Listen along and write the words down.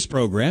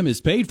program is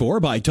paid for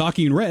by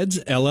Talking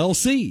Reds,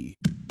 LLC.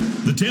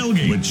 The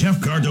Tailgate with Jeff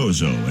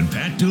Cardozo and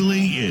Pat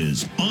Dooley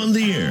is on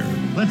the air.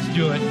 Let's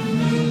do it.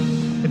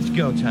 It's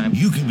go time.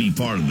 You can be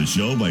part of the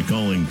show by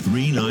calling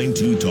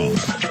 392-TALK.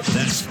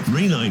 That's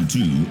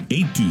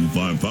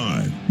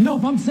 392-8255.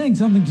 If I'm saying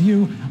something to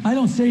you, I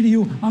don't say to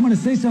you, I'm going to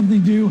say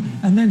something to you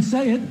and then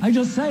say it. I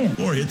just say it.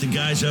 Or hit the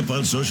guys up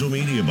on social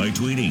media by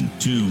tweeting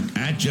to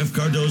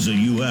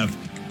 @JeffCardozoUF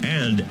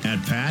and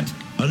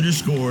 @Pat_Dooley.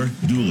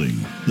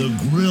 The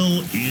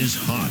grill is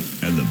hot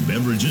and the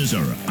beverages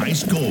are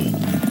ice cold.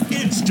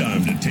 It's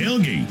time to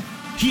tailgate.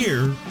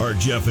 Here are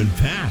Jeff and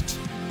Pat.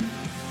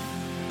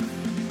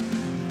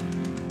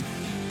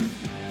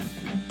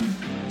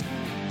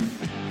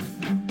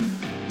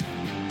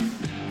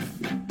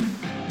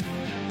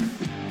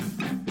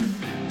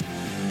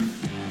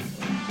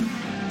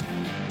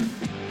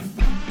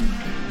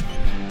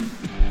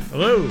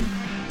 Hello.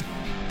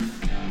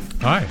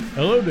 Hi.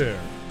 Hello there.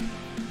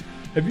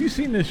 Have you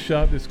seen this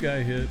shot this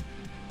guy hit?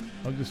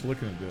 I'm just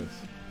looking at this.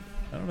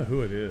 I don't know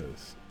who it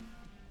is.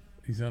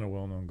 He's not a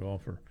well-known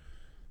golfer.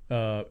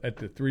 At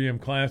the 3M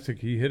Classic,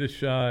 he hit a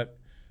shot,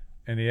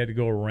 and he had to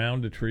go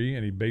around the tree,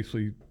 and he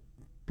basically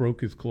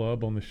broke his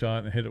club on the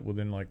shot and hit it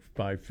within like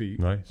 5 feet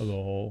of the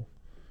hole.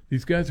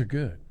 These guys are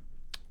good.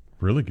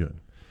 Really good.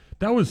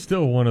 That was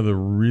still one of the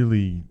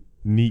really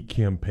neat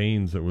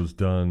campaigns that was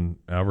done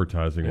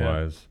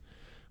advertising-wise.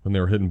 When they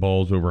were hitting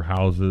balls over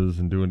houses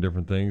and doing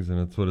different things, and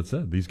that's what it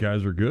said. These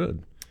guys are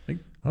good. I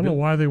don't know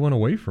why they went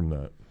away from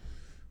that.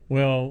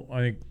 Well, I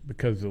think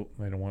because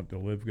they don't want the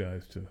live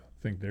guys to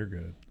think they're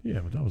good. Yeah,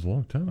 but that was a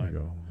long time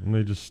ago, and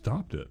they just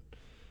stopped it.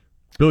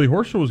 Billy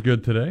Horschel was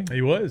good today.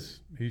 He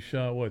was. He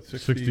shot,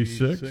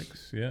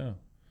 66? Yeah.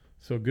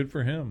 So good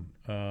for him.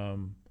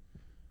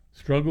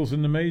 Struggles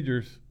in the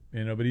majors,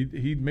 but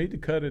he made the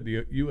cut at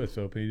the U.S.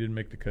 Open. He didn't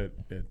make the cut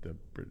at the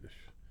British.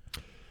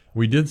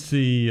 We did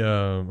see,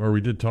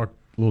 we did talk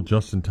a little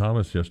Justin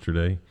Thomas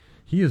yesterday.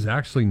 He is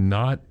actually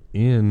not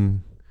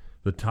in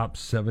the top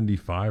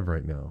 75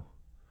 right now.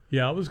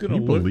 Yeah, I was going to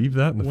look. Can you believe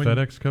that in the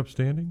FedEx Cup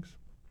standings?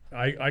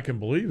 I can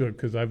believe it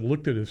because I've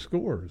looked at his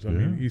scores. I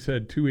mean, he's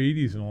had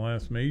 280s in the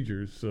last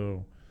majors.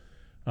 So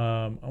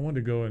I wanted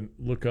to go and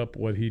look up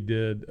what he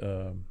did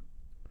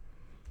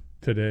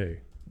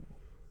today.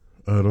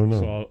 I don't know.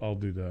 So I'll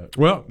do that.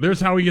 Well,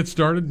 there's how we get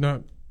started.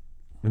 Not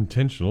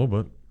intentional,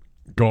 but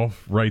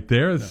golf right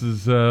there. This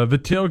is the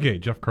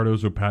Tailgate. Jeff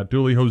Cardozo, Pat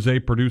Dooley, Jose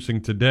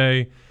producing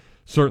today.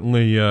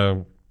 Certainly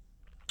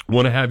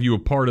want to have you a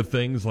part of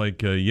things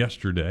like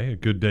yesterday, a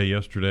good day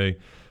yesterday.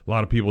 A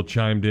lot of people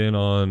chimed in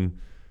on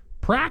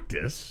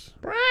practice.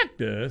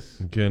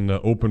 Again,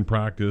 open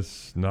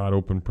practice, not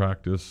open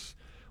practice.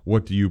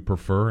 What do you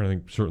prefer? I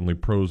think certainly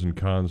pros and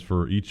cons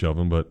for each of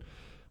them. But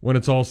when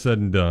it's all said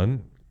and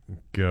done,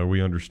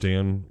 we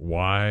understand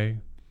why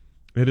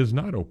it is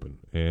not open.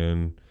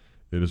 And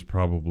it is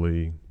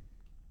probably,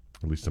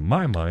 at least in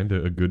my mind,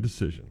 a good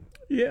decision.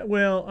 Yeah,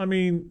 well, I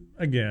mean,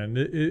 again,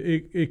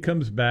 it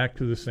comes back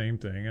to the same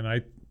thing, and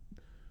I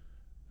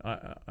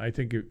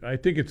think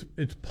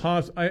it's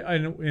possible. I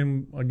know,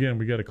 and again,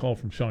 we got a call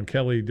from Sean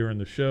Kelly during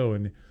the show,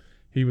 and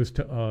he was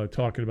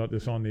talking about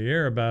this on the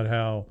air about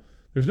how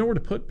there's nowhere to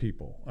put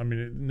people. I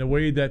mean, the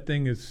way that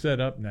thing is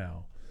set up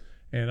now,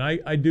 and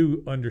I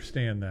do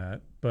understand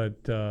that,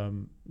 but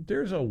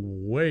there's a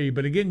way.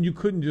 But again, you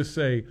couldn't just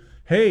say,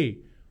 hey,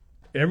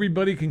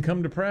 everybody can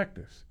come to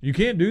practice. You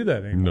can't do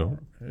that anymore.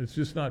 No. It's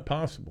just not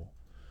possible.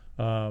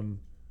 My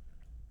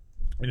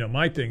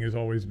thing has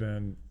always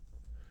been,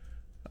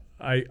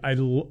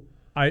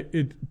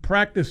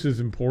 practice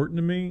is important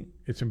to me.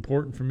 It's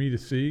important for me to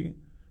see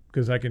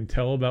because I can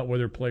tell about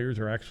whether players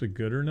are actually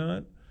good or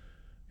not.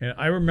 And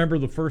I remember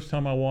the first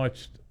time I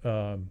watched,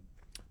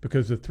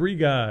 because the three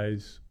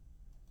guys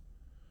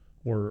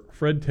were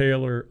Fred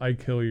Taylor,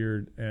 Ike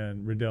Hilliard,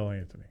 and Riddell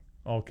Anthony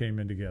all came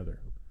in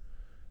together.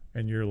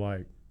 And you're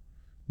like,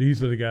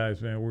 these are the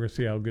guys, man, we're going to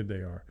see how good they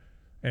are.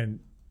 And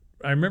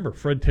I remember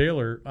Fred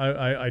Taylor,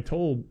 I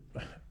told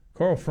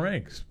Carl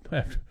Franks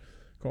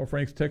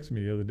texted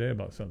me the other day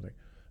about something.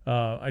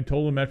 I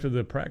told him after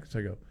the practice,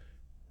 I go,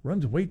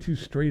 runs way too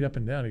straight up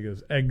and down. He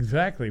goes,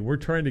 exactly, we're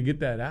trying to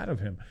get that out of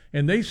him.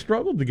 And they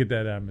struggled to get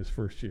that out of him his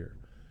first year.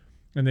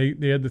 And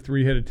they had the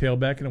three-headed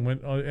tailback, and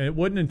it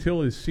wasn't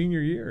until his senior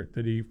year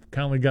that he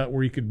kind of got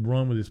where he could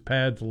run with his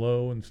pads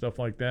low and stuff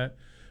like that.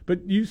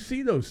 But you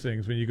see those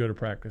things when you go to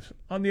practice.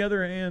 On the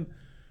other hand,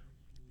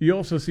 you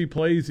also see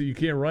plays that you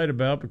can't write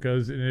about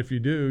and if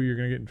you do, you're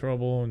going to get in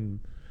trouble. And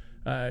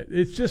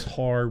it's just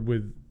hard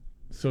with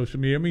social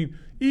media. I mean,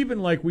 even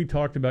like we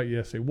talked about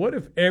yesterday, what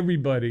if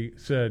everybody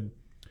said,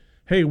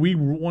 hey, we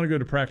want to go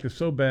to practice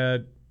so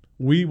bad,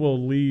 we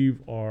will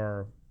leave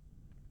our –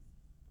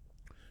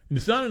 and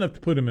it's not enough to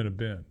put them in a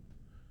bin.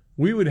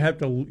 We would have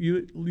to –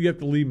 you have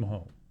to leave them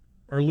home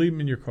or leave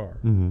them in your car.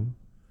 Mm-hmm.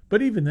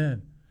 But even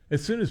then,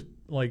 as soon as –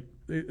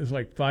 it's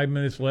like 5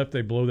 minutes left.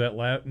 They blow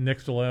that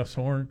next to last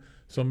horn.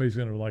 Somebody's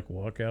going to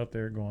walk out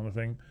there, go on the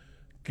thing.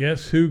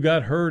 Guess who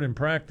got hurt in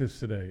practice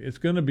today? It's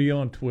going to be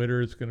on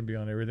Twitter. It's going to be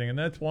on everything, and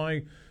that's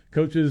why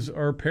coaches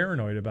are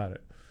paranoid about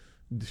it.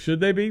 Should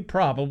they be?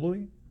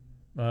 Probably.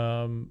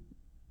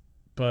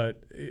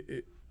 But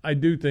I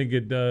do think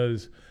it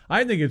does.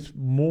 I think it's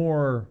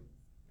more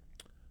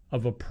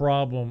of a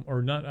problem,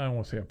 or not, I don't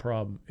want to say a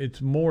problem.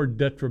 It's more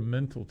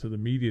detrimental to the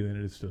media than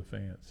it is to the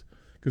fans.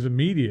 Because the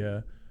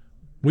media,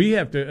 we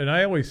have to, and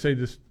I always say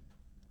this,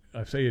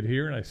 I say it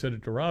here and I said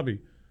it to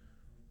Robbie,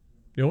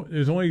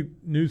 there's only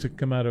news that can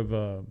come out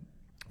of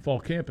fall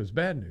camp is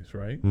bad news,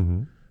 right?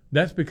 Mm-hmm.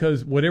 That's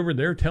because whatever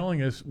they're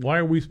telling us, why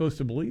are we supposed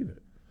to believe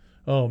it?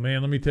 Oh,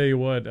 man, let me tell you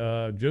what,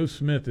 Joe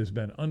Smith has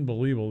been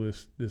unbelievable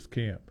this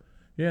camp.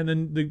 Yeah, and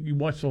then you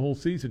watch the whole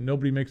season,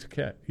 nobody makes a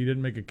catch. He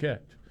didn't make a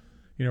catch,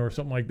 or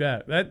something like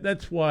that.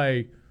 That's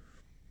why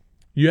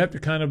you have to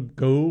kind of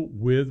go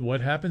with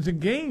what happens in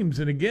games.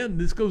 And, again,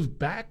 this goes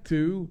back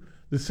to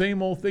the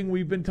same old thing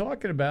we've been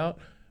talking about.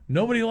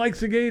 Nobody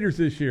likes the Gators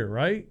this year,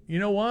 right? You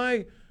know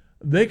why?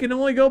 They can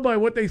only go by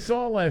what they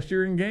saw last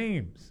year in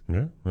games.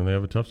 Yeah, and they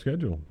have a tough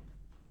schedule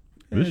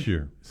this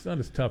year. It's not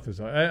as tough as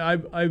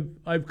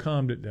I've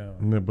calmed it down.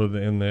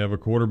 And they have a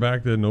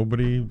quarterback that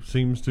nobody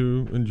seems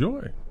to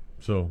enjoy.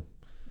 So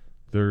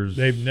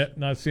they've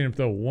not seen him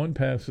throw one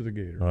pass to the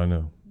Gators. I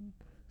know.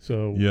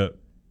 So yet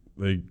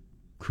they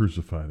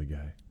crucify the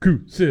guy.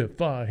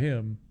 Crucify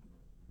him.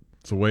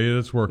 It's the way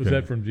it's working. Was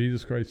that from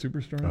Jesus Christ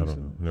Superstar? I don't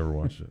know. Never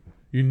watched it.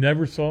 You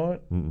never saw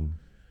it? Mm-mm.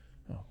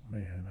 Oh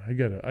man,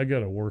 I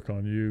gotta work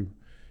on you.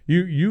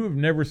 You have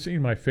never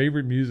seen my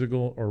favorite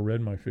musical or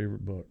read my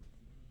favorite book.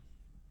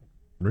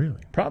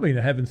 Really? Probably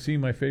haven't seen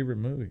my favorite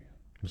movie.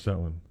 What's that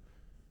one?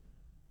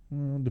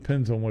 Well, it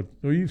depends on what.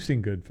 Well, you've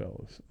seen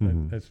Goodfellas.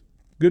 Mm-hmm. That's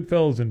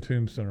Goodfellas and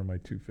Tombstone are my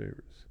two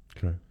favorites.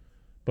 Okay.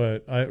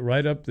 But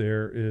right up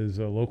there is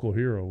a Local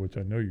Hero, which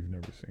I know you've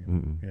never seen.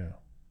 Mm-mm. Yeah.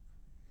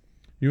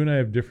 You and I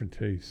have different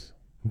tastes.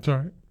 It's all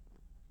right.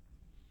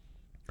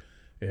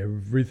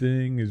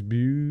 Everything is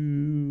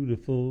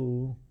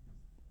beautiful.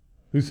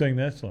 Who sang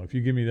that song? If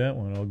you give me that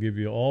one, I'll give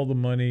you all the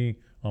money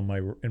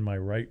in my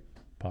right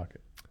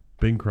pocket.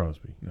 Bing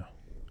Crosby.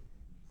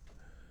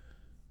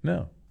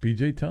 No.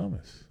 B.J.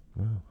 Thomas.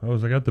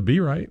 Oh, I got the B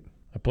right.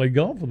 I played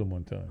golf with him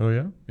one time. Oh,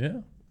 yeah? Yeah.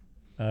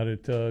 Out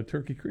at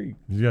Turkey Creek.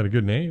 He's got a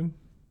good name.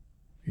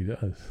 He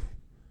does.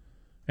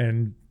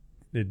 And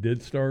it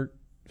did start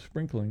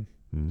sprinkling,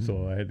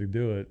 so I had to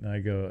do it.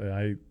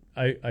 And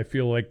I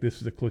feel like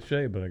this is a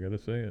cliche, but I got to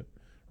say it.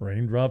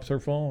 Raindrops are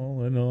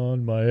falling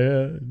on my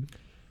head.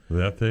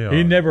 That they are.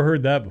 He never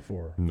heard that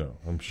before. No,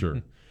 I'm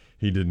sure.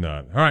 He did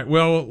not. All right,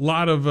 well, a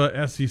lot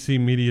of SEC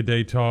Media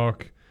Day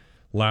talk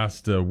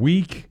last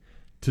week.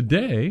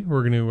 Today,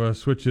 we're going to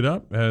switch it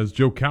up as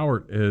Joe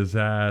Cowart is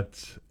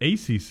at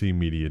ACC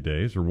Media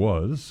Days, or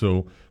was.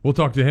 So we'll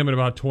talk to him in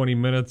about 20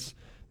 minutes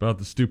about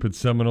the stupid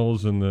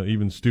Seminoles and the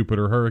even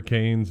stupider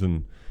Hurricanes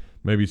and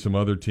maybe some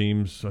other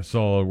teams. I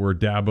saw where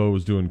Dabo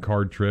was doing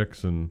card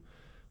tricks and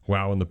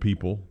wowing the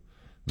people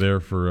there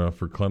for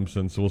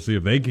Clemson. So we'll see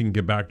if they can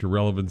get back to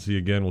relevancy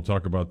again. We'll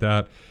talk about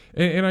that.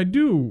 And I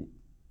do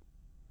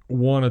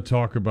want to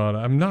talk about,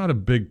 I'm not a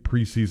big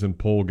preseason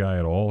poll guy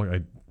at all.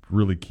 I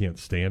really can't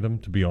stand them,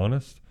 to be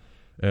honest.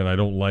 And I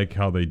don't like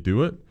how they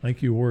do it. I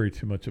think you worry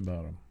too much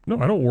about them. No,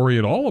 I don't worry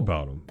at all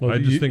about them. Well, I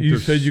just think you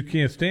said you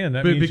can't stand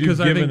that. Means you've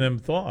given them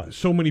thought.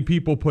 So many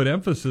people put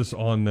emphasis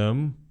on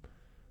them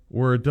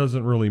where it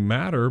doesn't really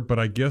matter, but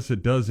I guess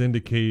it does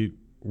indicate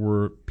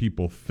where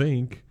people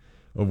think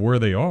of where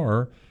they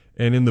are.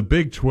 And in the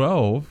Big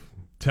 12,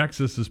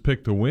 Texas has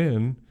picked to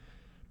win,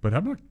 but how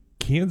about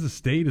Kansas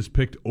State is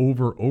picked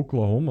over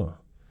Oklahoma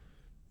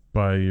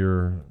by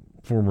your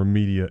former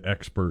media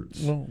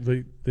experts? Well,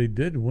 they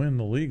did win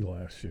the league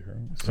last year.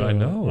 So, I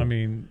know. I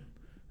mean,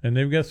 and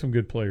they've got some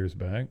good players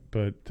back,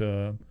 but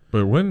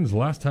when's the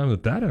last time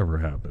that ever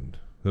happened?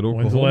 That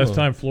Oklahoma, when's the last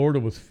time Florida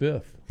was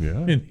fifth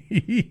in the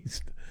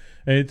East?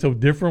 And it's a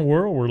different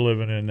world we're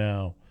living in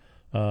now.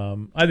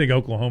 I think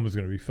Oklahoma's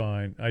going to be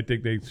fine. I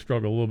think they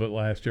struggled a little bit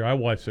last year. I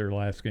watched their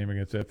last game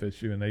against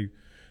FSU, and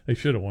they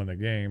should have won the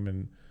game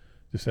and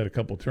just had a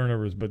couple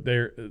turnovers. But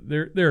they're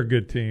a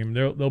good team.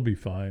 They'll be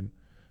fine.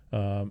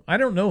 I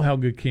don't know how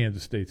good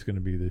Kansas State's going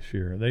to be this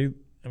year.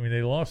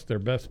 They lost their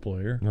best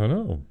player. I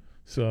know.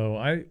 So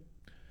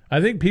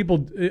I think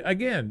people,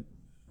 again,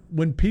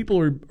 when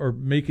people are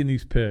making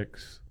these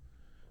picks,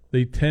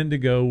 they tend to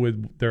go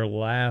with their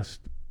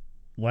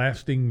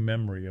lasting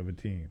memory of a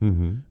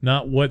team,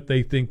 not what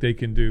they think they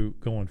can do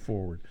going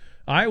forward.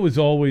 I was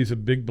always a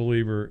big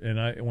believer,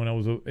 and when I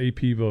was an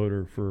AP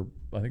voter for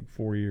I think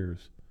 4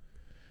 years,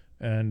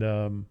 and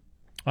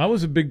I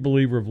was a big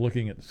believer of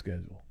looking at the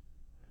schedule.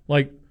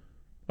 Like,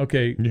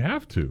 okay, you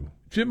have to.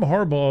 Jim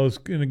Harbaugh is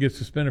going to get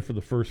suspended for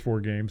the first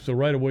 4 games, so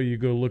right away you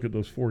go look at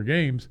those 4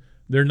 games.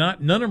 None of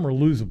them are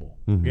losable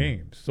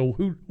games. So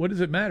what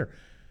does it matter?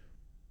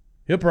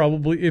 He'll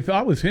probably, if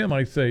I was him,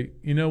 I'd say,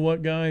 you know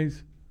what,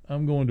 guys,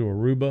 I'm going to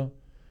Aruba.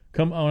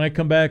 When I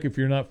come back, if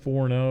you're not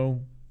 4-0,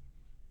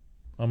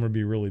 I'm going to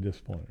be really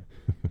disappointed.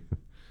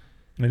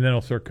 And then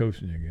I'll start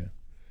coaching you again.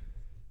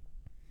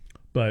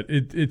 But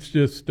it's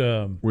just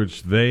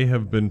which they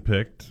have been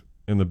picked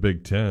in the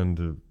Big Ten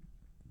to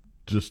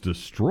just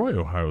destroy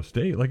Ohio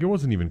State. Like, it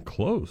wasn't even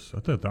close. I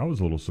thought that was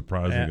a little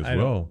surprising as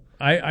well.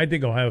 I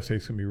think Ohio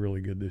State's going to be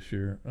really good this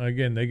year.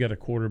 Again, they got a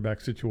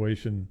quarterback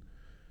situation,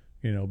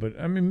 but,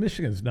 I mean,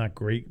 Michigan's not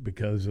great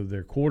because of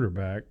their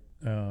quarterback.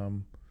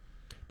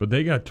 But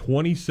they got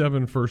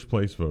 27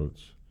 first-place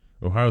votes.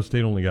 Ohio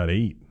State only got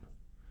 8.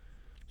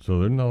 So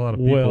there's not a lot of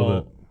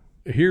people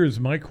here's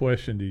my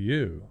question to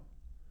you.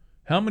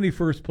 How many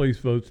first-place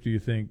votes do you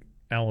think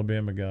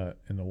Alabama got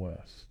in the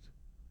West?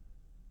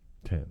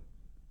 10.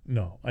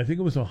 No, I think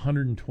it was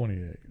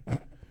 128.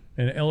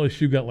 And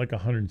LSU got like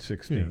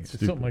 116. Yeah, it's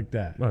something like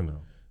that. I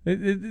know.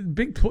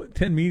 Big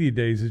 10 Media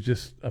Days is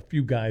just a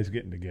few guys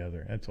getting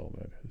together. That's all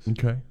that is.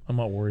 Okay. I'm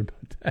not worried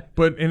about that.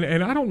 But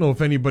and I don't know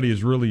if anybody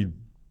has really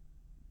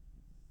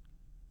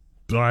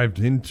dived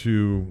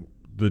into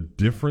the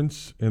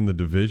difference in the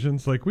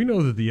divisions. Like, we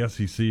know that the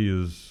SEC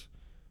is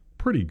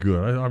pretty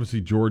good.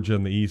 Obviously, Georgia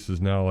in the East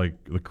is now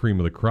like the cream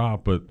of the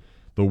crop, but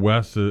the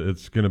West,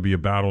 it's going to be a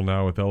battle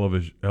now with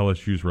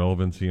LSU's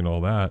relevancy and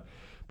all that.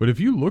 But if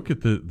you look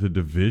at the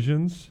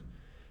divisions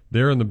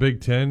there in the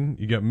Big Ten,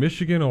 you got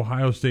Michigan,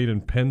 Ohio State,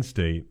 and Penn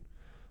State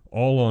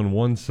all on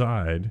one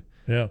side.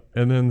 Yeah.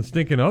 And then the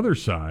stinking other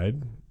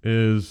side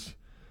is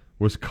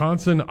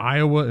Wisconsin,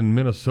 Iowa, and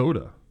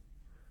Minnesota.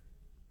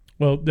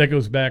 Well, that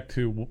goes back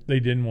to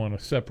they didn't want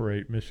to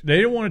separate Michigan. They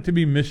didn't want it to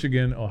be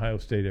Michigan, Ohio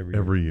State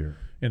every year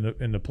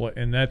in the play,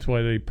 and that's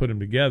why they put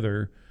them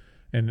together.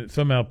 And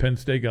somehow Penn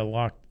State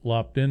got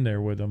lopped in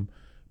there with them.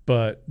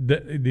 But they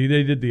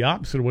did the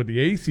opposite of what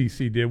the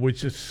ACC did,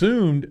 which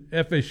assumed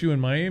FSU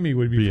and Miami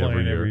would be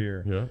playing every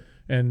year. Yeah.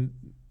 And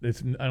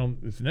it's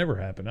never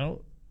happened.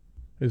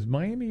 Has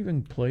Miami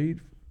even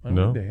played? I don't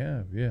No. think they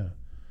have. Yeah.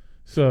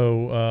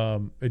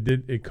 So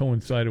it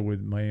coincided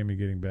with Miami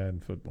getting bad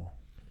in football.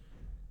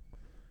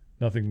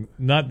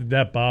 Not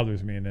that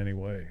bothers me in any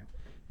way.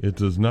 It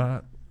does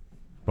not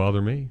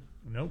bother me.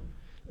 Nope.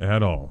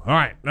 At all. All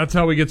right, that's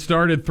how we get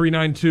started.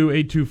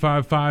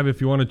 392-8255 if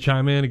you want to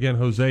chime in. Again,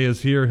 Jose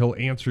is here. He'll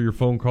answer your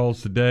phone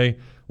calls today.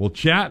 We'll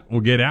chat.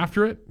 We'll get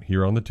after it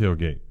here on the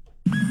Tailgate.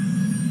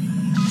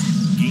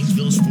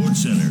 Gainesville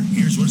Sports Center.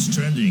 Here's what's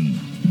trending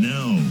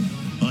now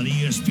on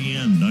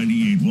ESPN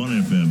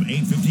 98.1 FM,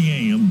 850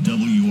 AM,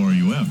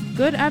 WRUF.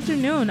 Good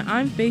afternoon.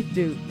 I'm Faith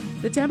Duke.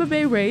 The Tampa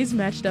Bay Rays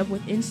matched up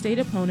with in-state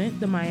opponent,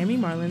 the Miami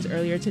Marlins,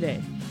 earlier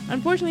today.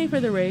 Unfortunately for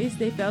the Rays,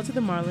 they fell to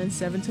the Marlins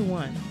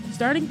 7-1.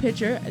 Starting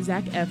pitcher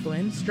Zach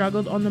Eflin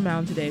struggled on the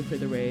mound today for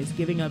the Rays,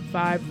 giving up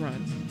 5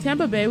 runs.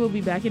 Tampa Bay will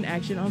be back in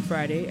action on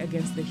Friday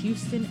against the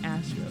Houston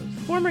Astros.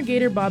 Former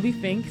Gator Bobby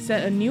Fink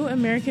set a new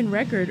American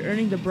record,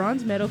 earning the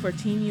bronze medal for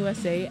Team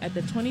USA at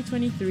the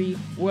 2023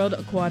 World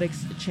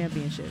Aquatics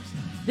Championships.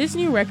 This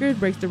new record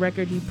breaks the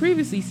record he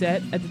previously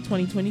set at the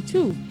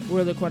 2022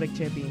 World Aquatic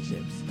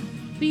Championships.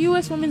 The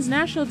U.S. women's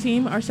national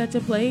team are set to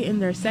play in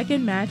their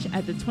second match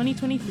at the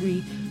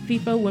 2023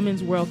 FIFA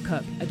Women's World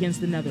Cup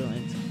against the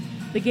Netherlands.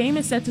 The game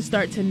is set to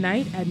start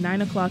tonight at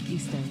 9 o'clock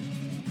Eastern.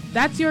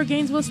 That's your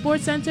Gainesville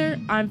Sports Center.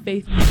 I'm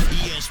Faith.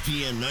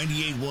 ESPN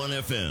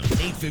 98.1 FM,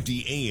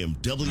 850 AM,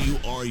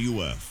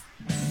 WRUF.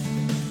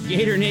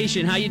 Gator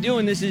Nation, how you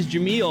doing? This is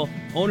Jameel,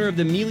 owner of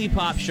the Mealy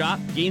Pop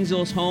Shop,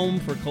 Gainesville's home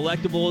for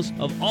collectibles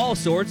of all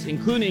sorts,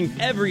 including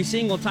every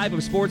single type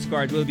of sports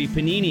cards, whether it be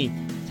Panini,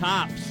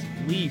 Topps,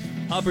 Leaf,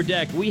 Upper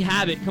Deck. We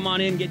have it. Come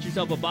on in, get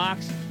yourself a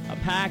box, a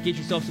pack, get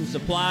yourself some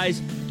supplies,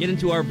 get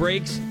into our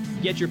breaks,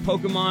 get your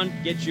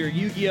Pokemon, get your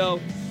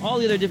Yu-Gi-Oh! All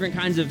the other different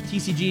kinds of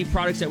TCG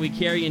products that we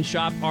carry and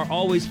shop are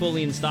always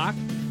fully in stock.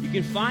 You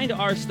can find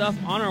our stuff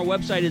on our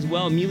website as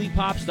well,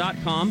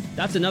 mealypops.com.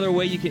 That's another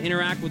way you can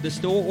interact with the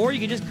store, or you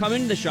can just come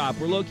into the shop.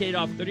 We're located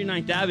off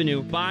 39th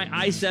Avenue by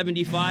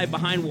I-75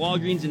 behind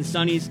Walgreens and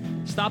Sonny's.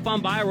 Stop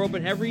on by. We're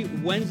open every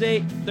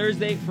Wednesday,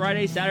 Thursday,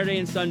 Friday, Saturday,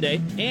 and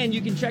Sunday. And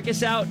you can check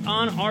us out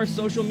on our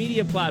social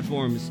media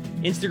platforms,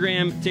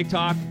 Instagram,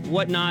 TikTok,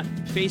 whatnot,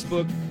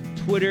 Facebook,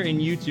 Twitter, and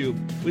YouTube.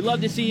 We'd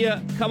love to see you.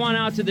 Come on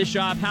out to the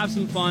shop. Have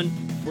some fun.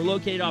 We're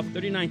located off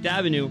 39th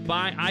Avenue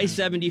by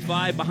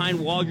I-75 behind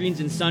Walgreens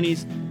and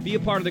Sonny's. Be a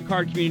part of the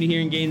card community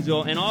here in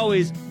Gainesville. And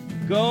always,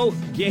 go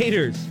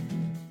Gators!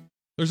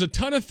 There's a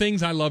ton of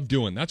things I love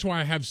doing. That's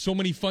why I have so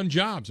many fun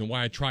jobs and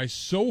why I try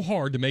so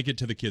hard to make it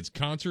to the kids'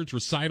 concerts,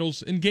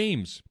 recitals, and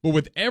games. But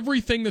with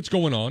everything that's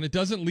going on, it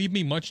doesn't leave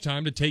me much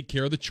time to take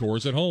care of the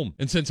chores at home.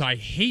 And since I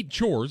hate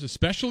chores,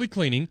 especially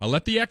cleaning, I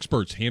let the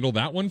experts handle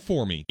that one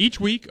for me. Each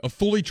week, a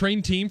fully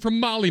trained team from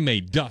Molly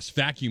Maid dusts,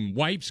 vacuum,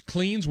 wipes,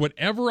 cleans,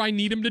 whatever I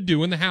need them to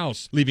do in the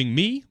house, leaving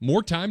me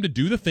more time to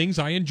do the things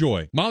I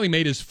enjoy. Molly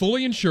Maid is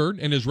fully insured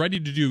and is ready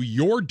to do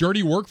your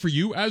dirty work for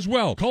you as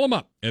well. Call them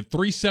up at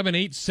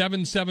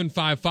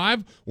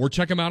 378-7755 or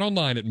check them out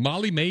online at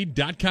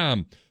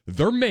mollymaid.com.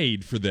 They're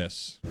made for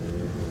this.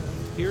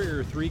 Here are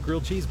your 3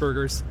 grilled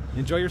cheeseburgers.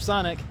 Enjoy your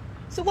Sonic.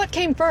 So what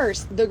came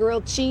first, the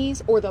grilled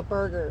cheese or the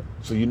burger?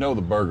 So you know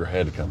the burger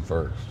had to come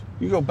first.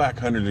 You go back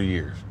hundreds of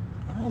years.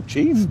 I Well,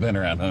 cheese has been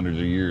around hundreds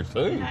of years,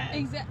 too.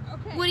 Exactly.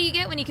 Okay. What do you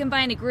get when you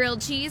combine a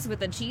grilled cheese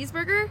with a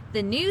cheeseburger?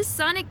 The new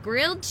Sonic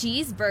Grilled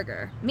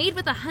Cheeseburger. Made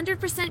with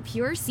 100%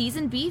 pure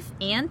seasoned beef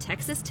and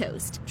Texas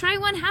toast. Try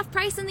one half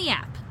price in the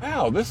app.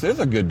 Wow, this is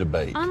a good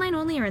debate. Online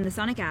only or in the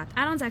Sonic app.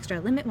 Add-ons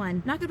extra. Limit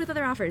 1. Not good with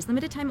other offers.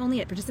 Limited time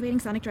only at participating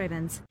Sonic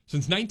drive-ins.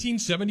 Since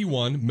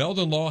 1971,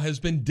 Meldon Law has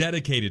been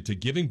dedicated to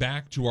giving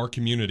back to our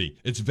community.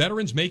 Its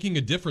Veterans Making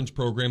a Difference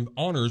program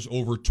honors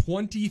over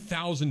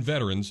 20,000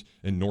 veterans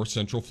in North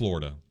Central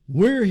Florida.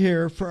 We're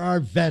here for our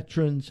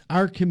veterans,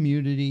 our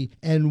community,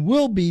 and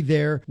we'll be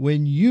there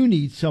when you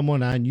need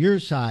someone on your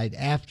side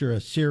after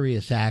a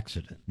serious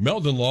accident.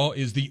 Meldon Law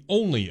is the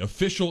only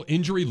official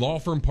injury law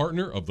firm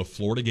partner of the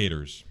Florida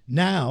Gators.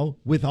 Now,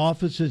 with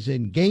offices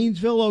in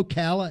Gainesville,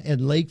 Ocala,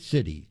 and Lake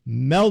City,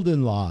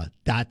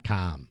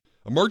 meldonlaw.com.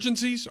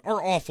 Emergencies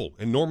are awful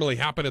and normally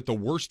happen at the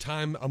worst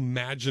time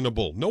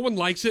imaginable. No one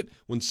likes it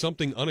when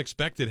something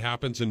unexpected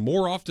happens, and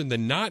more often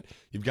than not,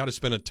 you've got to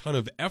spend a ton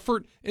of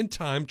effort and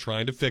time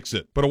trying to fix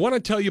it. But I want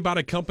to tell you about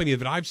a company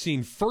that I've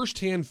seen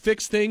firsthand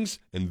fix things,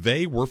 and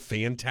they were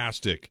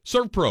fantastic.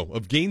 ServPro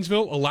of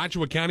Gainesville,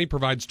 Alachua County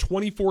provides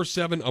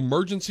 24/7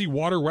 emergency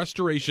water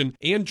restoration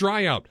and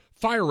dryout,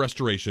 fire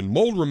restoration,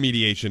 mold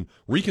remediation,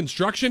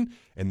 reconstruction,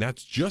 and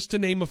that's just to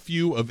name a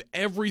few of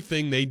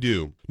everything they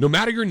do. No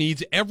matter your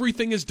needs,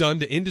 everything is done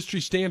to industry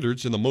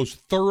standards in the most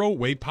thorough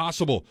way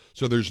possible.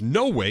 So there's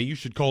no way you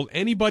should call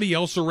anybody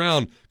else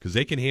around because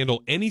they can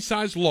handle any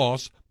size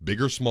loss,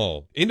 big or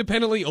small.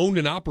 Independently owned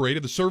and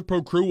operated, the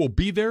ServPro crew will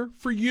be there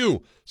for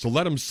you. So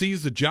let them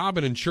seize the job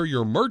and ensure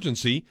your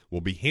emergency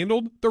will be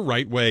handled the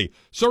right way.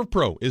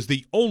 ServPro is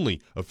the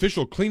only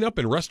official cleanup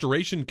and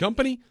restoration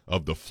company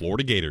of the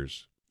Florida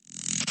Gators.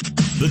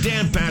 The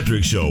Dan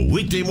Patrick Show,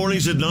 weekday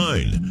mornings at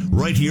 9,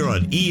 right here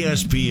on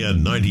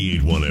ESPN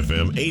 98.1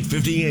 FM,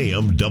 850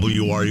 AM,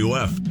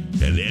 WRUF,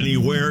 and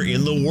anywhere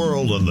in the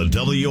world on the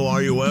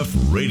WRUF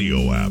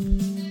radio app.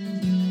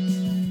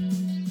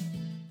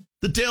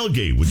 The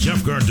Tailgate with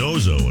Jeff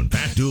Cardozo and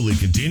Pat Dooley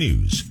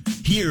continues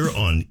here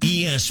on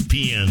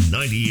ESPN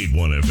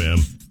 98.1 FM,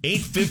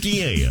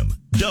 850 AM,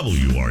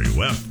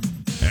 WRUF,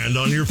 and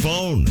on your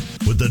phone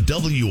with the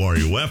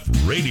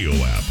WRUF radio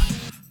app.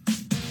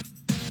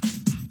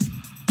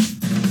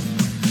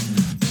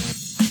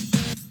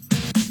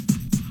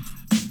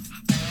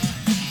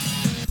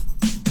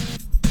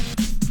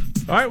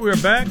 All right,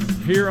 we're back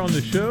here on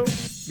the show.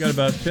 Got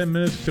about 10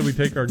 minutes till we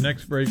take our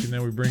next break, and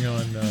then we bring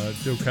on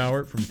Joe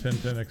Cowart from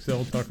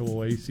 1010XL, talk a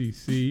little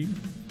ACC.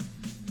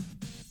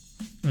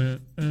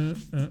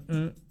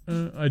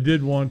 I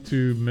did want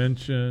to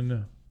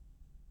mention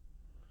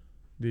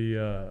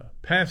the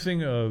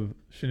passing of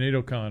Sinead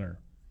O'Connor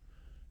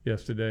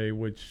yesterday,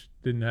 which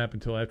didn't happen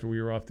until after we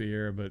were off the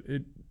air, but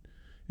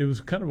it was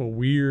kind of a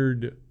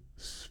weird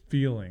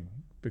feeling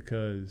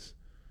because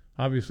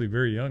obviously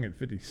very young at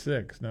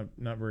 56,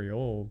 not very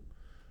old.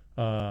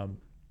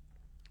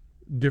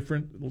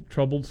 Different,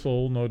 troubled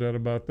soul, no doubt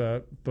about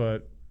that,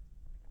 but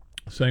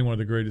sang one of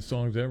the greatest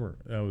songs ever.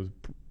 That was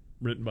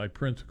written by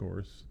Prince, of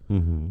course.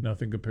 Mm-hmm.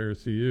 Nothing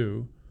Compares to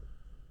You.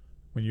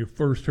 When you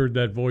first heard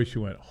that voice,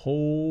 you went,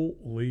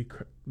 holy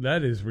crap,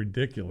 that is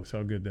ridiculous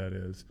how good that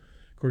is.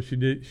 Of course,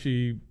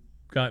 she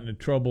got into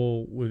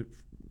trouble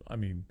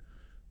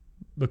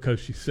because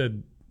she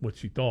said what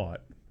she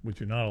thought, which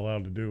you're not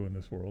allowed to do in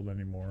this world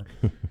anymore.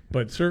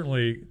 But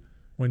certainly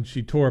when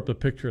she tore up the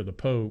picture of the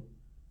Pope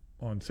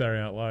on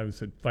Saturday Night Live and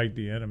said, fight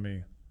the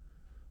enemy,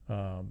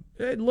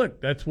 look,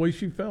 that's the way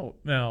she felt.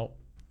 Now,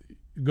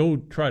 go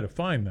try to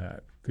find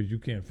that because you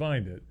can't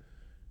find it.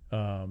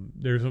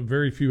 There's a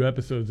very few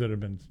episodes that have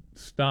been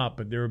stopped,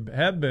 but there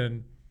have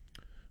been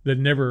that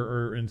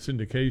never are in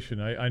syndication.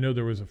 I know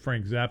there was a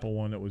Frank Zappa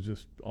one that was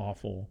just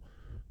awful.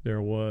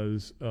 There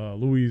was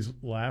Louise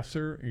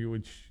Lasser,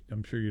 which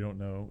I'm sure you don't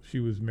know.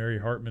 She was Mary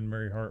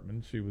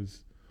Hartman. She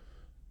was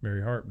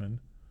Mary Hartman.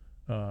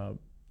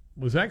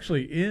 Was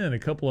actually in a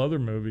couple other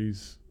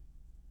movies.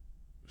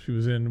 She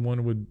was in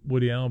one with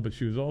Woody Allen, but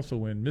she was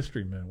also in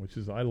Mystery Men,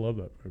 I love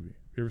that movie.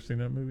 You ever seen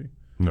that movie?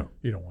 No.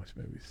 You don't watch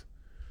movies.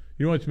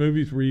 You don't watch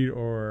movies, read,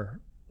 or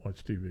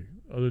watch TV.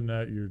 Other than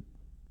that, you're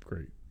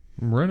great.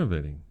 I'm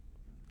renovating.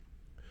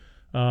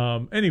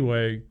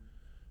 Anyway,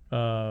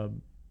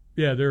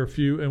 yeah, there are a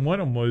few, and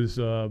one of them was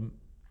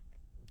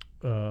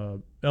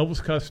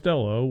Elvis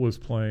Costello was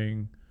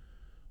playing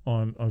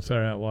on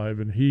Saturday Night Live,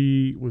 and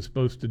he was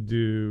supposed to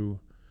do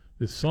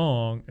this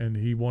song, and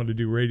he wanted to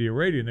do Radio,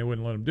 and they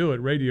wouldn't let him do it.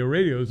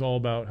 Radio is all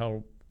about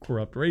how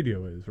corrupt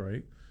radio is,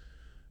 right?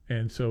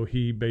 And so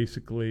he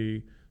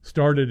basically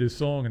started his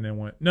song and then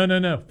went,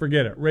 no,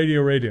 forget it,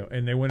 Radio.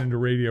 And they went into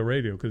Radio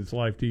because it's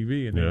live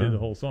TV, and they did the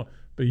whole song.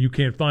 But you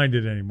can't find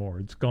it anymore.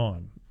 It's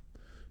gone.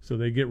 So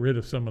they get rid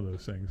of some of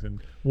those things.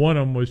 And one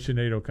of them was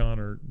Sinead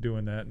O'Connor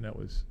doing that, and that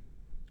was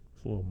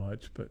a little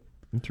much. But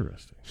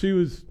interesting. She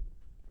was,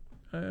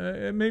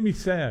 it made me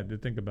sad to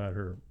think about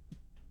her,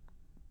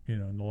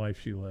 and the life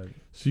she led.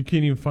 So you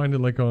can't even find it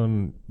like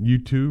on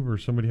YouTube or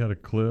somebody had a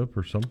clip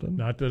or something?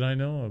 Not that I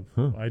know of.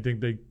 Huh. I think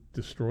they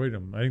destroyed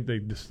them. I think they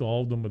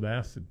dissolved them with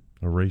acid.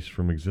 erased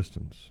from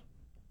existence.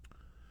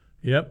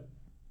 Yep.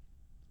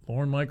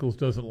 Lorne Michaels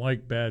doesn't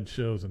like bad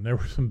shows, and there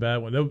were some bad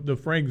ones. The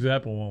Frank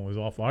Zappa one was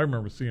awful. I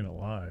remember seeing it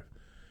live.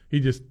 He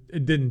was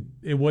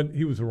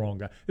the wrong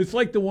guy. It's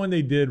like the one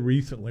they did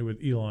recently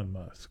with Elon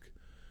Musk.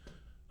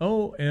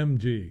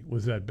 OMG,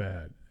 was that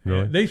bad?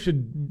 Really? They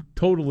should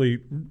totally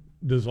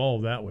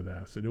dissolve that with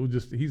acid. It was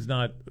just,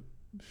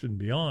 shouldn't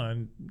be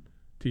on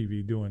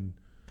TV doing,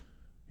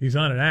 he's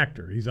not an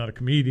actor. He's not a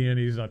comedian.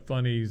 He's not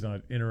funny. He's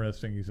not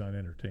interesting. He's not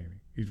entertaining.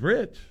 He's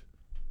rich.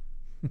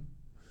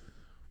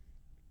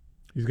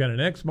 He's got an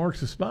X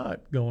marks the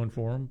spot going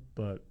for him,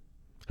 but.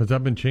 Has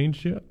that been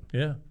changed yet?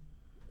 Yeah.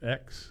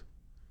 X.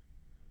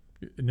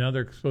 Now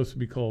they're supposed to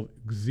be called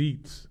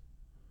Xeets,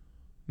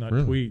 not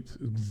Really? tweets.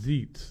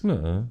 Xeets.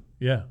 No.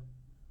 Yeah.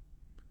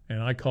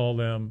 And I call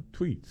them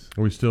tweets.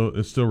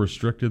 It's still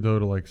restricted though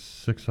to like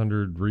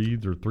 600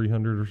 reads or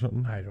 300 or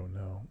something? I don't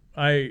know.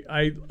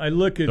 I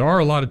look at. There are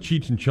a lot of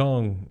Cheech and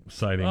Chong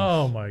sightings.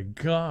 Oh my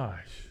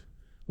gosh.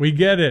 We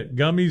get it.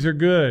 Gummies are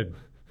good.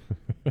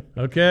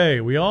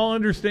 Okay, we all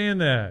understand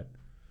that.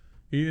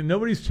 You're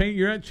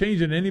not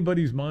changing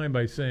anybody's mind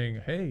by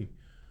saying, "Hey."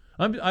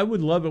 I would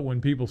love it when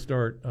people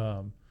start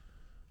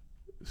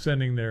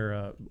sending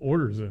their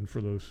orders in for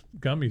those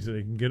gummies that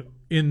they can get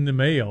in the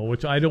mail,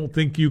 which I don't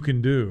think you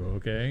can do.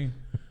 Okay,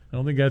 I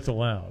don't think that's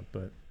allowed,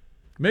 but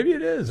maybe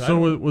it is.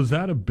 So was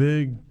that a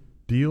big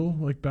deal,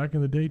 like back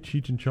in the day,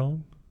 Cheech and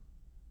Chong?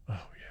 Oh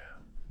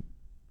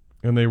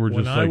yeah. And they were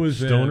When just I like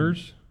was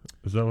stoners.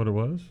 Is that what it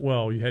was?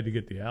 Well, you had to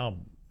get the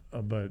album,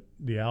 but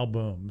the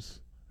albums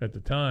at the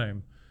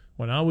time,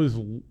 when I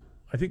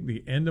think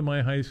the end of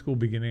my high school,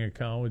 beginning of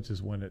college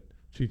is when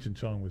Cheech and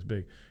Chong was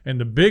big. And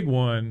the big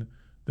one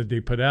that they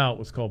put out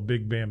was called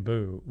Big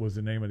Bamboo, was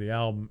the name of the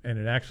album, and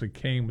it actually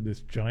came with this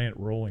giant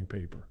rolling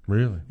paper.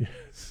 Really?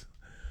 Yes.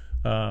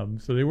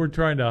 So they weren't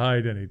trying to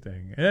hide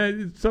anything.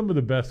 And it's some of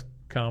the best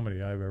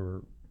comedy I've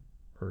ever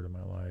heard in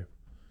my life.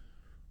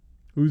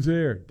 Who's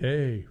there?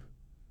 Dave.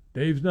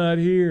 Dave's not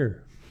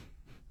here.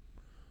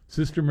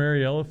 Sister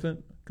Mary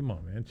Elephant. Come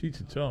on, man. Cheech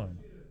and Chong.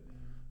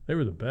 They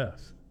were the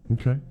best.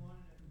 Okay.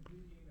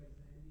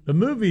 The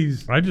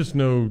movies. I just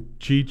know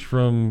Cheech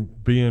from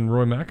being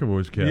Roy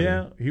McAvoy's caddy.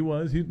 Yeah, he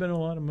was. He's been in a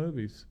lot of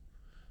movies.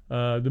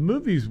 The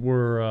movies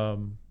were.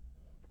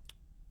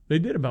 They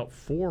did about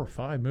 4 or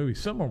 5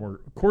 movies. Some of them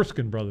were.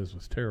 Korskin Brothers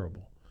was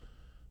terrible.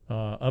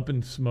 Up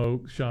in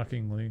Smoke,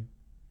 shockingly. I'm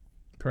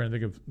trying to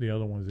think of the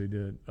other ones they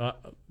did.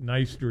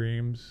 Nice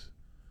Dreams.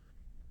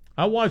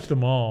 I watched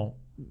them all.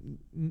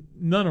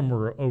 None of them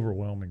were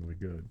overwhelmingly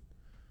good.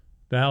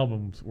 The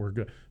albums were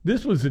good.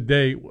 This was a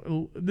day.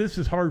 This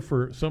is hard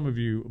for some of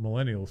you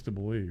millennials to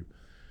believe,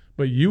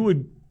 but you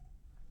would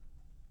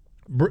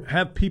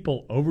have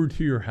people over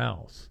to your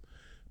house,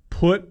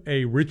 put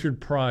a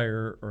Richard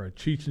Pryor or a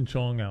Cheech and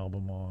Chong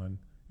album on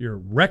your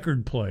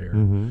record player,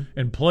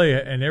 and play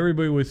it, and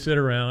everybody would sit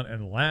around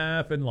and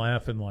laugh and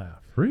laugh and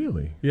laugh.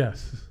 Really?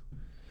 Yes.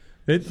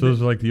 So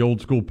those are like the old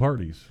school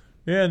parties.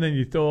 Yeah, and then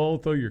you throw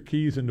your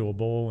keys into a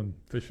bowl and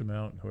fish them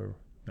out. And whoever.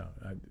 No,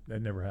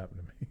 that never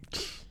happened to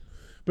me.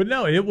 But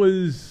no, it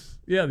was,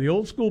 the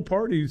old school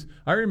parties.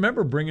 I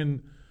remember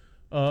bringing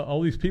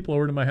all these people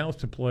over to my house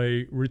to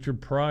play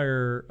Richard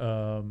Pryor,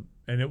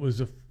 and it was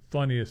the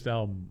funniest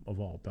album of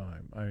all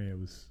time. I mean, it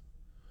was,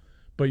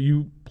 but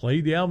you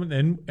played the album,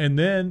 and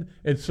then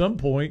at some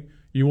point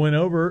you went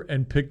over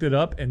and picked it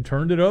up and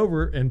turned it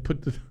over and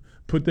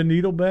put the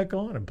needle back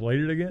on and played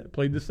it again,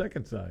 played the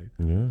second side.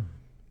 Yeah.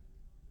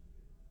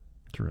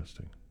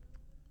 Interesting.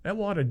 That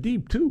water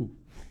deep, too.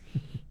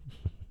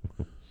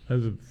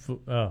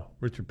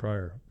 Richard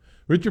Pryor.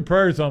 Richard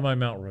Pryor's on my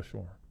Mount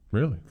Rushmore.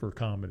 Really? For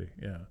comedy,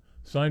 yeah.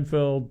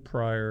 Seinfeld,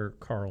 Pryor,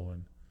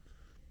 Carlin.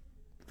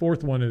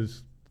 Fourth one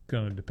is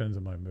kind of depends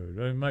on my mood.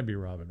 It might be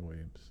Robin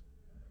Williams.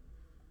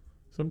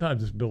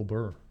 Sometimes it's Bill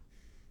Burr.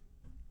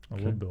 I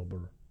love Bill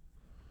Burr.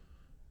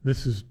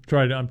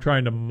 I'm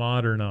trying to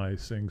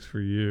modernize things for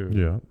you.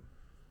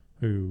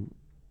 Yeah.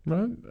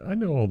 I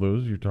know all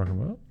those you're talking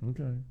about.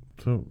 Okay.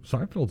 So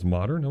Seinfeld's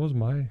modern. That was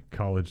my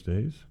college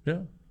days.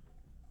 Yeah.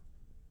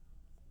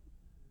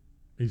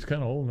 He's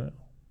kind of old now.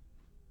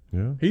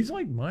 Yeah. He's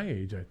like my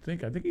age, I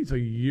think. I think he's a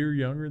year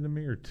younger than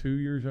me or 2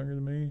 years younger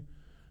than me.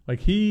 Like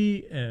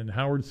he and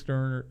Howard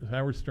Stern.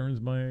 Howard Stern's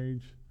my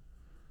age.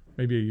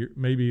 Maybe a year,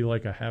 maybe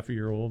like a half a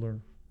year older.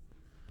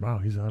 Wow,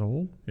 he's that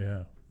old?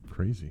 Yeah.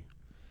 Crazy.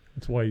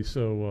 That's why he's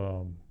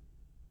so,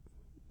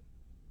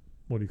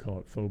 what do you call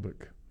it,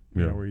 phobic.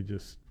 Yeah. You know, where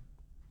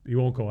he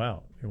won't go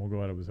out. He won't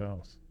go out of his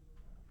house.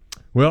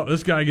 Well,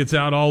 this guy gets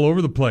out all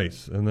over the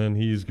place, and then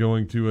he's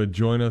going to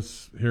join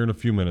us here in a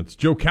few minutes.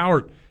 Joe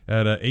Cowart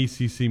at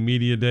ACC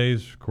Media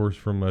Days, of course,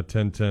 from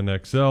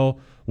 1010XL.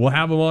 We'll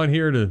have him on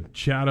here to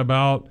chat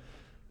about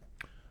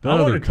I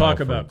want to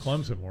talk about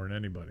Clemson more than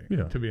anybody,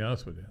 to be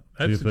honest with you.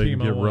 That's the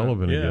team I want.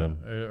 Relevant again.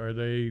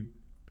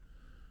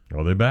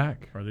 Are they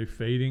back? Are they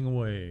fading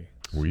away?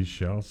 We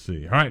shall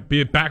see. All right,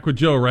 be back with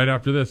Joe right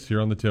after this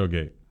here on the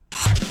Tailgate.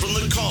 From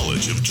the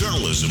College of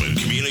Journalism and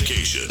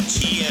Communications,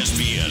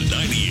 ESPN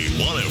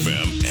 98.1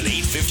 FM and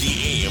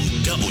 850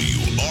 AM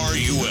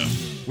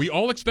WRUF. We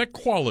all expect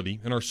quality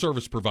in our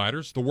service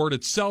providers. The word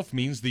itself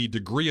means the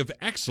degree of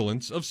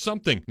excellence of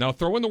something. Now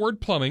throw in the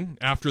word plumbing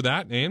after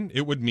that, and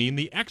it would mean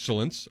the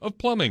excellence of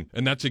plumbing.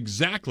 And that's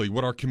exactly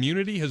what our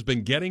community has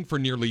been getting for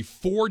nearly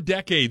 4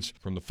 decades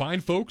from the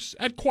fine folks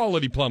at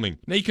Quality Plumbing.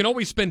 Now you can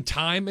always spend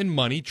time and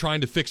money trying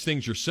to fix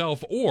things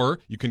yourself, or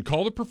you can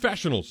call the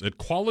professionals at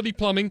Quality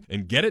Plumbing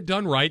and get it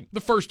done right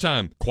the first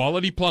time.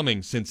 Quality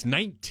Plumbing since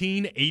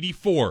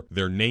 1984.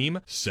 Their name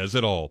says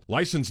it all.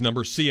 License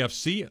number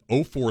CFC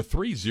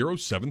 043073.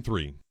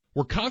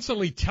 We're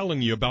constantly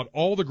telling you about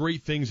all the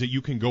great things that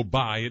you can go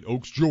buy at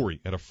Oaks Jewelry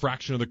at a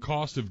fraction of the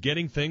cost of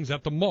getting things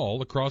at the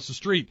mall across the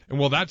street. And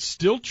while that's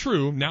still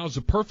true, now's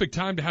the perfect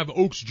time to have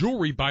Oaks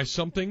Jewelry buy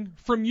something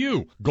from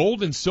you.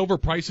 Gold and silver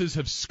prices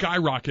have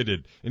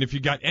skyrocketed. And if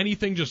you got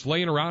anything just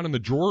laying around in the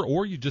drawer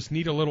or you just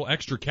need a little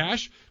extra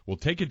cash, we'll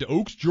take it to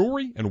Oaks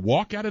Jewelry and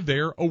walk out of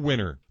there a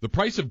winner. The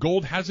price of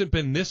gold hasn't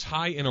been this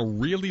high in a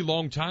really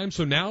long time,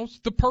 so now's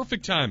the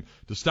perfect time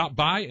to stop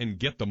by and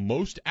get the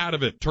most out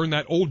of it. Turn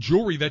that old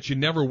jewelry that you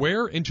never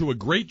wear into a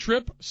great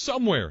trip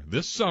somewhere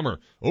this summer.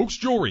 Oaks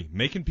Jewelry,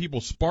 making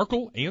people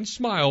sparkle and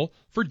smile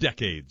for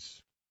decades.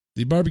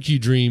 The barbecue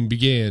dream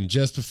began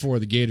just before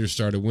the Gators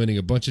started winning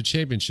a bunch of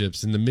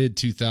championships in the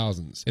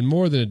mid-2000s. And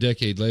more than a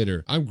decade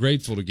later, I'm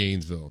grateful to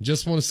Gainesville.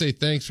 Just want to say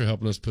thanks for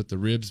helping us put the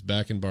ribs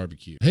back in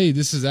barbecue. Hey,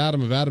 this is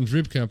Adam of Adam's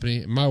Rib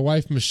Company, and my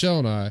wife Michelle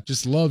and I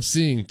just love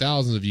seeing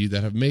thousands of you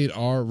that have made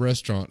our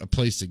restaurant a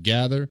place to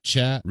gather,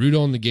 chat, root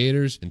on the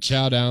Gators, and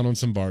chow down on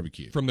some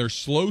barbecue. From their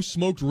slow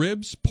smoked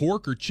ribs,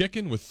 pork or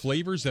chicken with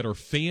flavors that are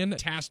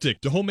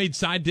fantastic, to homemade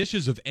side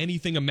dishes of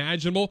anything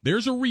imaginable,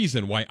 there's a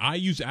reason why I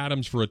use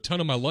Adams for a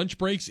ton of my lunch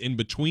breaks in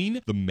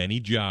between the many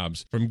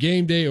jobs. From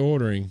game day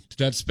ordering to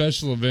that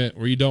special event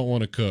where you don't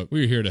want to cook,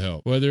 we're here to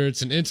help. Whether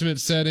it's an intimate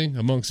setting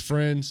amongst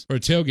friends or a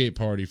tailgate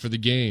party for the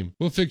game,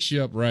 we'll fix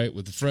you up right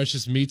with the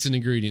freshest meats and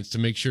ingredients to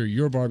make sure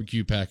your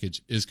barbecue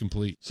package is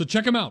complete. So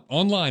check them out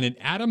online at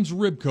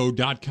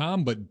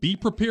adamsribco.com, but be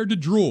prepared to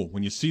drool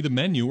when you see the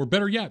menu, or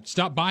better yet,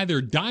 stop by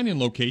their dine-in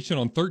location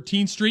on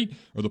 13th Street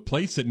or the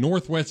place that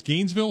Northwest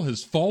Gainesville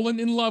has fallen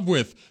in love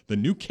with, the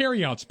new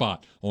carryout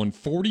spot on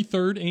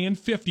 43rd and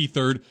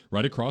 53rd,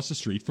 right across the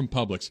street from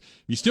Publix.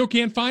 If you still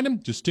can't find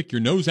them, just stick your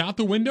nose out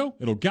the window.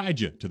 It'll guide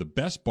you to the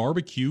best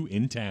barbecue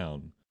in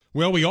town.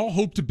 Well, we all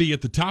hope to be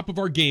at the top of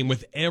our game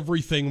with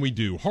everything we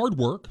do. Hard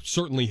work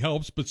certainly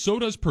helps, but so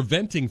does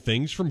preventing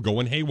things from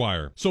going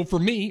haywire. So for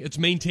me, it's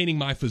maintaining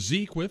my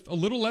physique with a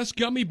little less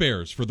gummy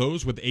bears. For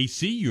those with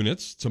AC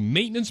units, it's a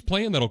maintenance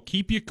plan that'll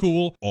keep you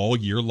cool all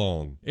year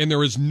long. And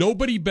there is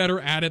nobody better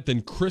at it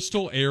than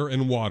Crystal Air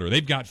and Water.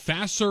 They've got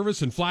fast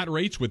service and flat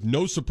rates with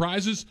no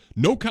surprises,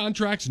 no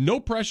contracts, no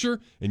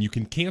pressure, and you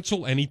can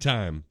cancel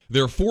anytime.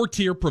 Their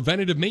 4-tier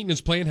preventative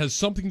maintenance plan has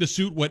something to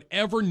suit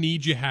whatever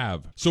need you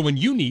have. So when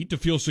you need to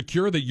feel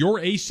secure that your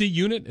AC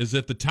unit is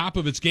at the top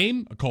of its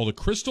game, a call to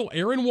Crystal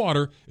Air and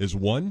Water is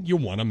one you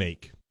want to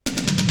make.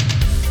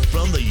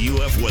 From the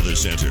UF Weather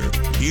Center,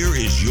 here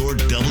is your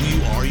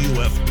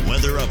WRUF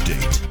weather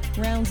update.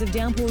 Rounds of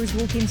downpours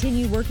will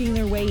continue working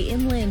their way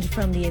inland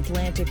from the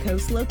Atlantic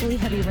coast. Locally,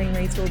 heavy rain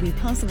rates will be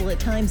possible at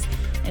times,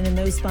 and in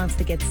those spots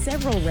that get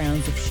several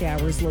rounds of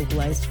showers,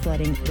 localized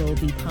flooding will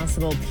be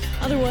possible.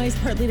 Otherwise,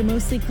 partly to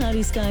mostly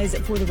cloudy skies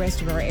for the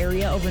rest of our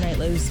area. Overnight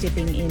lows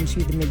dipping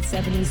into the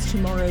mid-70s.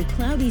 Tomorrow,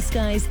 cloudy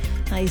skies,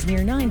 highs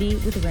near 90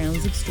 with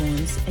rounds of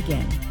storms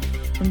again.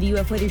 From the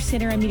UF Weather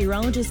Center, I'm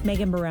meteorologist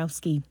Megan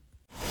Borowski.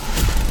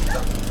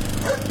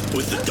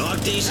 With the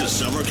dog days of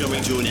summer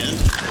coming to an end,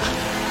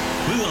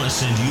 we want to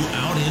send you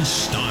out in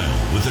style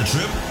with a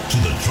trip to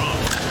the Trump.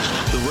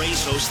 The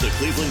Rays host the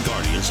Cleveland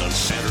Guardians on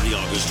Saturday,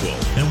 August 12th.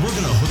 And we're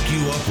going to hook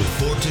you up with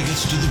 4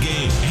 tickets to the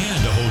game and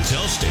a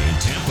hotel stay in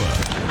Tampa.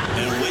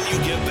 And when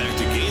you get back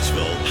to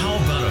Gainesville, how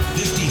about a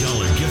 $50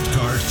 gift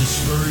card to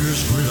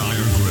Spurrier's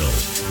Gridiron Grill,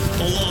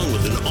 along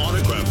with an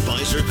autographed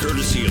visor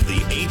courtesy of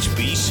the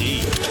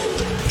HBC.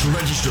 To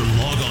register,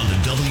 log on to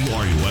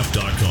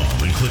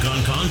WRUF.com and click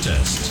on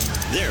contests.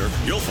 There,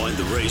 you'll find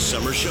the Rays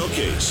Summer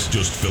Showcase.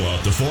 Just fill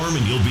out the form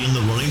and you'll be in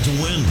the running to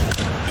win.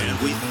 And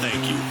we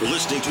thank you for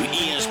listening to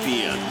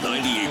ESPN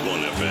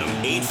 98.1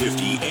 FM,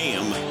 850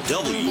 AM,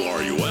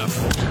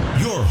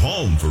 WRUF. Your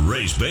home for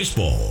Rays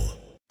baseball.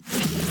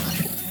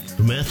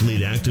 From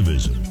athlete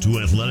activism to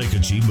athletic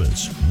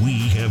achievements, we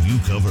have you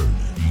covered.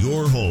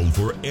 Your home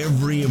for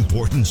every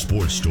important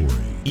sports story.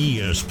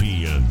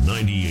 ESPN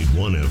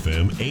 98.1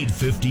 FM,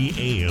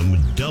 850 AM,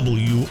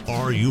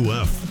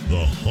 WRUF,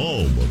 the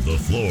home of the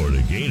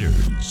Florida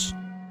Gators.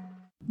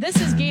 This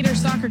is Gator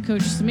soccer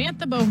coach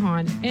Samantha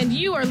Bohan, and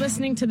you are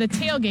listening to The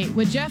Tailgate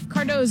with Jeff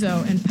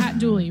Cardozo and Pat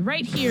Dooley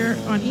right here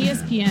on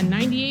ESPN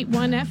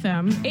 98.1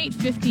 FM,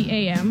 850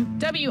 AM,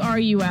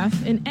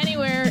 WRUF, and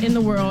anywhere in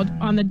the world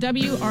on the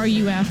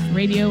WRUF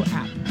radio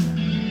app.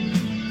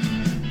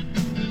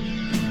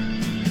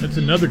 That's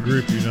another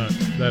group you're not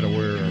that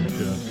aware of,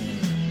 Jeff.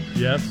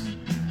 Yes?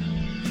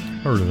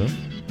 Heard of them.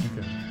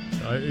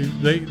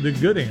 Okay. The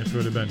good answer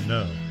would have been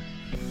no.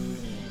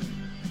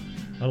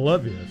 I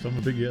love yes. I'm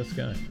a big yes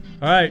guy.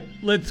 All right,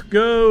 let's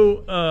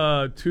go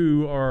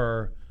to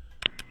our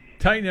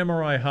Titan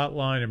MRI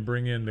hotline and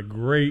bring in the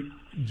great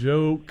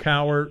Joe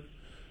Cowart.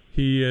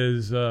 He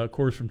is, of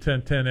course, from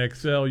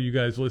 1010XL. You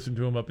guys listen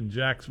to him up in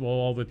Jacksonville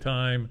all the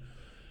time.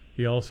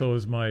 He also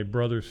is my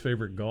brother's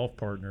favorite golf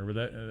partner,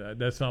 but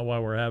that's not why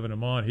we're having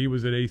him on. He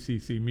was at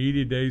ACC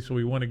Media Day, so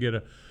we want to get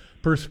a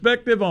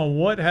perspective on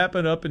what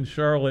happened up in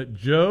Charlotte.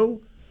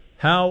 Joe,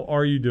 how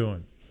are you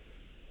doing?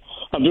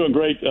 I'm doing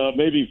great.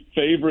 Maybe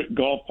favorite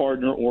golf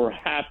partner or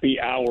happy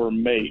hour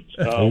mate.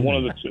 One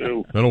of the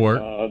two. That'll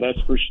work. That's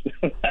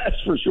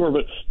for sure.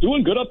 But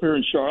doing good up here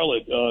in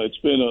Charlotte. It's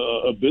been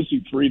a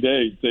busy 3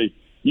 days. They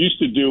used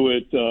to do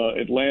it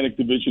Atlantic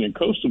Division and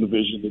Coastal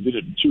Division. They did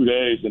it in 2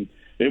 days, and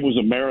it was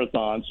a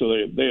marathon. So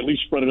they at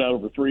least spread it out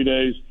over 3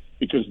 days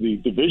because the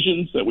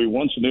divisions that we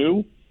once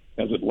knew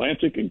as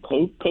Atlantic and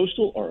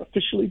Coastal are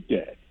officially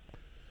dead.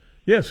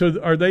 Yeah, so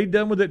are they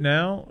done with it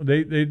now?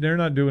 They're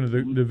not doing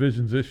the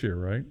divisions this year,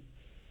 right?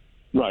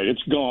 Right,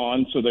 it's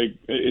gone. So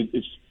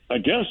it's I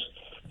guess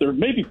they're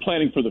maybe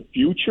planning for the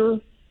future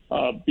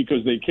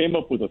because they came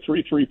up with a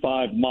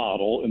 3-3-5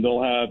 model, and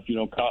they'll have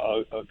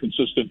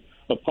consistent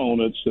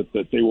opponents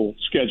that they will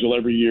schedule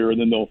every year,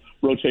 and then they'll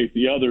rotate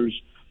the others.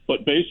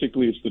 But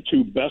basically, it's the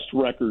two best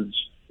records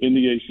in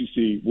the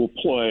ACC will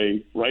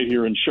play right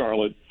here in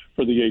Charlotte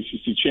for the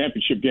ACC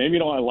championship game.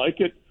 I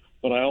like it.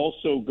 But I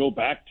also go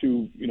back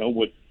to,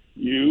 what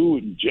you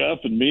and Jeff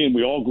and me and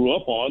we all grew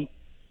up on,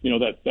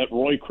 that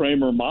Roy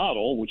Kramer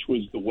model, which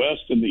was the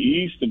West and the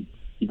East, and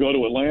you go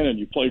to Atlanta and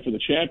you play for the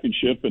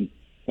championship. And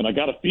I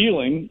got a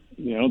feeling,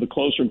 the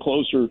closer and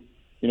closer,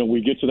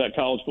 we get to that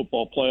college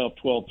football playoff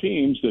 12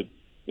 teams that,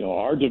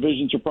 our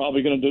divisions are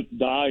probably going to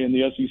die in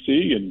the SEC,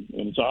 and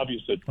it's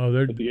obvious that,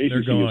 that the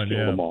ACC gone, has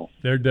killed them all.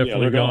 They're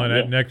definitely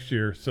gone next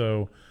year.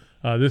 So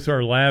this is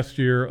our last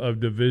year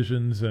of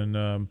divisions,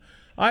 and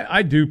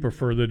I do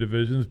prefer the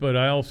divisions, but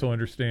I also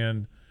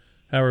understand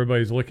how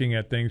everybody's looking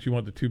at things. You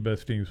want the two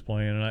best teams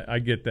playing, and I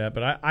get that.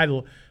 But I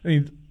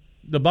mean,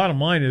 the bottom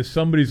line is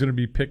somebody's going to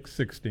be picked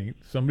 16th.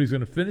 Somebody's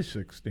going to finish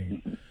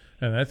 16th,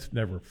 and that's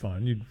never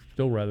fun. You'd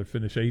still rather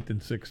finish 8th than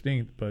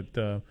 16th.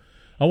 But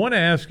I want to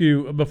ask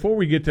you, before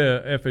we get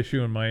to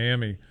FSU and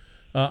Miami,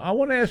 I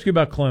want to ask you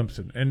about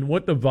Clemson and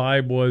what the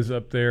vibe was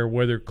up there,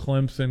 whether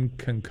Clemson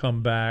can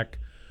come back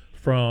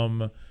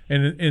from –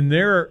 and in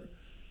their –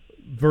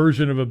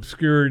 version of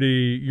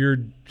obscurity, you're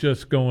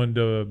just going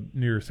to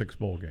near 6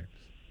 bowl games.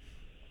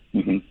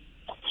 Mm-hmm.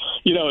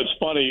 It's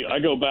funny. I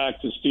go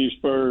back to Steve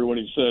Spurrier when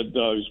he said he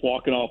was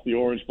walking off the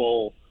Orange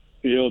Bowl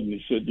field, and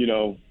he said,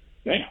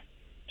 damn,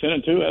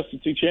 10-2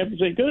 SEC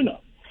champions ain't good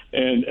enough.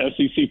 And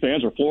SEC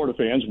fans or Florida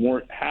fans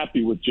weren't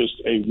happy with just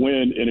a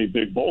win in a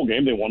big bowl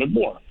game. They wanted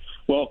more.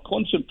 Well,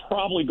 Clemson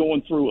probably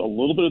going through a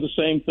little bit of the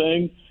same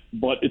thing,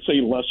 but it's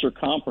a lesser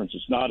conference.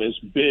 It's not as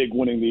big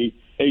winning the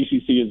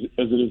ACC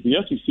as it is the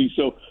SEC.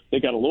 So they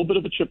got a little bit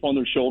of a chip on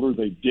their shoulder.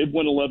 They did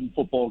win 11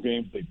 football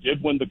games. They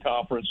did win the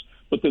conference,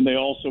 but then they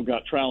also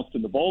got trounced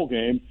in the bowl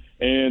game,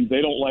 and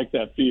they don't like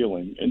that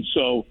feeling. And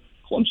so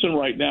Clemson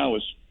right now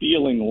is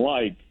feeling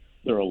like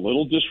they're a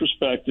little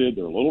disrespected.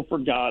 They're a little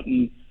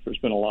forgotten. There's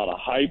been a lot of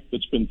hype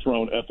that's been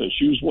thrown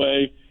FSU's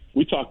way.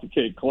 We talked to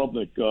Cade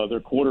Klubnik,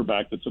 their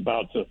quarterback that's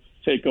about to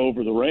take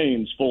over the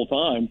reins full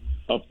time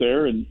up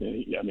there, and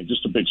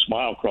just a big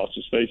smile across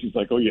his face. He's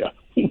like, oh yeah,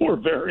 we're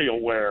very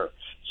aware.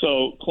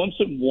 So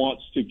Clemson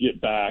wants to get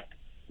back.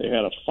 They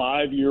had a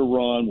 5-year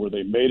run where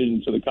they made it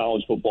into the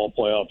college football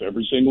playoff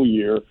every single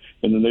year,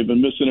 and then they've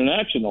been missing in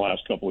action the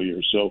last couple of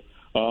years. So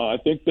I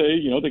think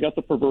they got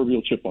the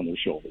proverbial chip on their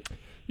shoulder.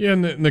 Yeah,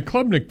 and the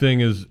Klubnik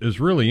thing is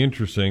really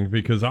interesting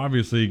because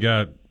obviously you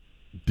got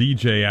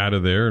DJ out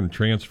of there and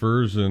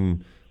transfers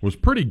and was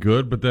pretty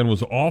good, but then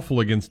was awful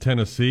against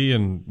Tennessee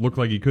and looked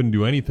like he couldn't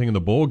do anything in the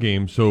bowl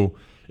game. So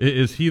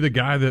is he the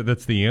guy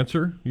that's the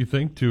answer, you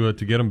think, to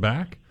get him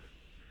back?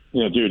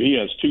 Yeah, dude, he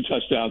has 2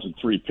 touchdowns and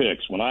 3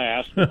 picks. When I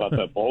asked him about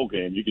that bowl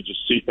game, you could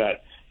just see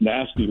that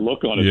nasty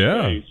look on his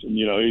face. And,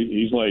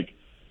 he's like,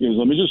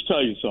 let me just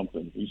tell you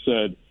something. He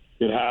said,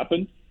 it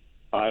happened.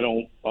 I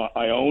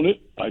own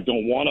it. I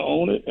don't want to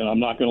own it, and I'm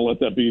not going to let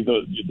that be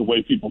the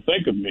way people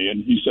think of me.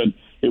 And he said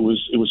it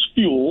was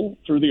fuel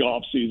through the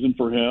off season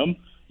for him.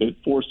 It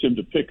forced him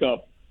to pick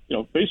up,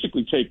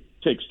 basically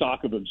take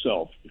stock of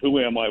himself. Who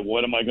am I?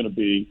 What am I going to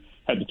be?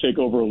 Had to take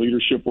over a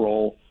leadership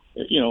role.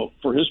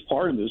 For his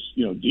part of this,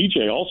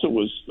 DJ also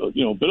was,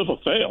 a bit of a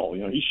fail.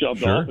 He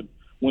shoved off and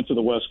went to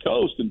the West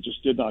Coast and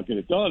just did not get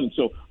it done. And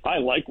so I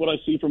like what I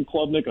see from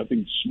Klubnik. I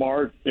think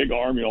smart, big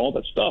arm, all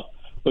that stuff.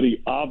 But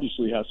he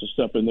obviously has to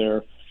step in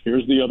there.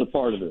 Here's the other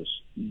part of this.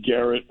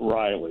 Garrett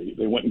Riley.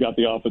 They went and got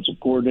the offensive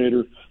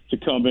coordinator to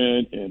come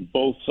in, and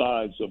both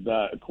sides of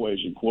that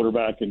equation,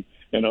 quarterback and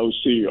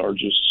OC, are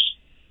just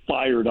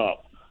fired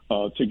up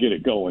to get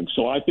it going.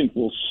 So I think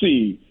we'll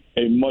see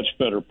a much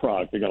better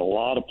product. They got a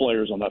lot of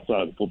players on that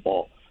side of the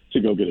football to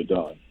go get it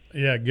done.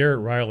 Yeah, Garrett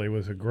Riley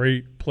was a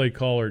great play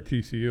caller at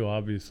TCU,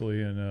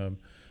 obviously, and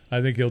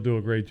I think he'll do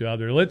a great job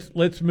there.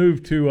 Let's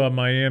move to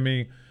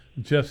Miami,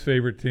 Jeff's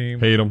favorite team.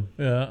 Hate them.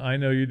 I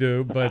know you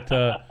do, but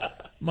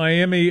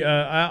Miami,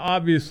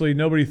 obviously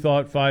nobody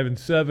thought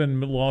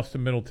 5-7 loss to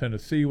Middle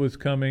Tennessee was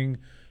coming.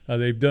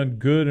 They've done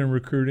good in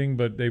recruiting,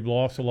 but they've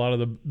lost a lot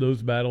of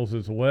those battles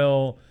as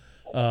well.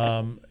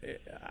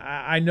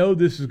 I know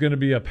this is going to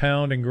be a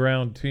pound and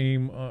ground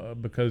team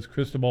because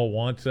Cristobal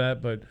wants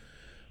that, but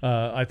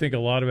I think a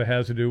lot of it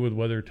has to do with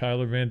whether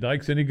Tyler Van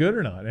Dyke's any good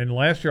or not. And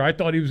last year I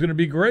thought he was going to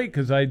be great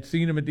because I'd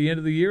seen him at the end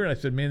of the year, and I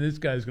said, man, this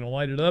guy's going to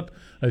light it up.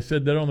 I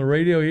said that on the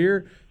radio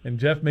here, and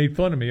Jeff made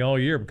fun of me all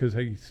year because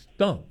he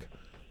stunk.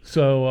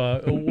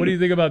 So what do you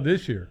think about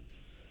this year?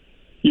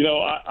 You know,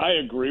 I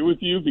agree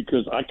with you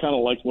because I kind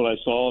of liked what I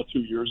saw 2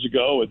 years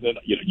ago. And then,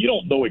 you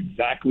don't know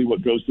exactly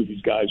what goes through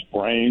these guys'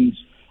 brains.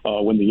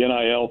 When the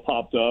NIL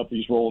popped up,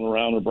 he's rolling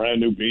around in a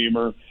brand new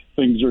Beamer.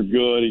 Things are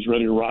good. He's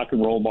ready to rock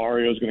and roll.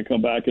 Mario's going to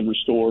come back and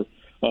restore,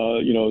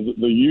 the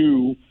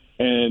U,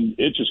 and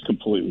it just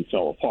completely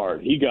fell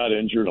apart. He got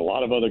injured. A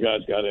lot of other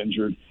guys got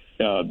injured.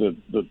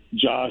 The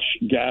Josh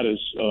Gaddis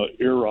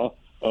era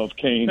of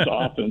Kane's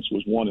offense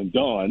was one and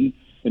done,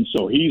 and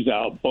so he's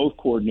out. Both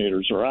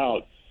coordinators are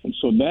out, and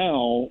so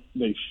now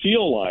they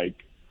feel like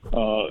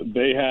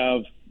they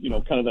have,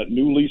 kind of that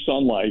new lease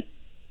on life.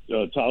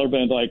 Tyler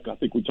Van Dyke, I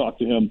think we talked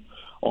to him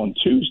on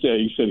Tuesday.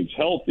 He said he's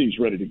healthy, he's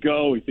ready to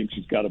go. He thinks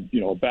he's got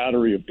a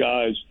battery of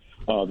guys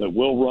that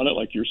will run it,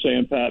 like you're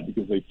saying, Pat,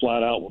 because they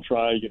flat out will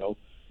try,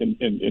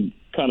 and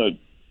kind of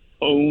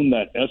own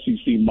that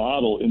SEC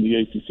model in the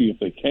ACC if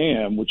they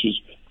can, which is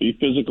be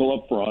physical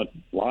up front,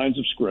 lines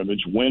of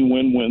scrimmage,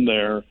 win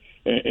there,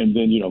 and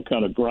then,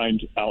 kind of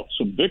grind out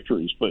some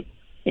victories. But,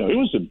 it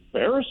was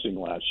embarrassing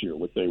last year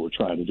what they were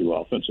trying to do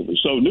offensively.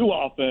 So new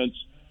offense,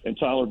 and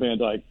Tyler Van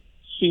Dyke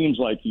seems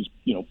like he's,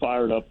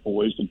 fired up,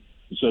 poised, and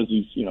he says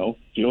he's,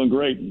 feeling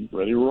great and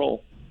ready to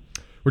roll.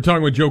 We're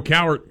talking with Joe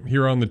Cowart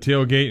here on the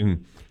tailgate,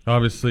 and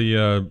obviously,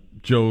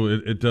 Joe,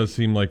 it does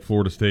seem like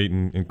Florida State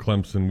and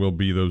Clemson will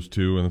be those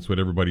two, and that's what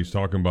everybody's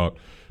talking about.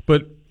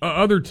 But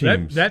other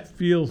teams. That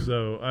feels,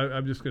 though,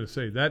 I'm just going to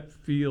say, that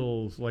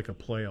feels like a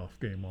playoff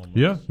game almost.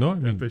 Yeah, no, I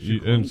mean,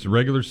 it's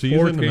regular season.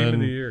 Fourth game and then of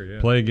the year, yeah.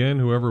 Play again.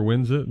 Whoever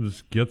wins it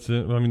just gets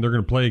it. I mean, they're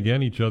going to play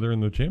again each other in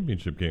the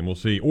championship game. We'll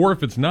see. Or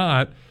if it's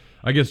not,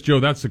 I guess,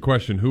 Joe, that's the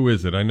question. Who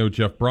is it? I know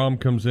Jeff Brom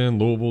comes in.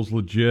 Louisville's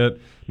legit.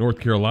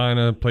 North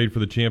Carolina played for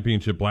the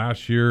championship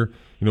last year.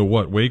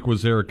 Wake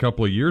was there a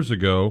couple of years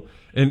ago.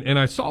 And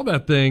I saw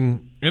that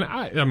thing, and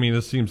I mean,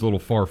 this seems a little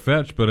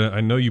far-fetched, but I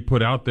know you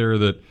put out there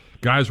that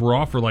guys were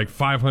offered like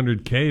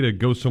 $500K to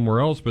go somewhere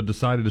else but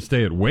decided to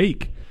stay at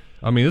Wake.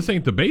 I mean, this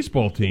ain't the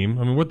baseball team.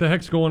 I mean, what the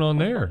heck's going on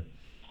there?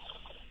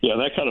 Yeah,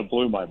 that kind of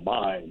blew my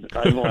mind.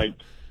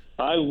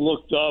 I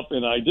looked up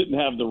and I didn't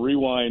have the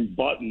rewind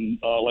button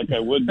like I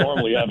would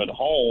normally have at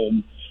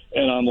home.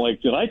 And I'm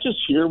like, did I just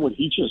hear what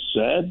he just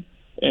said?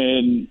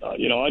 And,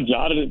 I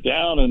jotted it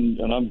down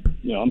and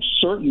I'm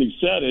certain he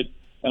said it.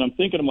 And I'm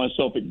thinking to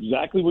myself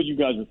exactly what you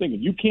guys are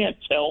thinking. You can't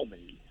tell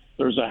me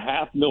there's a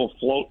 $500,000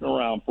 floating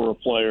around for a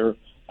player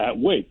at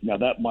Wake. Now,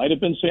 that might have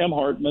been Sam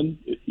Hartman.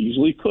 It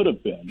easily could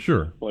have been.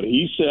 Sure. But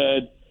he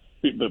said,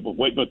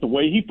 but the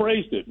way he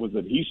phrased it was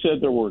that he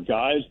said there were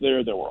guys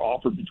there that were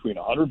offered between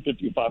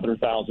 $150,000 and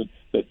 $500,000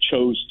 that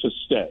chose to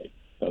stay.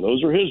 Now,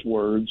 those are his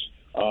words.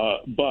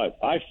 But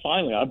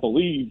I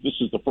believe this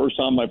is the first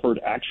time I've heard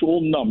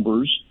actual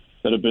numbers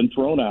that have been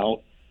thrown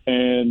out.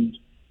 And,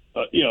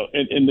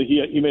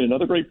 he made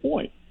another great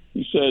point.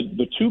 He said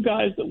the two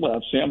guys that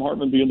left, Sam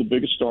Hartman being the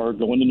biggest star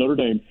going to Notre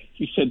Dame,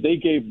 he said they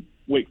gave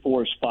Wake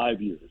Forest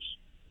 5 years.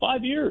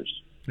 5 years.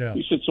 Yeah.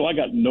 He said, so I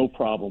got no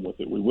problem with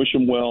it. We wish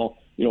him well,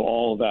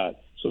 all of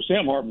that. So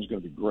Sam Hartman's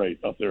going to be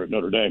great up there at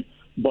Notre Dame.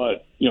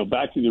 But,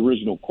 back to the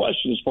original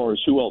question as far as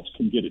who else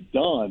can get it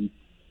done,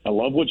 I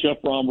love what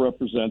Jeff Brom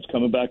represents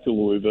coming back to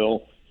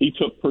Louisville. He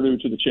took Purdue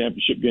to the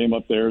championship game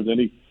up there. Then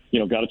he,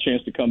 got a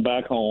chance to come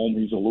back home.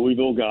 He's a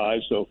Louisville guy,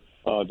 so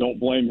don't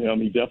blame him.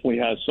 He definitely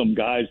has some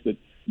guys that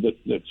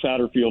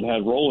Satterfield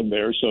had rolling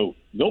there, so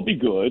they'll be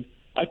good.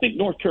 I think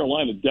North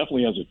Carolina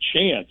definitely has a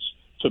chance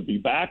to be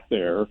back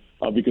there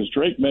because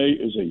Drake May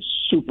is a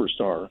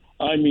superstar.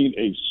 I mean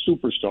a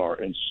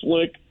superstar and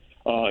slick,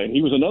 and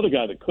he was another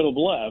guy that could have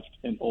left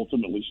and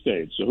ultimately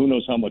stayed. So who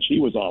knows how much he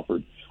was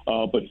offered.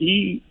 But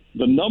the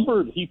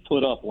number he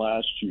put up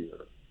last year,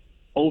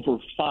 over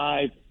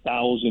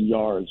 5,000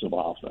 yards of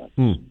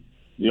offense.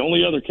 The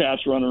only other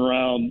cats running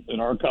around in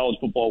our college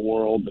football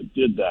world that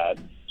did that,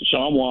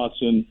 Deshaun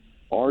Watson,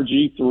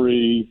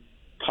 RG3,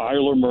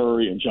 Kyler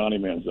Murray, and Johnny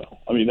Manziel.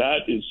 I mean,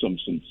 that is some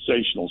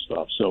sensational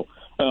stuff. So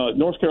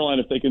North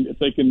Carolina, if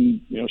they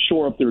can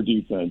shore up their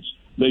defense,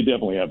 they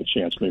definitely have a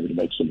chance maybe to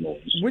make some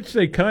noise. Which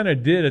they kind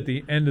of did at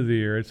the end of the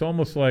year. It's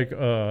almost like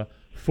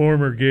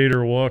former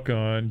Gator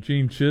walk-on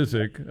Gene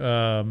Chizik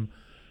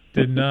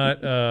did not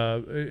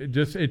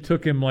it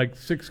took him like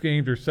 6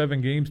 games or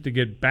 7 games to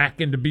get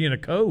back into being a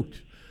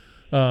coach.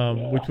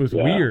 Which was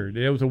weird.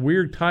 It was a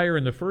weird tire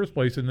in the first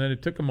place, and then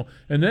it took him.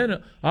 And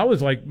then I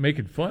was like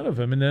making fun of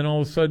him, and then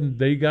all of a sudden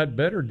they got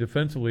better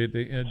defensively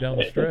down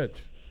the stretch.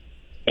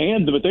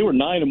 But they were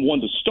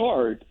 9-1 to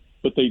start,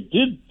 but they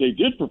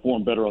did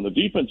perform better on the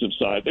defensive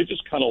side. They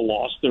just kind of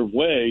lost their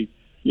way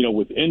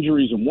with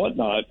injuries and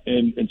whatnot.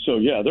 And so,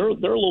 yeah, they're a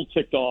little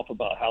ticked off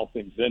about how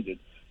things ended.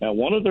 Now,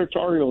 one of their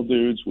Tar Heel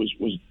dudes was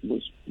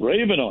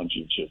raving on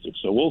Gene Chizik,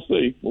 so we'll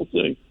see. We'll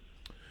see.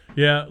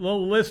 Yeah,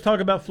 well, let's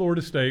talk about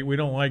Florida State. We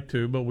don't like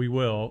to, but we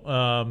will.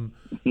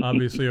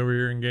 Obviously, over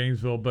here in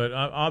Gainesville, but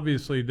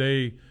obviously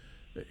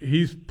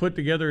he's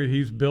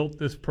built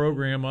this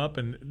program up,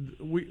 and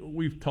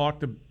we've talked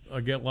to a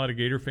lot of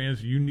Gator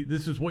fans.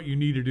 This is what you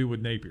need to do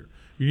with Napier.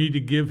 You need to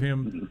give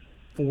him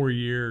 4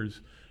 years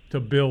to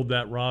build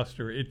that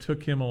roster. It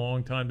took him a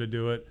long time to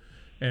do it,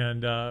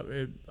 and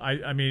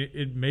I mean,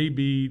 it may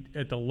be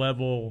at the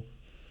level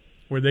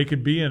where they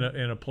could be in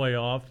a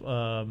playoff,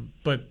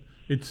 but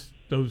it's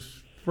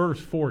those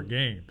first 4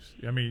 games.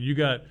 I mean, you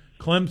got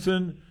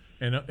Clemson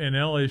and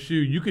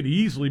LSU. You could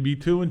easily be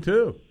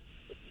 2-2.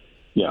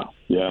 Yeah.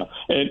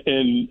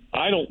 And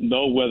I don't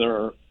know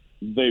whether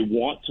they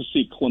want to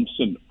see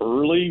Clemson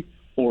early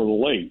or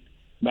late.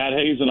 Matt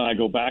Hayes and I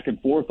go back and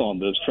forth on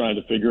this, trying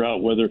to figure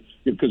out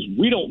because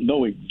we don't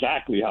know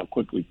exactly how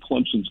quickly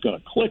Clemson's going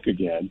to click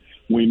again.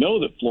 We know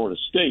that Florida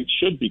State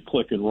should be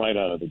clicking right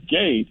out of the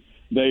gate.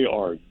 They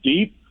are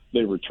deep.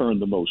 They return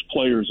the most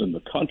players in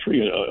the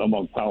country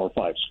among Power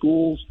 5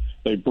 schools.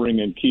 They bring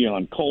in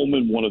Keon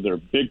Coleman, one of their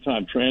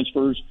big-time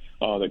transfers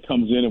that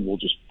comes in and will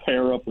just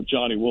pair up with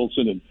Johnny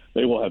Wilson, and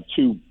they will have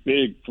 2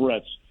 big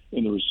threats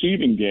in the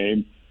receiving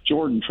game.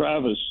 Jordan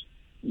Travis,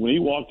 when he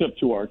walked up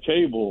to our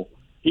table,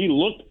 he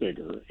looked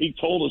bigger. He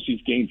told us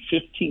he's gained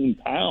 15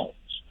 pounds.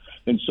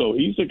 And so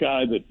he's a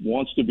guy that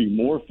wants to be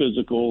more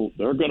physical.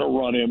 They're going to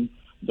run him.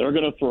 They're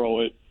going to throw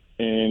it.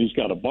 And he's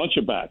got a bunch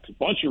of backs, a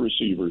bunch of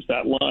receivers.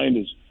 That line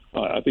is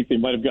I think they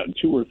might have gotten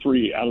 2 or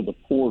 3 out of the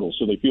portal,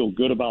 so they feel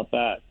good about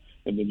that.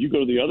 And then you go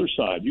to the other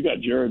side. You got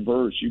Jared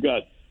Verse. You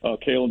got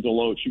Kalen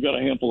DeLoach. You got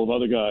a handful of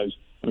other guys.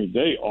 I mean,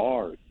 they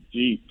are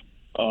deep.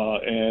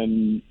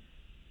 And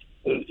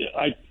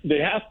they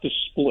have to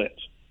split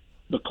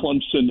the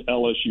Clemson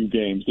LSU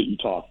games that you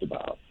talked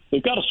about.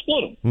 They've got to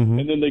split them,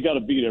 and then they got to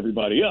beat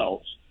everybody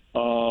else.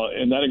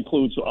 And that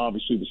includes,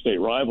 obviously, the state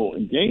rival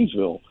in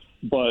Gainesville.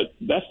 But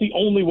that's the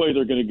only way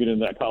they're going to get in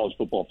that college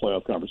football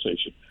playoff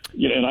conversation.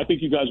 And I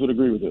think you guys would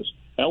agree with this.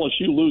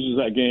 LSU loses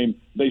that game,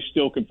 they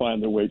still can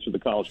find their way to the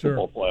college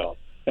football playoff.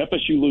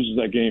 FSU loses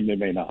that game, they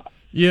may not.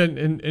 Yeah,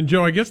 and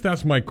Joe, I guess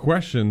that's my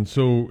question.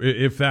 So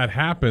if that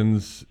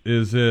happens,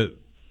 is it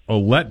a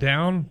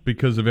letdown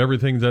because of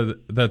everything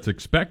that's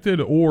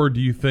expected, or do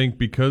you think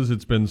because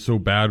it's been so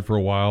bad for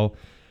a while,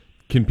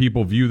 can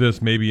people view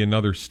this maybe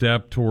another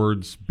step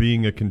towards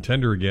being a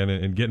contender again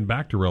and getting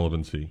back to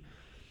relevancy?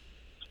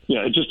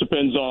 Yeah, it just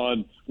depends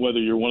on whether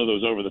you're one of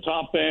those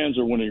over-the-top fans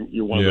or when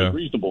you're one of those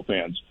reasonable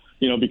fans.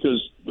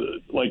 Because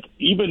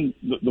even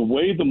the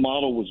way the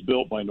model was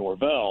built by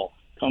Norvell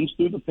comes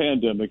through the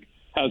pandemic,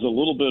 has a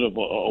little bit of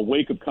a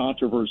wake of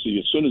controversy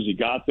as soon as he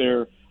got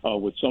there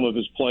with some of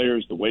his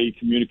players, the way he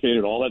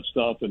communicated, all that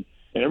stuff, and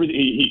everything.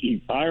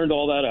 He ironed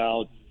all that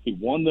out. He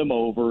won them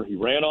over. He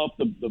ran off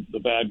the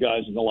bad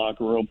guys in the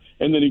locker room,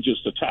 and then he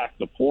just attacked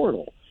the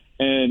portal.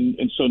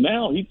 And so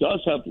now he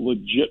does have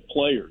legit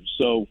players.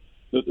 So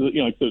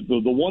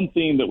the one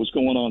theme that was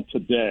going on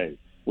today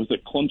was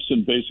that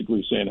Clemson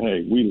basically saying,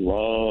 hey, we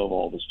love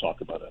all this talk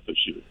about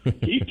FSU.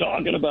 Keep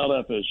talking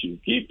about FSU.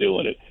 Keep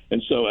doing it.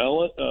 And so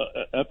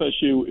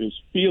FSU is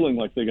feeling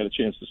like they got a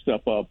chance to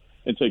step up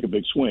and take a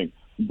big swing.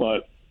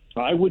 But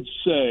I would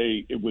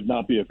say it would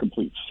not be a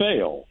complete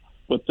fail,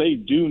 but they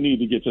do need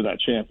to get to that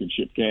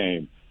championship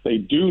game. They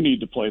do need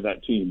to play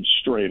that team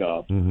straight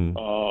up.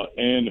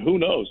 And who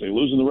knows? They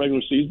lose in the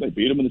regular season. They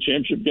beat them in the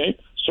championship game.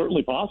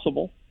 Certainly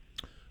possible.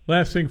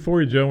 Last thing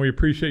for you, Joe, we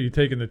appreciate you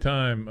taking the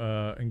time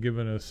and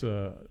giving us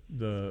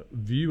the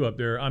view up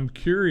there. I'm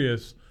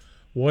curious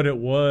what it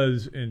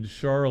was in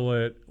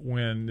Charlotte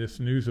when this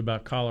news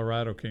about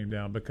Colorado came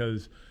down,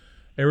 because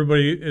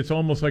it's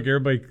almost like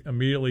everybody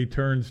immediately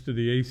turns to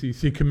the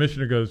ACC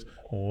commissioner and goes,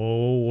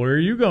 oh, where are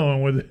you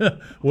going with it?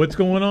 What's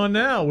going on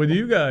now with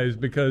you guys?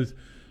 Because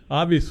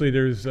obviously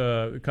there's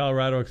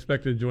Colorado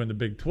expected to join the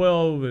Big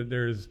 12.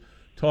 There's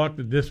talk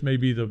that this may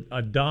be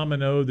a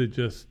domino that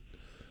just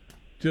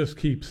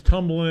keeps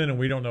tumbling, and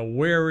we don't know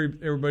where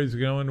everybody's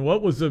going.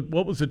 What was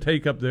the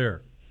take up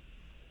there?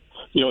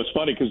 It's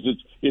funny because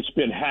it's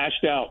been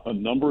hashed out a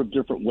number of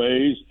different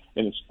ways,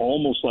 and it's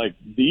almost like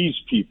these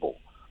people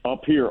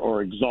up here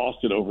are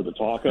exhausted over the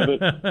talk of it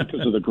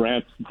because of the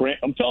grant.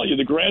 I'm telling you,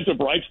 the grant of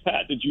rights,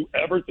 Pat. Did you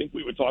ever think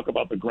we would talk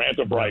about the grant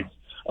of rights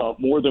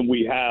more than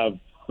we have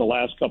the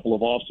last couple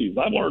of off seasons?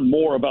 I've learned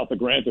more about the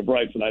grant of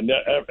rights than I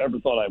ever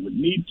thought I would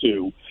need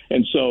to,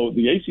 and so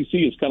the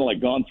ACC has kind of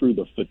like gone through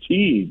the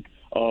fatigue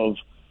of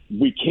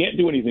we can't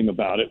do anything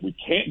about it. We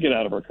can't get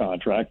out of our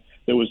contract.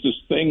 There was this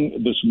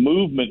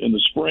movement in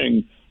the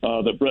spring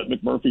that Brett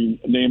McMurphy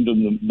named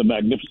them the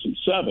Magnificent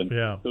Seven.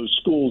 Yeah. Those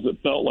schools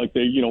that felt like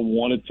they,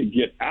 wanted to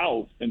get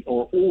out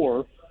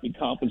or be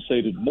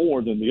compensated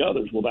more than the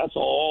others. Well, that's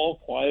all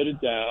quieted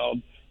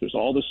down. There's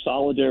all this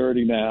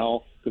solidarity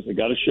now because they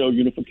got to show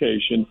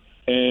unification.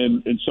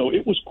 And so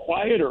it was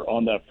quieter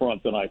on that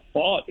front than I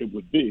thought it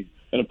would be.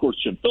 And of course,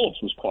 Jim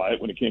Phillips was quiet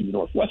when it came to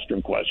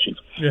Northwestern questions.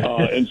 Yeah,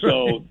 and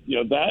so,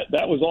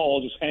 that was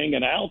all just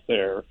hanging out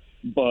there.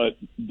 But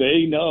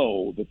they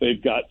know that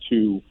they've got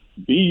to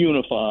be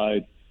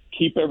unified,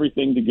 keep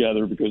everything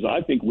together, because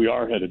I think we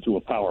are headed to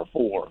a Power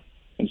 4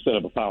 instead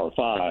of a Power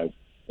 5.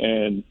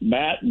 And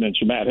Matt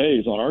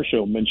Hayes on our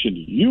show mentioned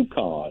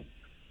UConn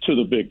to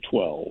the Big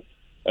 12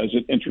 as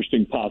an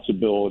interesting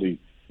possibility,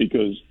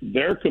 because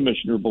their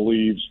commissioner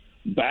believes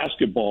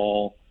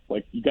basketball,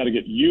 like, you got to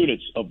get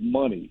units of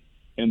money,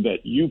 and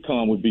that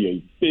UConn would be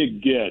a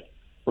big get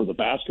for the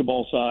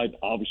basketball side,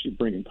 obviously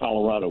bringing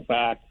Colorado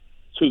back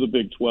to the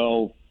Big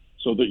 12.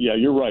 So that, yeah,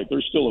 you're right.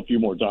 There's still a few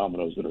more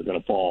dominoes that are going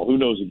to fall. Who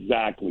knows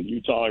exactly?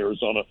 Utah,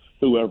 Arizona,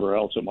 whoever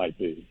else it might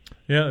be.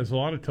 Yeah, there's a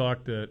lot of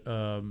talk that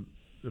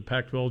the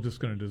Pac-12 is just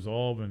going to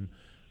dissolve, and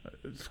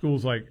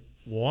schools like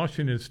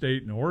Washington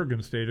State and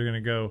Oregon State are going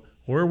to go,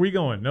 where are we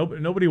going?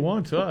 Nobody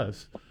wants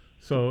us.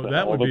 So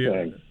that would be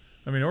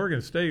 – I mean,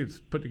 Oregon State's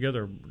put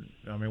together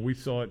 – I mean, we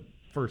saw it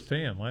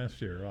firsthand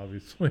last year,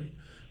 obviously.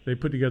 They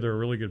put together a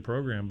really good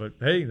program. But,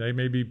 hey, they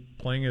may be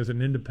playing as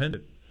an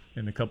independent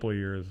in a couple of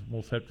years.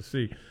 We'll have to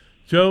see.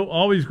 Joe,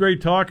 always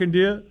great talking to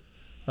you.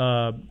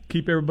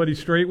 Keep everybody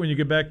straight when you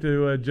get back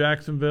to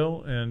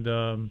Jacksonville.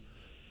 And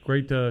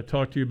great to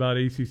talk to you about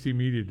ACC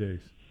Media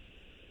Days.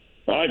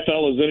 All right,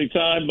 fellas,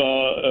 anytime.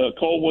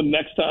 Cold one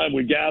next time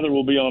we gather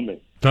will be on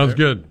me. Sounds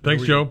good.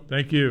 Thanks, Joe.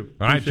 Thank you.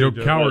 All right, Joe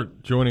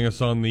Cowart joining us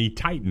on the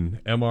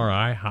Titan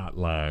MRI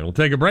hotline. We'll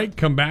take a break,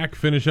 come back,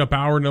 finish up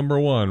hour number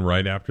 1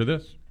 right after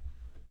this.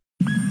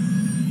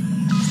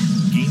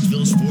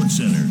 Gainesville Sports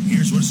Center.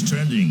 Here's what's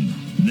trending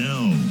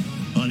now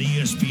on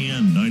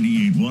ESPN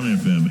 98.1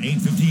 FM,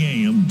 850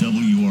 AM,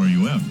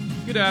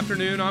 WRUF. Good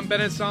afternoon. I'm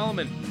Bennett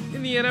Solomon.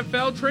 In the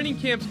NFL, training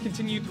camps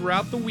continue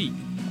throughout the week.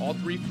 All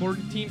 3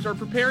 Florida teams are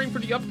preparing for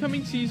the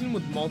upcoming season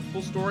with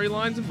multiple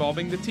storylines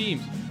involving the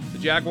teams. The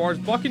Jaguars,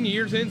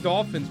 Buccaneers, and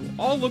Dolphins will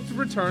all look to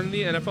return in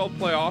the NFL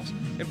playoffs,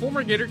 and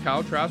former Gator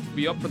Kyle Trask will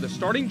be up for the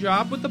starting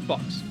job with the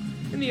Bucs.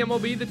 In the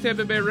MLB, the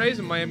Tampa Bay Rays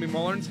and Miami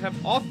Marlins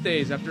have off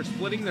days after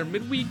splitting their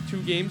midweek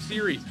 2-game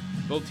series.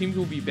 Both teams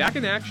will be back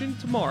in action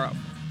tomorrow.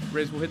 The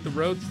Rays will hit the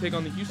road to take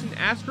on the Houston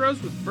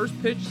Astros with first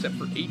pitch set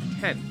for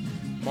 8:10.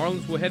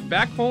 Marlins will head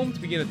back home to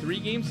begin a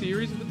 3-game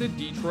series with the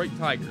Detroit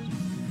Tigers.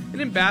 And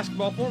in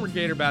basketball, former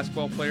Gator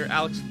basketball player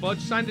Alex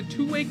Fudge signed a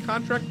 2-way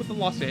contract with the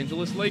Los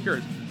Angeles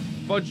Lakers.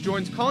 Fudge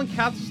joins Colin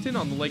Castleton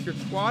on the Lakers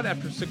squad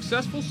after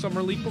successful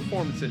summer league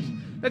performances.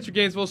 That's your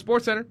Gainesville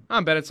Sports Center.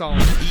 I'm Bennett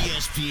Solomon.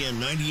 ESPN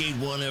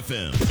 98.1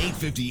 FM,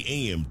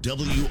 850 AM,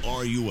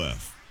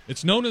 WRUF.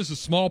 It's known as a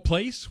small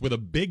place with a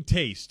big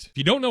taste. If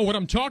you don't know what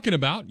I'm talking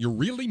about, you're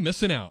really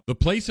missing out. The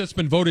place that's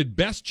been voted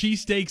best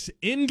cheesesteaks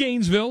in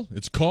Gainesville,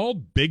 it's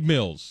called Big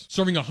Mills.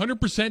 Serving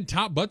 100%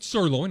 top butt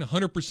sirloin,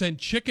 100%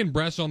 chicken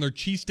breast on their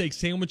cheesesteak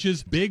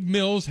sandwiches, Big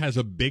Mills has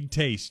a big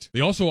taste. They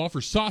also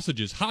offer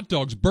sausages, hot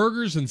dogs,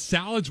 burgers, and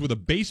salads with a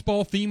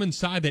baseball theme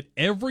inside that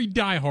every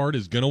diehard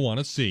is going to want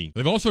to see.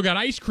 They've also got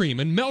ice cream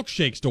and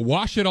milkshakes to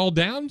wash it all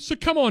down, so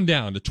come on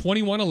down to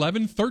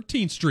 2111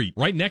 13th Street,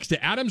 right next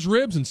to Adam's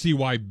Ribs, and see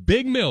why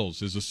Big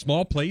Mills is a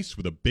small place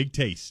with a big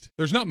taste.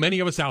 There's not many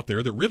of us out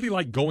there that really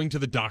like going to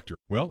the doctor.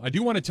 Well, I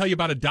do want to tell you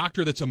about a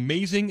doctor that's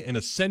amazing and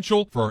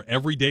essential for our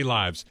everyday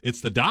lives. It's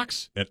the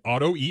docs at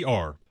Auto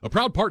ER. A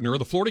proud partner of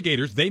the Florida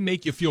Gators, they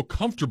make you feel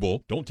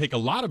comfortable, don't take a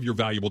lot of your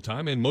valuable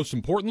time, and most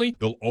importantly,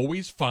 they'll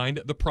always find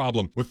the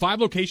problem. With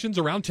 5 locations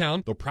around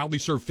town, they'll proudly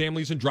serve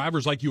families and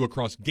drivers like you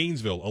across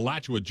Gainesville,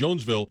 Alachua,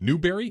 Jonesville,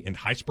 Newberry, and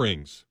High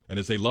Springs. And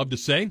as they love to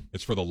say,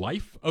 it's for the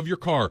life of your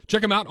car.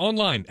 Check them out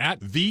online at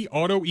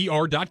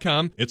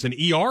theautoer.com. It's an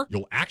ER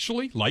you'll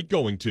actually like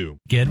going to.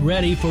 Get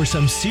ready for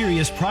some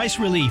serious price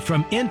relief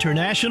from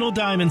International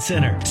Diamond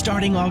Center.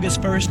 Starting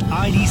August 1st,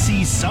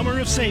 IDC's Summer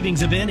of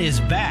Savings event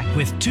is back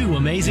with 2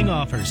 amazing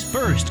offers.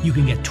 First, you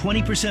can get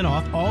 20%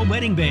 off all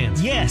wedding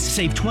bands. Yes,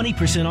 save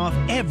 20% off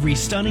every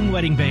stunning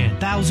wedding band.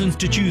 Thousands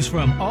to choose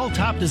from, all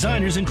top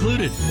designers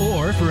included.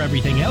 Or for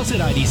everything else at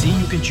IDC,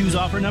 you can choose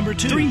offer number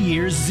 2. 3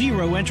 years,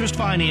 0 interest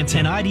financing.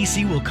 And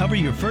IDC will cover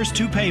your first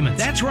 2 payments.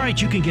 That's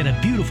right, you can get a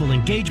beautiful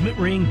engagement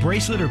ring,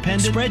 bracelet, or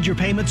pendant. Spread your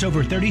payments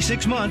over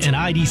 36 months, and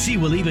IDC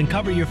will even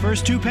cover your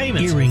first 2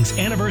 payments. Earrings,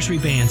 anniversary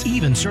bands,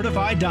 even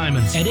certified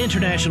diamonds. At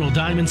International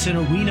Diamond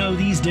Center, we know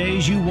these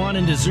days you want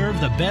and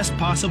deserve the best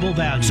possible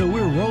value. So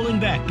we're rolling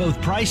back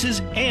both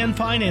prices and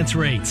finance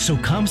rates. So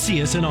come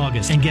see us in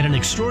August and get an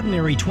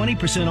extraordinary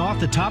 20%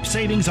 off the top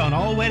savings on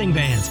all wedding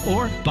bands.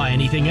 Or buy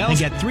anything else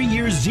and get 3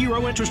 years,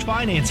 0 interest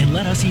financing. And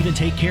let us even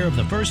take care of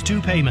the first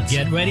 2 payments.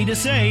 Get ready to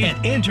save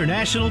at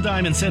International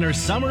Diamond Center's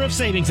Summer of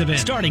Savings event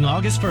starting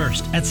August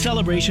 1st at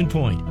Celebration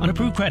Point. On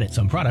approved credit,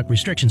 some product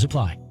restrictions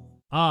apply.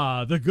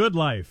 Ah, the good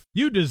life.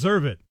 You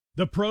deserve it.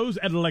 The pros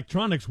at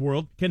Electronics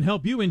World can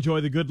help you enjoy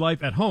the good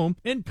life at home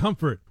in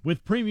comfort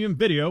with premium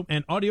video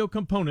and audio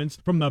components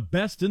from the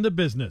best in the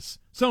business.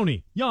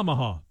 Sony,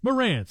 Yamaha,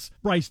 Marantz,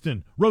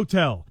 Bryston,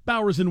 Rotel,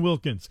 Bowers &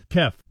 Wilkins,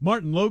 Kef,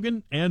 Martin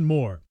Logan, and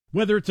more.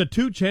 Whether it's a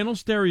 2-channel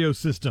stereo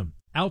system,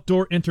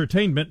 outdoor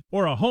entertainment,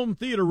 or a home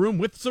theater room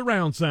with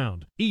surround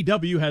sound,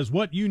 EW has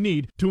what you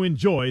need to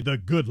enjoy the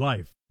good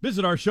life.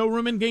 Visit our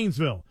showroom in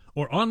Gainesville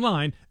or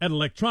online at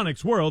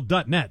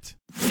electronicsworld.net.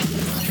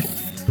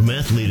 From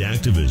athlete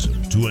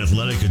activism to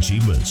athletic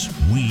achievements,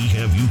 we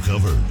have you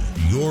covered.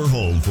 Your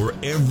home for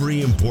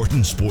every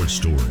important sports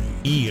story.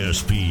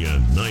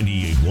 ESPN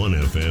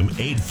 98.1 FM,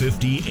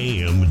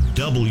 850 AM,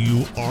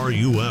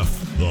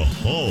 WRUF, the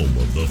home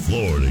of the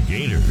Florida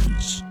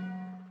Gators.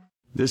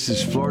 This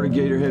is Florida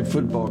Gator head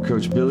football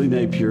coach Billy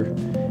Napier,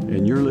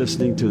 and you're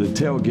listening to The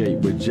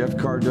Tailgate with Jeff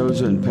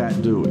Cardozo and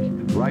Pat Dooley,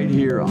 right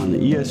here on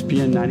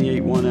ESPN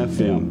 98.1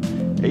 FM,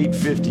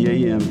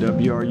 850 AM,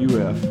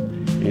 WRUF,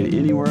 and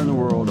anywhere in the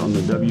world on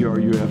the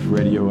WRUF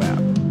radio app.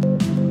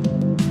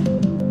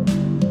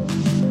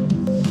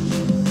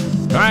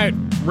 All right,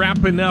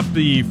 wrapping up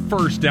the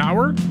first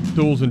hour.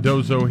 Dools and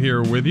Dozo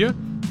here with you.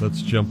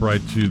 Let's jump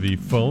right to the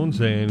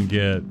phones and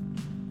get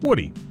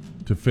Woody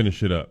to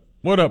finish it up.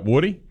 What up,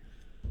 Woody?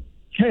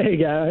 Hey,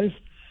 guys.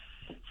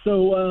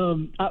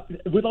 So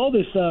with all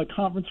this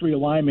conference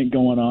realignment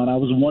going on, I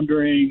was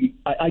wondering,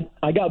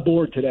 I got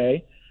bored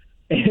today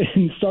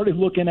and started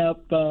looking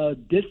up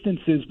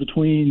distances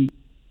between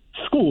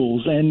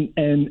schools, and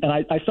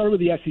I started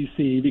with the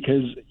SEC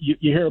because you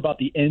hear about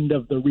the end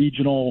of the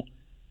regional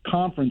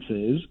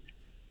conferences,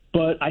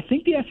 but I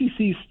think the SEC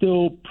is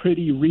still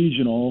pretty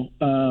regional.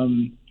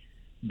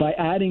 By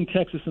adding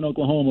Texas and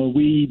Oklahoma,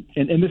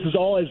 and this is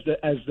all as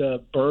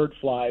the bird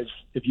flies,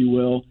 if you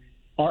will,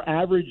 our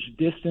average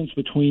distance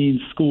between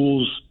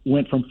schools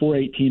went from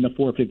 418 to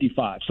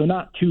 455, so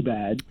not too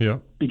bad. Yeah.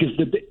 Because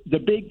the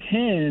Big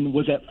Ten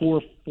was at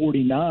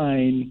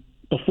 449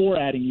 before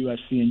adding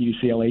USC and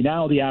UCLA.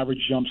 Now the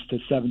average jumps to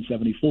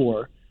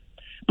 774.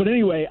 But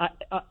anyway,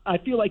 I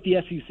feel like the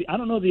SEC, I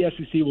don't know if the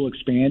SEC will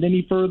expand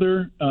any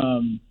further.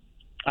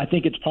 I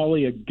think it's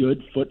probably a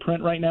good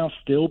footprint right now,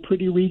 still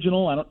pretty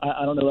regional.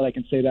 I don't know that I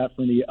can say that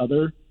for any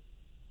other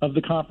of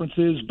the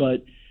conferences,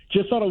 but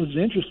just thought it was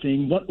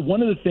interesting.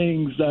 One of the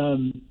things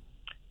do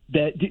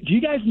you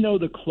guys know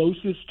the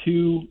closest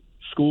two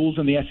schools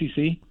in the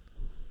SEC?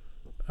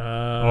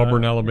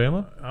 Auburn,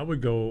 Alabama? I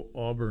would go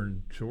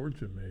Auburn,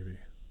 Georgia, maybe.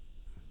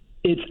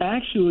 It's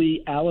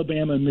actually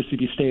Alabama and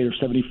Mississippi State are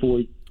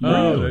 74.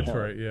 Oh, that's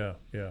right. Yeah.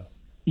 So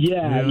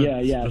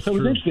it's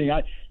true. Interesting.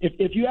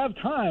 If you have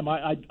time,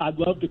 I'd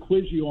love to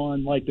quiz you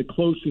on like the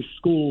closest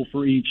school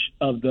for each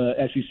of the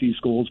SEC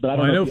schools. But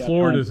I know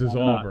Florida's is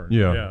Auburn.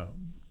 Yeah.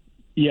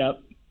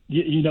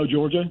 You know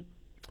Georgia?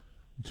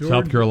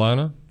 South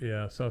Carolina?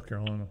 Yeah, South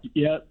Carolina.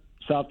 Yep,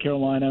 South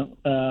Carolina.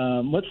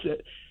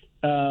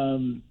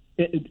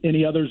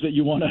 Any others that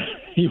you want to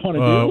do?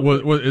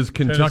 What is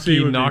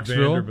Kentucky,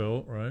 Knoxville?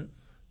 Vanderbilt, right?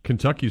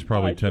 Kentucky's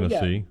probably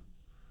Tennessee.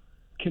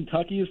 Yeah.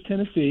 Kentucky is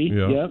Tennessee.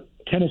 Yeah. Yep.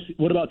 Tennessee.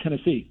 What about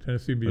Tennessee?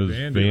 Tennessee be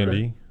Vandy.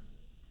 Right?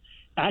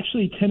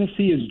 Actually,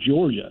 Tennessee is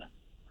Georgia.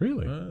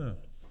 Really?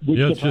 Which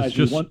it's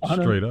just me.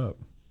 straight up.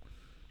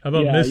 How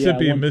about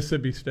Mississippi and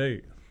Mississippi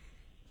State?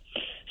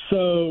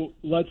 So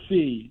let's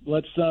see.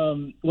 Let's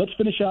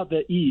finish out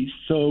the East.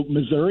 So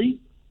Missouri.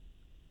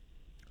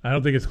 I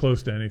don't think it's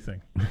close to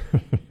anything.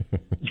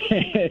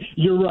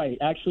 You're right.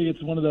 Actually,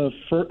 it's one of the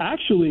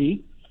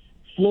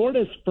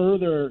Florida's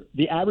further.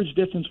 The average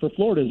distance for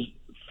Florida is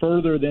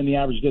further than the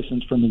average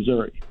distance for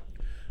Missouri.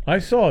 I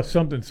saw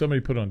something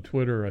somebody put on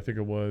Twitter, I think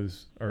it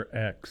was, or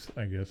X,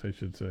 I guess I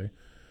should say,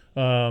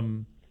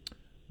 that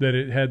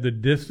it had the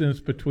distance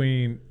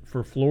between,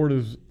 for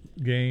Florida's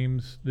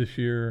games this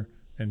year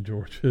and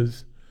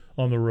Georgia's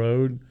on the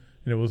road,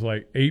 and it was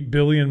like 8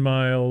 billion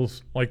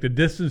miles, like the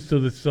distance to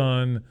the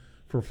sun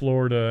for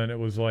Florida, and it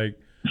was like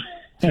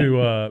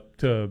to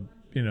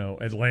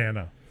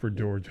Atlanta for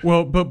Georgia.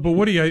 Well, but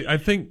Woody, I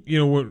think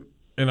what,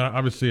 and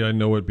obviously I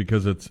know it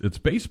because it's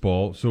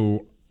baseball,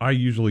 so I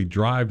usually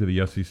drive to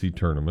the SEC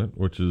tournament,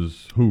 which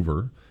is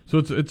Hoover. So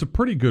it's a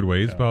pretty good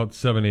way. It's about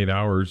 7-8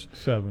 hours.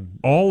 7.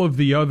 All of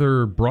the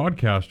other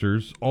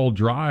broadcasters all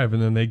drive,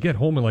 and then they get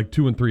home in like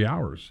 2 and 3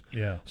 hours.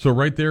 Yeah. So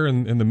right there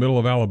in the middle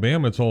of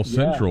Alabama, it's all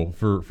central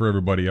for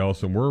everybody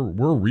else, and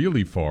we're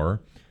really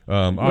far.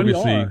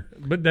 Obviously,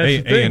 but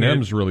that's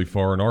A&M's really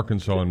far in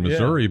Arkansas and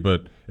Missouri,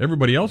 but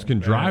everybody else can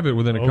drive it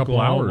within a couple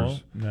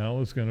hours.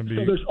 Now it's going to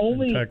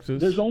be Texas.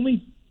 There's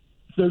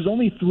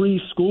only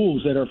 3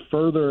 schools that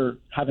are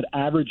have an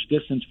average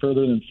distance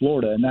further than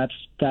Florida, and that's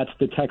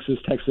the Texas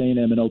A&M,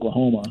 and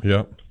Oklahoma.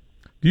 Yeah.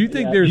 Do you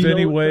think there's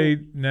any way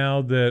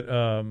now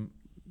that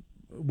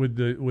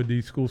with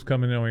these schools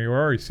coming in, you're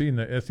already seeing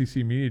the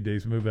SEC Media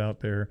Days move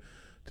out there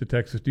to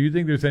Texas? Do you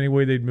think there's any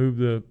way they'd move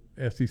the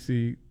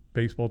SEC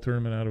baseball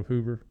tournament out of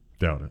Hoover?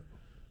 Doubt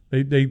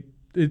it.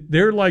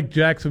 They're like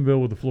Jacksonville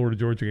with the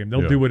Florida-Georgia game.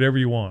 They'll do whatever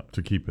you want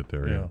to keep it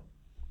there. Yeah.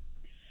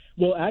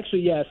 Well,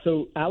 actually, yeah.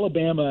 So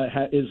Alabama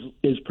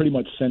is pretty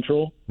much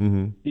central.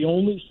 Mm-hmm. The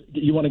only,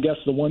 you want to guess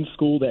the one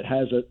school that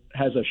has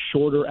a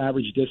shorter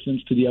average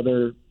distance to the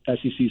other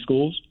SEC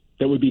schools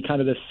that would be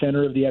kind of the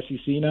center of the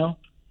SEC now?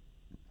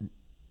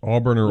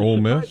 Auburn or Ole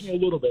Miss? Me a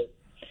little bit.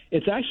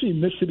 It's actually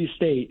Mississippi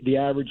State. The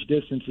average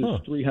distance is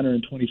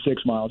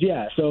 326 miles.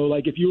 Yeah. So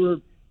like if you were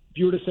if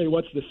you were to say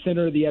what's the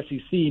center of the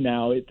SEC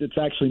now, it's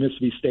actually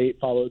Mississippi State,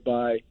 followed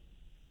by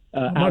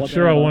I'm Alabama. not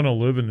sure I want to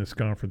live in this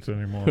conference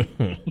anymore.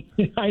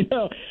 I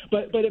know,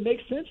 but it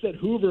makes sense that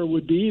Hoover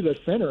would be the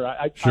center.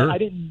 I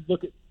didn't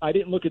look at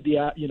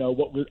the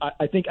what was.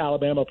 I think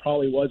Alabama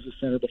probably was the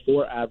center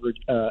before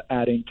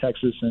adding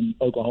Texas and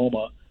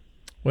Oklahoma.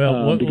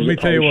 Well, let me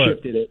tell you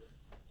what. It.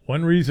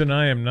 One reason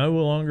I am no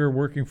longer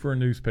working for a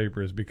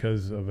newspaper is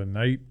because of a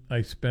night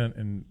I spent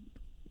in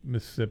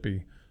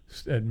Mississippi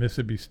at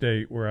Mississippi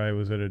State, where I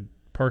was at a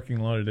parking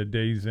lot at a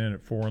Days Inn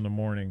at 4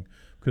 a.m.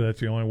 because that's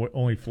the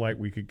only flight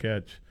we could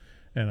catch,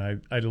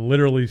 and I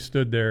literally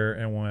stood there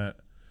and went,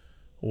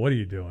 "What are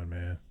you doing,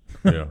 man?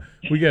 Yeah,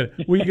 we got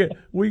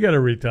to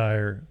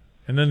retire."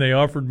 And then they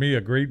offered me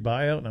a great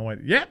buyout, and I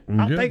went, "Yep,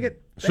 I'll take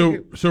it."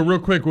 So real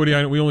quick, Woody,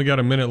 we only got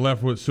a minute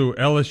left. So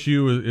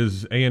LSU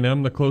is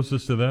A&M the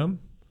closest to them?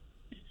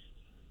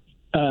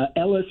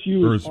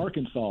 LSU is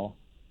Arkansas.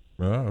 Oh,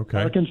 okay.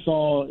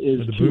 Arkansas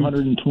is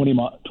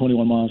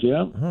 221 miles.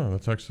 Yeah. Oh,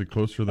 that's actually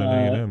closer than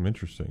A&M.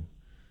 Interesting.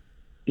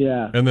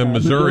 Yeah. And then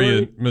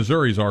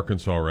Missouri's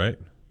Arkansas, right?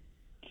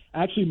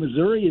 Actually,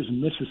 Missouri is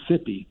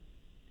Mississippi,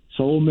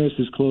 so Ole Miss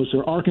is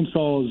closer.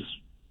 Arkansas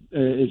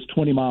is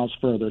 20 miles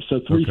further, so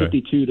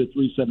 352 to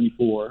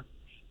 374.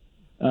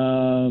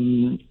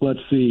 Let's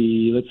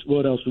see.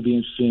 What else would be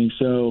interesting?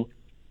 So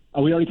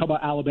we already talked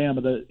about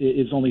Alabama. That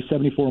is only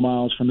 74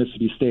 miles from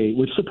Mississippi State,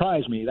 which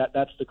surprised me.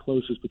 That's the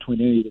closest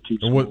between any of the two.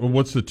 And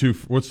what's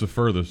the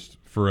furthest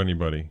for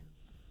anybody?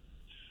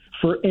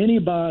 For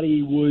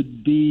anybody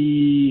would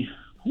be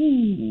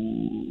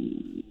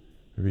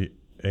maybe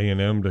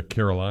A&M to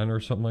Carolina or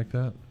something like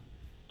that.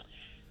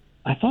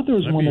 I thought there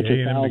was one that's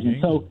 1,000.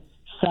 So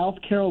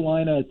South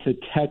Carolina to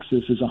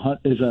Texas is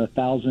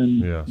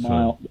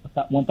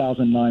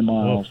 1,009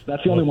 miles.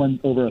 That's the only one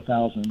over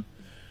 1,000.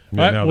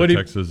 Yeah, right, now Woody,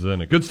 Texas is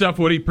in it. Good stuff,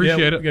 Woody.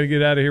 Appreciate it. Got to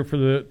get out of here for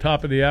the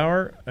top of the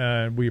hour.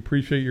 We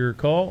appreciate your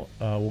call.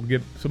 We'll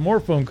get some more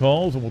phone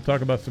calls, and we'll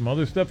talk about some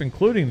other stuff,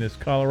 including this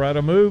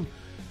Colorado move,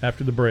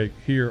 after the break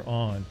here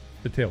on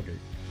The Tailgate.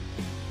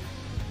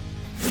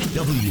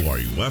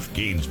 WRUF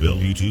Gainesville,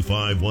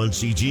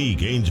 U251CG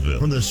Gainesville,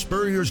 from the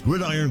Spurrier's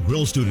Gridiron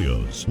Grill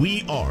Studios.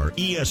 We are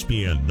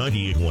ESPN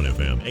 98.1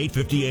 FM,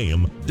 850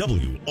 AM,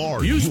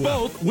 WRUF. You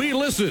spoke, we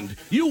listened.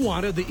 You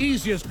wanted the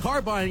easiest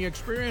car buying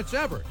experience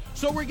ever.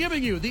 So we're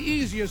giving you the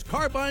easiest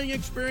car buying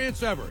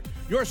experience ever.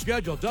 Your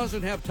schedule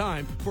doesn't have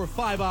time for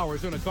 5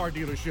 hours in a car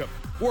dealership.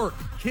 Work,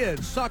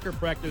 kids, soccer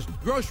practice,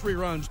 grocery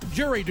runs,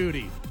 jury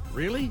duty.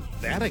 Really?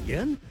 That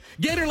again?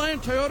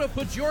 Gatorland Toyota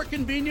puts your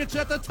convenience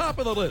at the top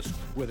of the list.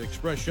 With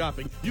Express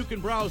Shopping, you can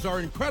browse our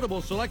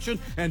incredible selection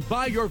and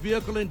buy your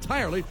vehicle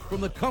entirely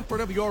from the comfort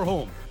of your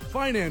home.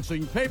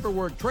 Financing,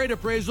 paperwork, trade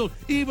appraisal,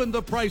 even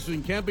the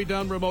pricing can be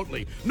done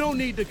remotely. No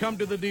need to come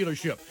to the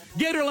dealership.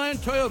 Gatorland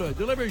Toyota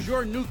delivers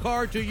your new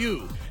car to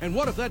you. And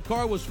what if that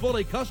car was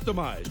fully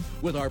customized?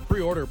 With our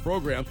pre-order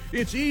program,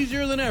 it's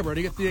easier than ever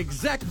to get the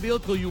exact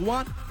vehicle you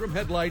want, from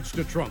headlights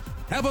to trunk.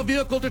 Have a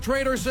vehicle to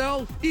trade or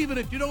sell? Even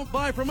if you don't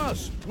buy from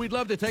us, we'd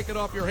love to take it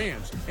off your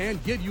hands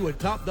and give you a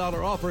top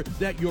dollar offer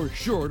that you're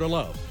sure to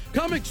love.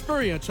 Come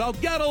experience how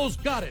Gatto's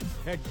got it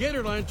at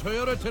Gatorland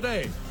Toyota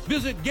today.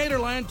 Visit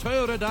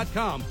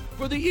GatorlandToyota.com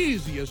for the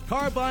easiest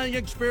car buying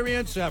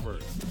experience ever.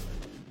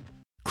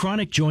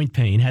 Chronic joint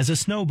pain has a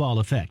snowball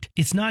effect.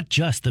 It's not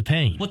just the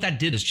pain. What that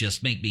did is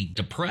just make me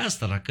depressed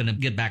that I couldn't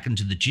get back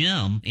into the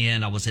gym,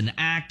 and I was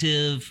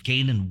inactive,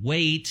 gaining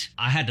weight.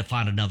 I had to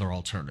find another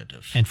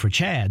alternative. And for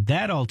Chad,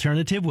 that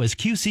alternative was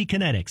QC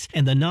Kinetics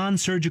and the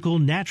non-surgical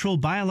natural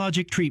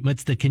biologic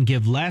treatments that can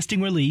give lasting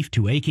relief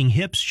to aching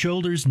hips,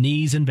 shoulders,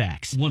 knees, and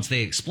backs. Once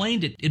they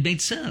explained it, it made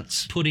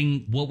sense.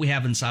 Putting what we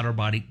have inside our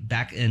body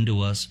back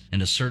into us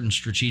in a certain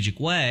strategic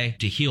way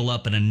to heal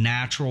up in a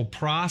natural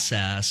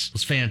process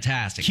was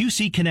fantastic.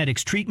 QC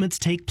Kinetics treatments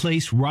take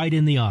place right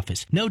in the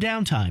office. No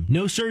downtime,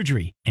 no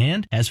surgery.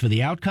 And as for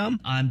the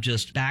outcome, I'm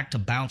just back to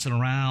bouncing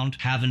around,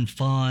 having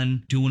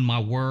fun, doing my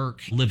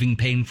work, living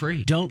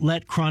pain-free. Don't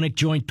let chronic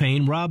joint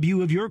pain rob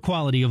you of your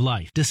quality of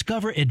life.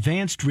 Discover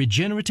advanced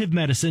regenerative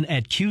medicine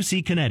at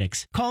QC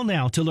Kinetics. Call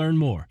now to learn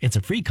more. It's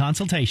a free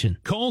consultation.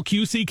 Call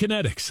QC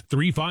Kinetics,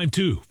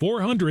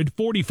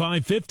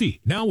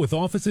 352-400-4550. Now with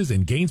offices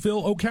in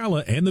Gainesville,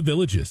 Ocala, and the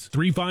Villages.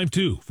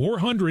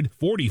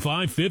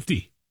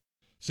 352-400-4550.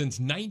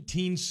 Since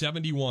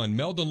 1971,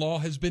 Meldon Law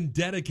has been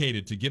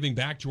dedicated to giving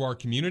back to our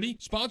community,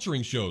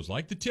 sponsoring shows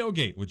like The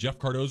Tailgate with Jeff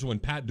Cardozo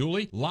and Pat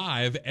Dooley,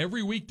 live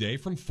every weekday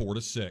from 4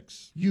 to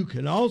 6. You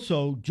can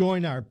also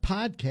join our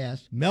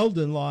podcast,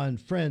 Meldon Law and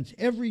Friends,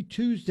 every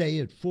Tuesday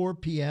at 4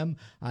 p.m.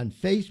 on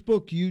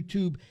Facebook,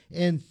 YouTube,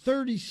 and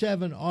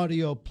 37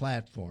 audio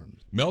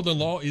platforms. Meldon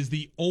Law is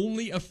the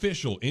only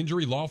official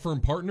injury law firm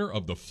partner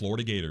of the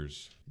Florida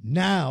Gators.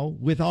 Now,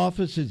 with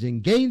offices in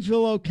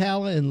Gainesville,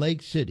 Ocala, and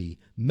Lake City,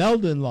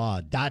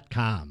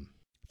 meldonlaw.com.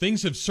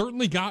 Things have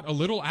certainly got a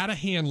little out of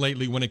hand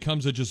lately when it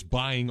comes to just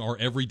buying our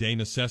everyday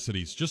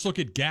necessities. Just look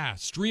at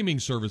gas, streaming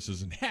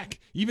services, and heck,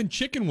 even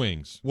chicken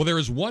wings. Well, there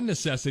is one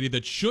necessity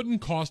that shouldn't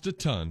cost a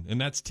ton,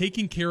 and that's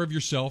taking care of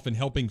yourself and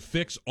helping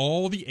fix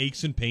all the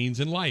aches and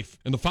pains in life.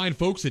 And the fine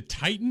folks at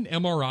Titan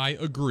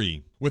MRI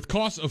agree. With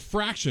costs a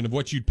fraction of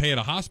what you'd pay at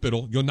a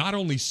hospital, you'll not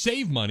only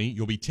save money,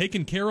 you'll be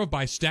taken care of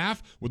by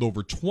staff with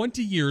over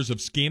 20 years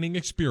of scanning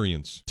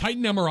experience.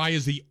 Titan MRI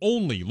is the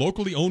only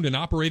locally owned and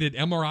operated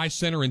MRI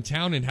center in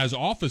town and has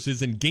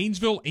offices in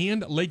Gainesville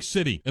and Lake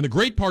City. And the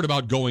great part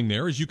about going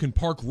there is you can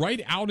park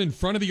right out in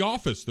front of the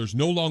office. There's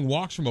no long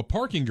walks from a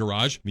parking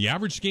garage. The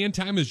average scan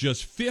time is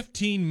just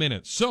 15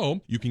 minutes.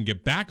 So you can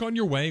get back on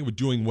your way with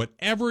doing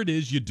whatever it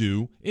is you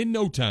do in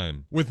no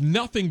time. With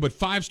nothing but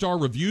 5-star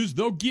reviews,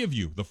 they'll give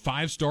you the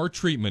 5-star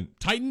treatment.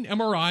 Titan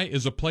MRI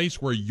is a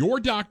place where your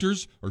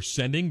doctors are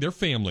sending their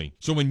family.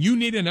 So when you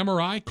need an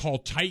MRI, call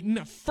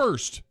Titan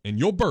first, and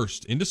you'll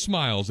burst into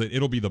smiles that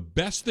it'll be the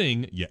best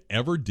thing you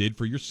ever did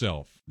for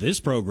yourself. This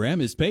program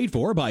is paid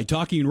for by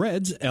Talking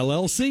Reds,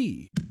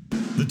 LLC.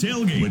 The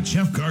Tailgate with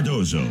Jeff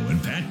Cardozo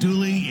and Pat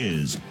Dooley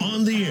is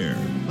on the air.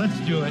 Let's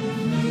do it.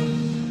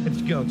 It's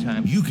go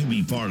time. You can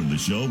be part of the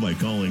show by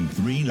calling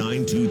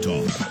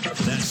 392-TALK.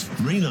 That's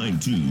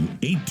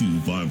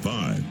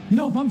 392-8255. You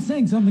know, if I'm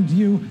saying something to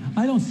you,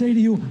 I don't say to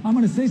you, I'm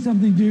going to say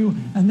something to you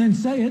and then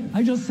say it.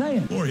 I just say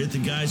it. Or hit the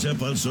guys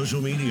up on social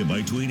media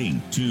by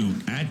tweeting to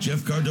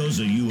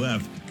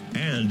 @JeffCardozoUF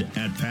and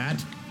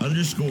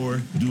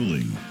 @Pat_Dooley.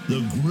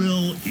 The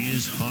grill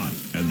is hot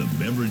and the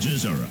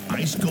beverages are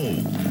ice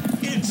cold.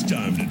 It's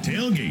time to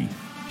tailgate.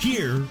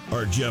 Here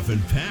are Jeff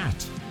and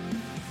Pat.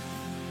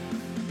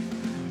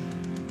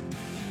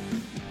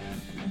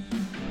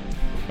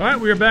 All right,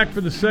 we are back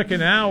for the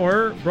second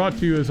hour, brought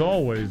to you as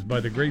always by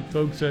the great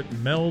folks at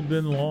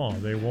Meldon Law.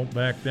 They won't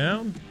back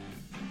down.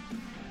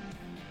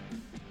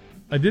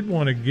 I did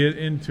want to get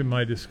into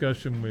my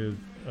discussion with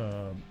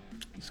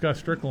Scott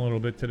Strickland a little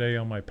bit today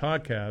on my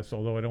podcast,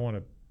 although I don't want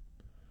to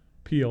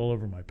pee all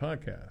over my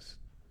podcast.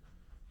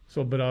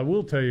 So, but I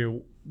will tell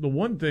you the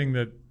one thing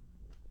that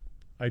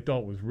I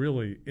thought was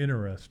really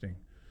interesting,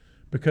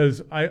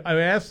 because I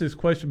asked this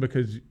question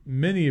because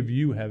many of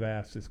you have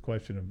asked this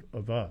question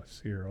of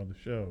us here on the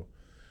show.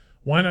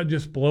 Why not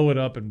just blow it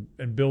up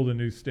and build a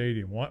new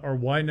stadium?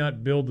 Why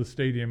not build the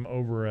stadium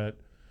over at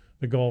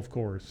the golf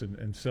course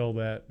and sell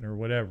that or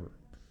whatever?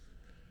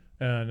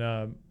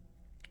 And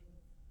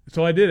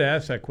so I did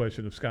ask that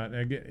question of Scott. And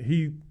again,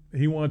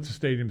 he wants the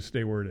stadium to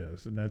stay where it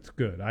is, and that's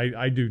good.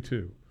 I do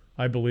too.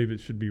 I believe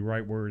it should be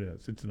right where it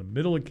is. It's in the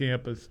middle of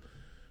campus.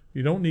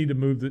 You don't need to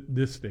move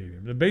this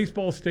stadium. The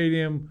baseball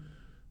stadium...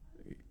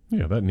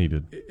 Yeah, that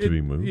needed to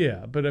be moved.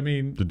 Yeah, but I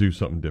mean... To do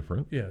something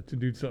different. Yeah, to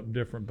do something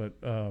different. But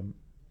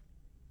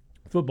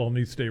football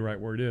needs to stay right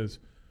where it is.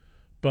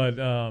 But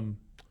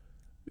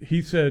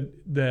he said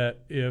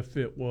that if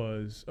it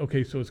was...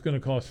 Okay, so it's going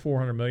to cost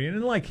 $400 million.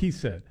 And like he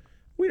said,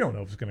 we don't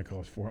know if it's going to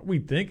cost $400 million. We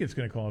think it's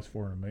going to cost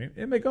 $400 million.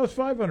 It may cost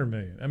 $500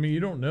 million. I mean, you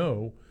don't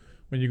know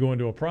when you go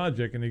into a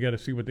project, and you got to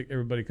see what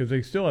everybody... Because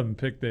they still haven't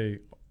picked a...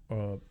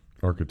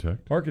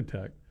 Architect.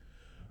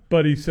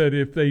 But he said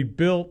if they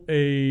built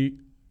a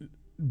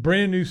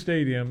brand new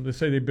stadium, let's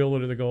say they build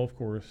it at the golf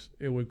course,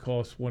 it would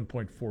cost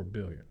 $1.4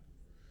 billion.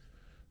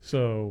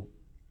 So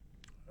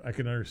I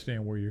can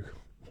understand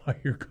why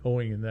you're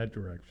going in that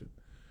direction.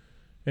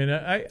 And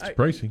it's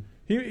pricey.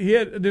 He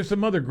had there's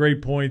some other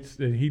great points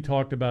that he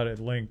talked about at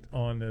length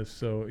on this.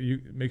 So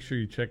you make sure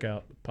you check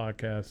out the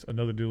podcast,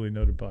 Another Duly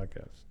Noted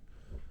podcast,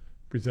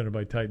 presented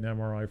by Titan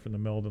MRI from the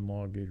Meldon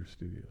Law Gator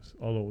Studios.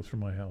 Although it was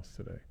from my house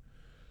today.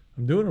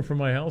 I'm doing it from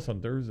my house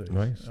on Thursdays.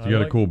 Nice. Do you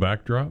got a cool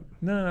backdrop?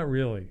 No, not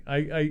really.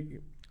 I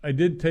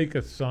did take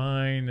a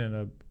sign and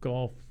a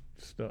golf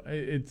stuff.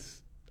 I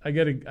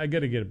gotta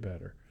get it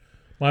better.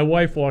 My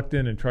wife walked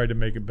in and tried to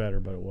make it better,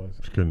 but it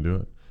wasn't. Just couldn't do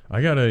it. I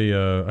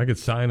could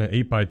sign an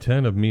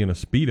 8x10 of me in a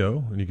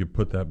Speedo, and you could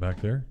put that back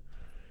there.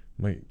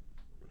 Might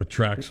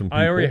attract some people.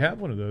 I already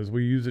have one of those.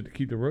 We use it to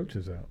keep the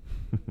roaches out.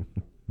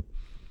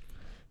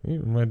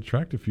 It might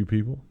attract a few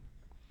people.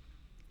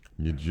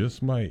 You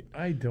just might.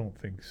 I don't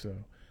think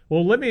so.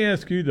 Well, let me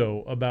ask you,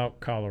 though, about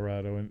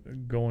Colorado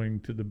and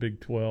going to the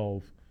Big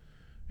 12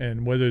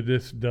 and whether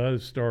this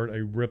does start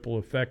a ripple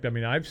effect. I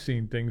mean, I've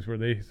seen things where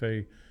they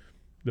say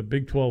the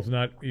Big 12's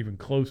not even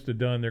close to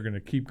done. They're going to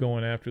keep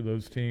going after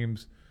those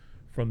teams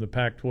from the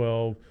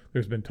Pac-12.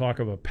 There's been talk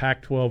of a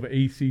Pac-12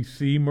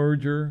 ACC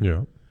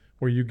merger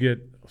where you get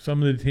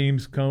some of the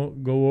teams go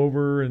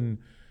over and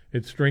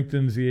it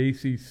strengthens the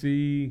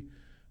ACC.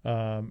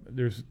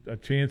 There's a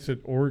chance that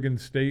Oregon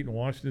State and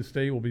Washington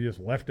State will be just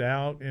left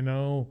out,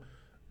 being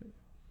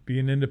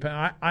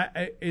independent.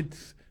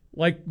 It's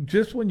like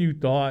just when you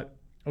thought,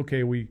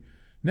 okay, we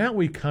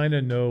kind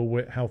of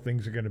know how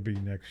things are going to be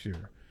next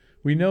year.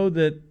 We know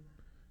that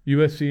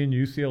USC and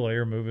UCLA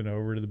are moving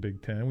over to the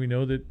Big Ten. We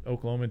know that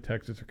Oklahoma and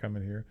Texas are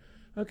coming here.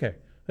 Okay,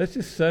 let's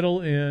just settle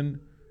in,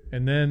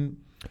 and then.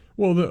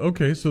 Well,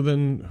 so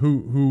then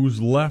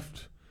who's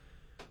left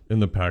in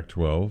the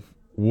Pac-12?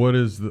 what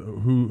is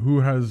who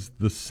has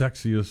the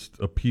sexiest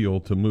appeal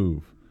to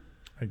move?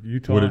 I think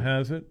Utah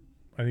has it.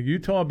 I think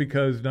Utah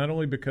not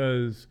only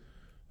because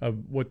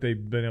of what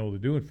they've been able to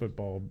do in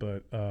football,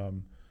 but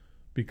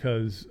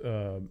because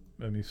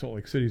Salt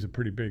Lake City is a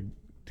pretty big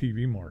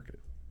TV market.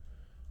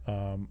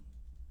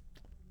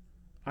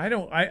 I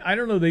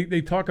don't know.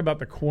 They talk about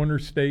the corner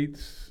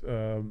states,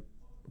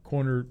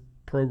 corner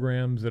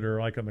programs that are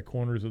like on the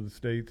corners of the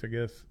states. I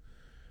guess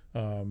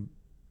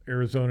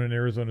Arizona and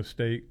Arizona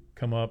State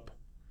come up.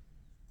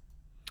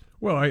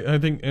 Well, I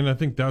think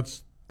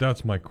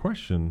that's my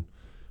question.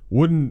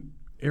 Wouldn't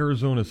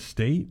Arizona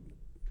State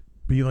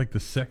be like the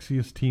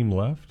sexiest team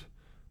left,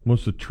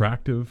 most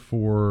attractive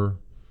for?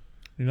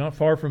 You're not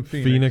far from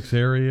Phoenix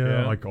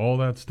area, like all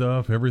that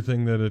stuff,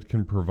 everything that it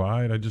can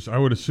provide. I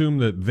would assume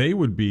that they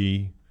would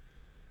be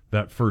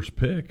that first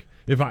pick.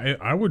 If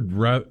I would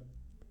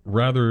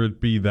rather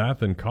it be that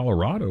than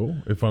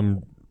Colorado. If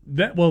I'm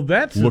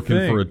that's looking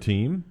the thing. For a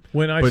team.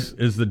 But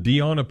is the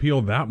Dion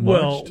appeal that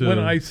much? Well, when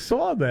I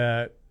saw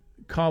that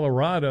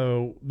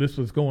Colorado, this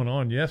was going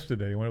on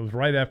yesterday when it was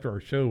right after our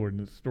show when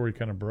the story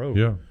kind of broke.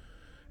 Yeah,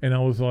 and I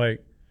was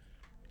like,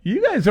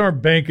 you guys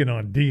aren't banking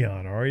on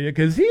Dion, are you?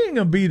 Because he ain't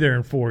going to be there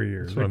in 4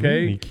 years,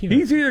 okay? I mean,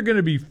 he's either going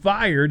to be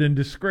fired in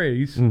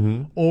disgrace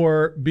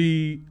or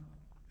be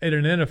at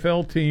an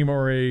NFL team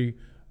or a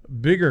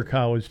bigger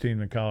college team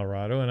than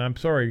Colorado. And I'm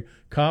sorry,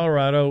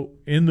 Colorado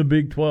in the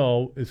Big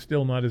 12 is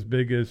still not as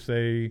big as,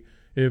 say,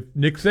 if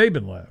Nick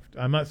Saban left.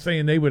 I'm not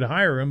saying they would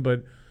hire him,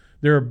 but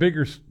there are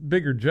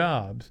bigger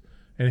jobs,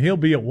 and he'll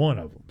be at one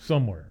of them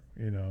somewhere,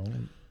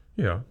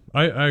 Yeah,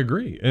 I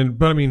agree.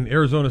 But I mean,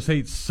 Arizona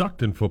State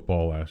sucked in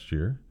football last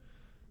year.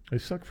 They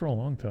sucked for a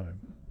long time.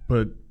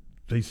 But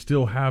they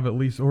still have at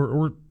least,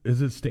 or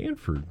is it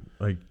Stanford?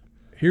 Like,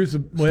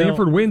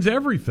 Stanford wins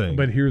everything.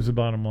 But here's the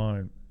bottom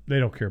line. They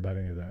don't care about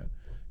any of that.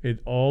 It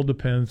all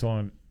depends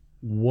on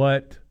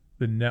what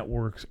the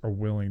networks are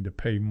willing to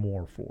pay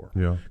more for.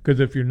 Yeah. Because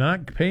if you're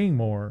not paying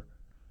more,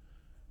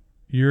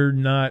 you're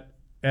not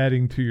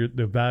adding to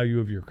the value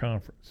of your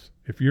conference.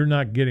 If you're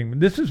not getting –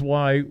 this is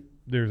why –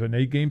 there's an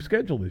 8-game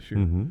schedule this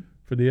year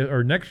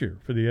or next year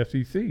for the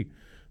SEC.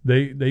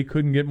 They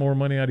couldn't get more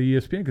money out of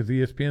ESPN because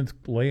ESPN's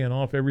laying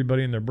off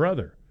everybody and their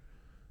brother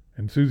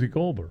and Susie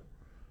Goldberg.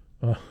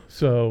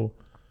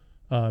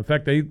 In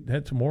fact, they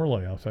had some more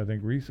layoffs I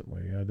think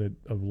recently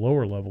of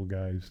lower level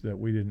guys that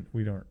we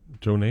don't.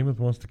 Joe Namath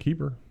wants to keep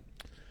her.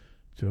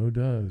 Joe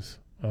does.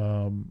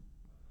 I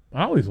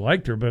always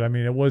liked her, but I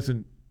mean, it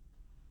wasn't.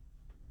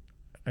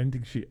 I didn't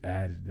think she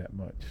added that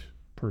much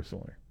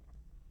personally.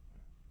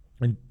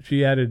 And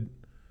she added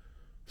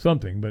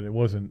something, but it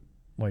wasn't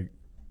like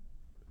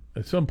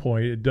at some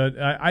point it does.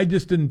 I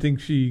just didn't think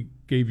she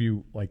gave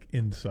you like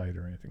insight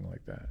or anything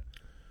like that.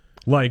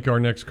 Like our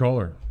next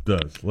caller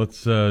does.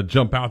 Let's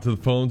jump out to the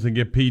phones and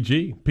get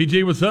PG.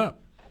 PG, what's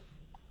up?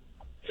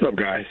 What's up,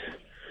 guys?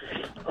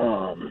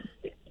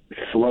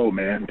 Slow,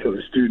 man, until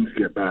the students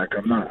get back.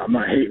 I'm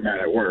not hating that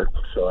at work,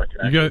 so I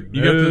can.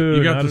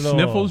 You got the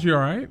sniffles. You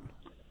all right?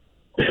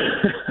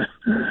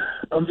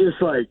 I'm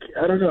just like,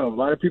 I don't know. A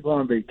lot of people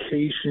on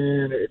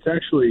vacation. It's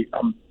actually,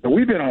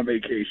 we've been on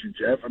vacation,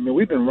 Jeff. I mean,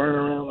 we've been running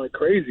around like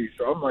crazy,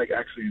 so I'm like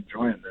actually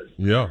enjoying this.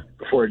 Yeah.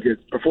 Before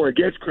it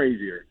gets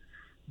crazier,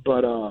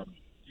 but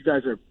you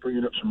guys are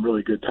bringing up some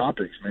really good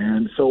topics,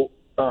 man. So,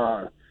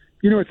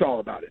 it's all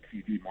about it.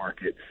 TV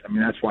markets. I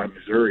mean, that's why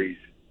Missouri's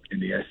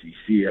in the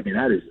SEC. I mean,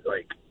 that is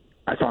like,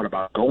 I thought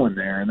about going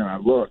there, and then I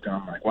looked, and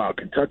I'm like, wow,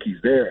 Kentucky's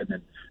there, and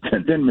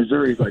then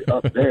Missouri's like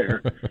up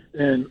there,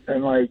 and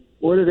like,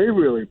 what do they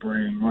really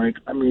bring? Like,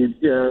 I mean,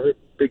 yeah,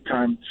 big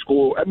time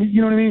school. I mean,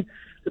 you know what I mean?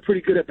 They're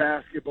pretty good at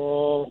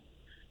basketball,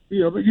 but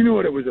you knew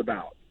what it was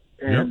about.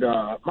 And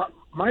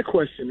my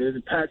question is,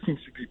 and Pat seems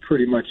to be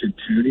pretty much in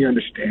tune. He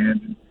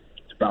understands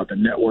it's about the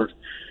networks.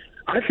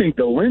 I think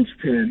the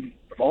linchpin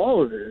of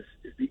all of this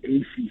is the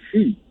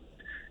ACC,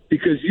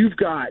 because you've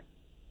got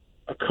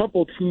a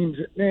couple teams,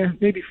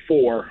 maybe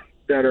 4,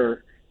 that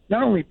are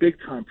not only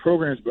big-time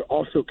programs, but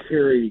also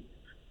carry,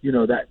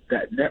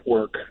 that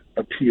network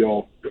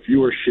appeal, the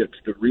viewerships,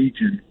 the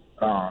region,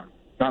 not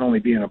only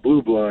being a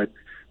blue blood,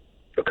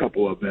 a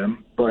couple of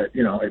them, but,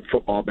 in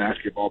football,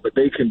 basketball, but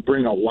they can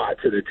bring a lot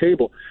to the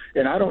table.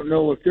 And I don't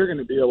know if they're going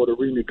to be able to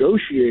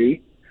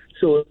renegotiate.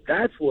 So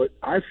that's what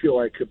I feel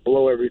like could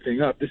blow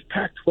everything up. This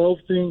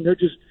Pac-12 thing, they're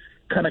just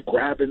kind of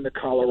grabbing the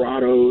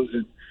Colorados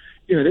and,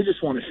 they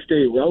just want to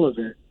stay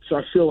relevant. So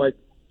I feel like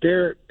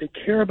they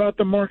care about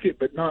the market,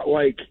 but not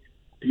like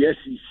the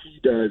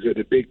SEC does or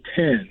the Big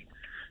Ten.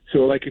 So,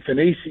 like, if an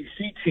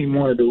ACC team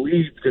wanted to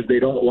leave because they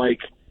don't like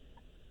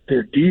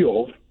their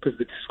deal, because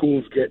the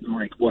school's getting,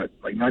 like,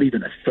 not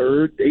even a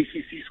third?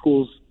 ACC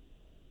schools,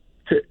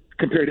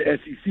 compared to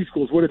SEC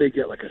schools, what do they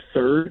get, like a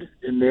third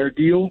in their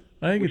deal?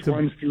 I think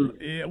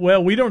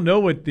well, we don't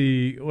know what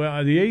the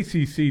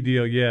ACC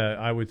deal,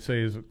 I would say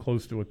is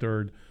close to a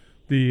third.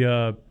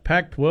 The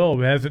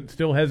Pac-12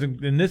 still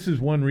hasn't, and this is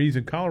one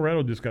reason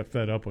Colorado just got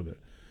fed up with it.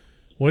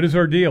 What is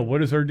our deal?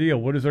 What is our deal?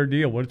 What is our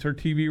deal? What's our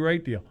TV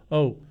right deal?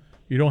 Oh,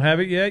 You don't have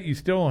it yet? You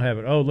still don't have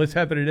it. Oh, let's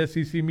have it at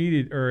SEC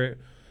Media or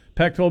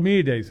Pac-12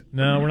 Media Days.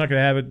 No, we're not going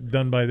to have it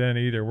done by then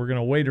either. We're going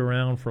to wait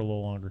around for a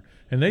little longer.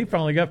 And they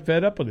finally got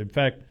fed up with it. In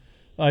fact,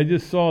 I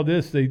just saw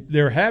this.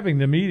 They're having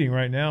the meeting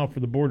right now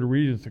for the Board of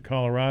Regents of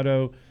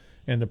Colorado,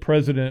 and the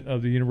president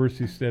of the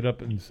university stood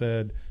up and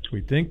said,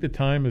 we think the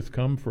time has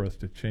come for us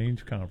to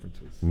change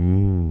conferences.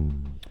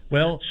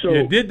 Well,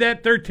 you did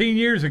that 13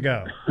 years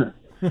ago.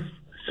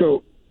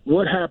 So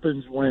what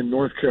happens when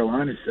North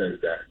Carolina says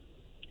that?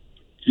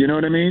 You know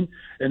what I mean?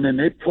 And then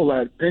they pull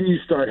out. Then you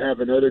start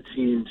having other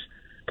teams.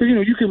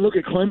 Because, you can look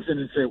at Clemson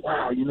and say,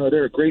 wow,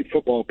 they're a great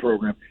football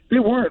program. They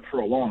weren't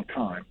for a long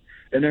time.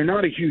 And they're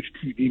not a huge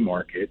TV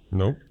market.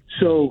 Nope.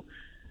 So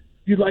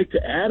you'd like to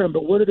add them,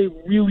 but what do they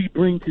really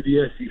bring to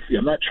the SEC?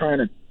 I'm not trying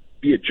to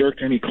be a jerk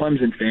to any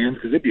Clemson fans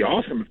because it'd be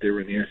awesome if they were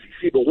in the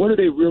SEC, but what do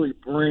they really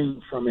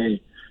bring from a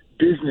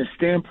business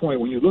standpoint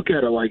when you look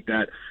at it like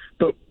that?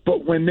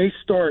 But when they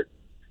start,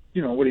 I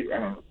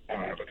don't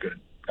have a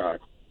good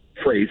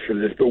phrase for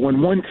this, but when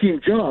one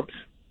team jumps,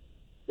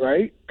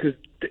 right, because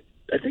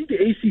I think the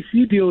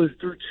ACC deal is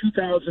through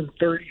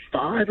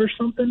 2035 or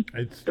something.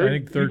 I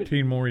think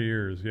 13 more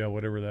years. Yeah,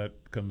 whatever that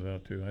comes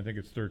out to. I think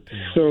it's 13.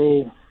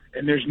 So,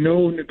 and there's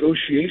no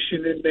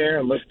negotiation in there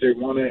unless they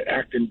want to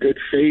act in good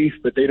faith,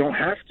 but they don't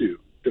have to.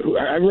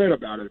 I read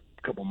about it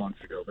a couple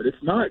months ago, but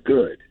it's not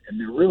good, and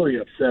they're really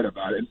upset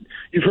about it. And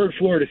you've heard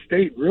Florida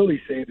State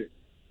really say that,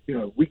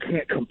 we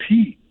can't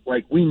compete.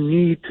 Like, we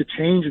need to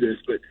change this,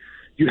 but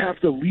you have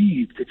to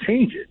leave to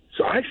change it.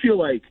 So I feel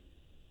like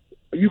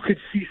you could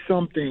see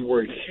something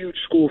where a huge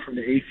school from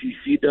the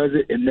ACC does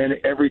it, and then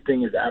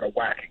everything is out of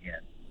whack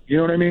again. You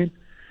know what I mean?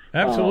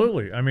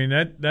 Absolutely. I mean,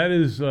 that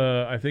is,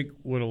 I think,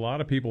 what a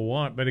lot of people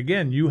want. But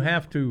again, you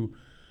have to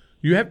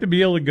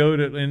be able to go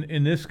to,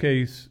 in this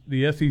case,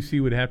 the SEC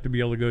would have to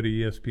be able to go to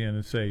ESPN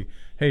and say,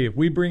 hey, if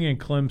we bring in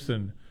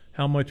Clemson,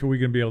 how much are we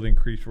going to be able to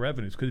increase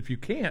revenues? Because if you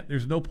can't,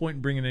 there's no point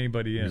in bringing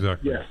anybody in.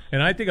 Exactly. Yes.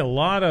 And I think a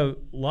lot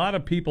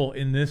of people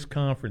in this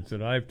conference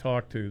that I've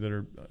talked to that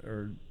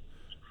are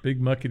big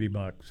muckety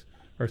mucks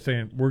are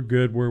saying we're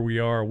good where we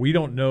are. We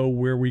don't know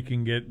where we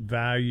can get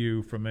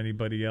value from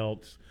anybody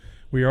else.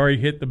 We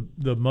already hit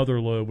the mother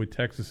lode with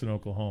Texas and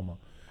Oklahoma,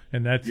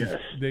 and that's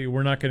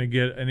we're not going to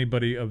get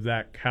anybody of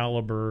that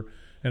caliber.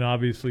 And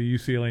obviously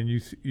UCLA and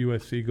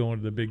USC going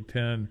to the Big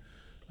Ten.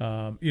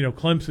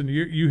 Clemson,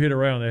 you hit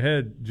around the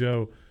head,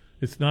 Joe.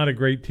 It's not a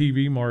great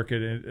TV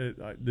market.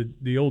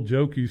 The old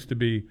joke used to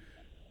be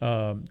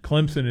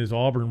Clemson is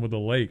Auburn with a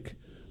lake.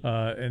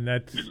 And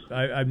that's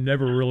I've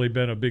never really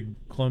been a big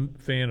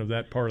fan of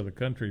that part of the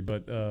country,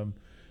 but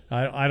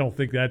I don't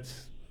think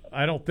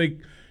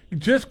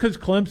just because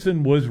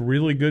Clemson was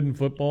really good in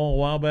football a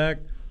while back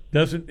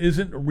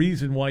isn't a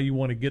reason why you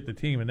want to get the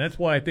team. And that's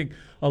why I think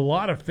a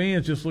lot of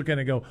fans just look at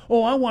it and go,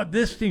 oh, I want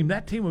this team.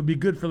 That team would be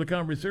good for the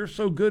conference. They're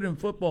so good in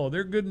football.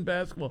 They're good in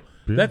basketball.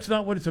 Yeah. That's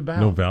not what it's about.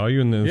 No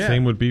value, and the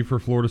same would be for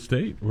Florida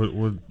State.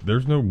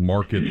 There's no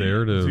market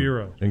there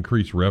to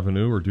increase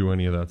revenue or do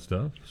any of that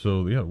stuff.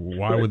 So,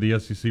 why would the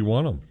SEC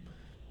want them?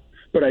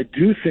 But I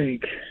do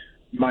think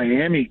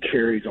Miami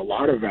carries a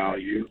lot of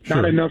value. Sure.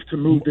 Not enough to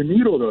move the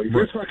needle, though. If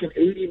you're talking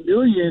 $80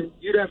 million,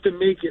 you'd have to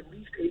make at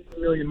least $80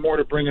 million more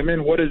to bring them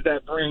in. What does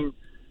that bring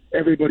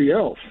everybody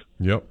else?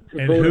 Yep.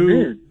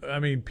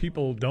 And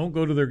people don't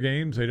go to their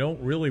games. They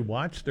don't really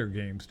watch their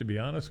games, to be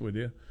honest with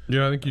you.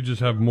 Yeah, I think you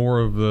just have more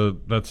of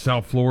that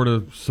South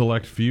Florida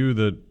select few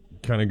that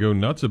kind of go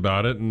nuts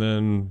about it, and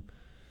then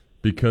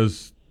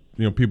because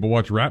people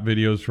watch rap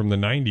videos from the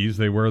 90s,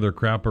 they wear their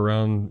crap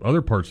around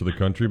other parts of the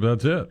country, but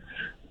that's it.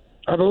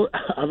 I've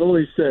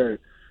always said,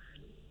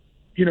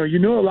 a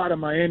lot of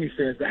Miami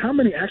fans, but how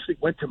many actually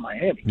went to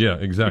Miami? Yeah,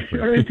 exactly.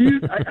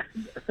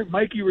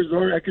 Mikey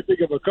Resort, I could think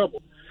of a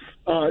couple.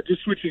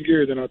 Just switching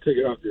gears, then I'll take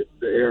it off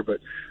the air. But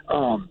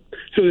so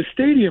the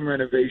stadium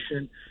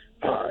renovation,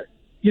 the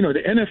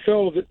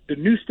NFL, the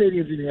new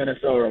stadiums in the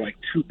NFL are like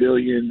 $2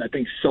 billion. I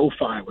think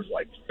SoFi was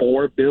like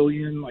 $4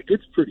 billion. Like,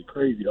 it's pretty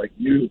crazy. Like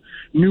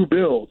new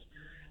builds.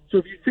 So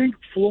if you think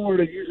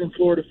using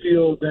Florida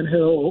Field, Ben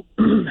Hill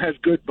has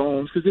good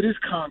bones because it is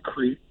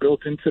concrete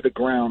built into the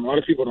ground. A lot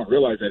of people don't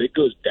realize that. It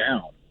goes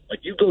down.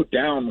 Like, you go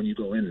down when you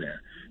go in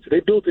there. So they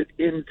built it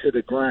into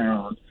the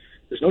ground.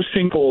 There's no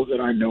sinkholes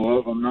that I know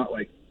of. I'm not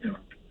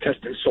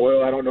testing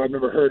soil. I don't know. I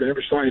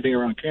never saw anything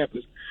around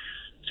campus.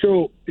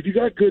 So if you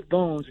got good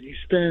bones and you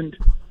spend,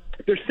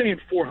 if they're saying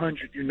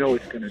 400,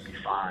 it's going to be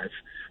 5.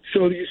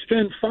 So you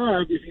spend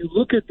 5. If you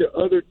look at the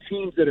other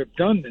teams that have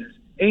done this,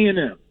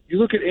 A&M. You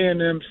look at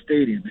A&M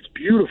Stadium. It's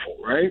beautiful,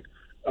 right?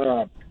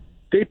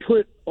 They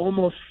put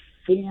almost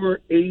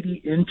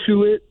 $480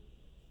 into it,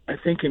 I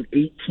think, in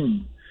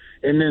 18.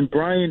 And then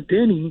Bryant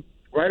Denny,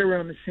 right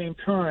around the same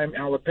time,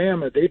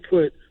 Alabama, they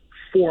put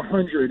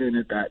 $400 in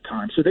at that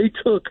time. So they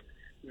took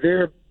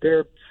their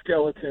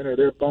skeleton or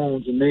their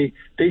bones, and they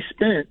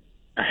spent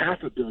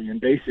 $500 million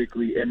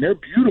basically, and they're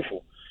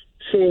beautiful.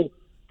 So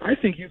I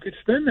think you could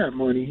spend that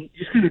money.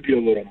 It's going to be a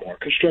little more.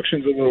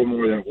 Construction's a little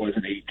more than it was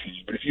in 18.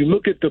 But if you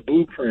look at the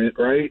blueprint,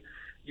 right,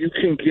 you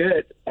can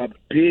get a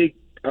big,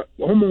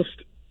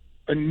 almost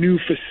a new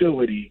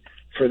facility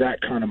for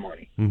that kind of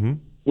money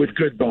with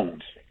good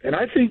bones. And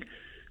I think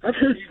I've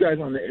heard you guys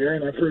on the air,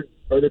 and I've heard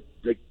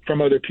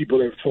from other people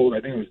that have told,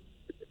 I think it was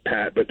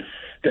Pat, but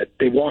that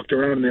they walked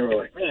around and they were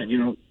like,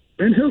 man,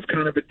 Ben Hill's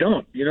kind of a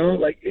dump,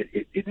 like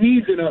it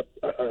needs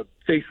a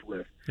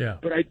facelift. Yeah.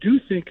 But I do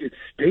think it's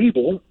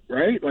stable,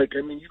 right?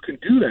 You can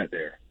do that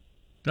there.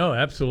 No,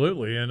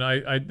 absolutely. And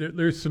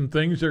there's some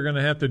things they're going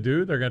to have to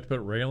do. They're going to have to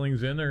put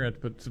railings in. They're going to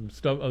have to put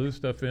some other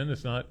stuff in.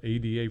 It's not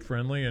ADA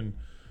friendly. And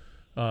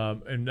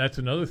that's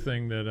another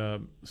thing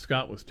that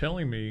Scott was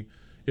telling me.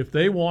 If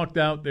they walked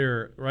out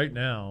there right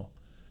now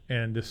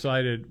and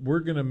decided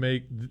we're going to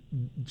make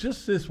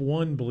just this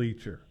one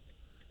bleacher,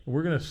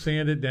 we're going to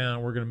sand it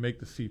down, we're going to make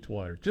the seats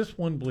wider, just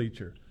one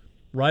bleacher,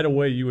 right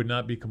away you would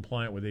not be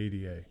compliant with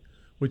ADA,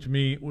 which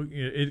means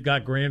it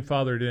got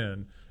grandfathered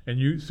in. And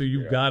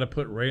you've got to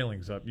put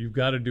railings up. You've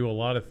got to do a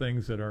lot of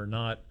things that are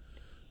not.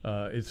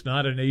 It's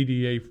not an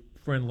ADA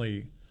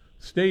friendly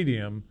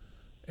stadium,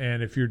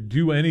 and if you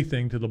do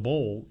anything to the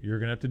bowl, you're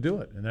going to have to do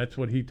it. And that's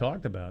what he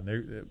talked about.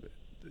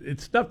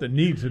 It's stuff that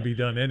needs to be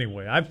done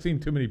anyway. I've seen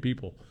too many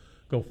people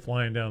go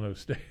flying down those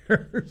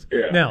stairs.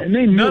 Yeah. Now,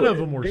 none of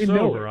them were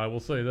sober. I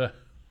will say that.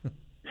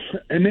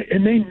 And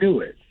they knew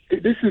it.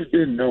 This has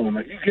been known.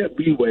 You get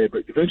leeway,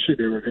 but eventually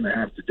they were going to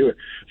have to do it.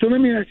 So let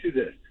me ask you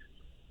this.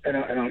 And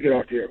I'll get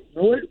off here.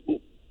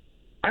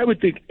 I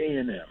would think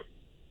A&M.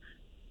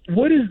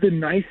 What is the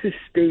nicest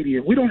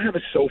stadium? We don't have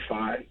a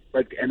SoFi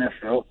like the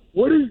NFL.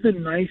 What is the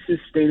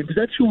nicest stadium? Because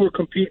that's who we're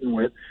competing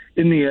with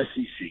in the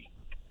SEC.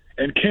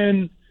 And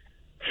can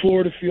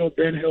Florida Field,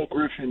 Ben Hill,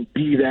 Griffin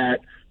be that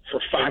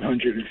for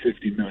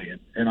 $550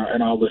 million?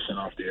 And I'll listen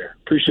off the air.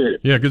 Appreciate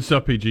it. Yeah, good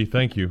stuff, PG.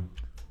 Thank you.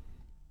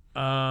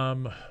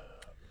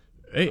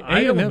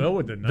 I don't know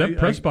what that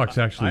press box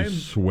actually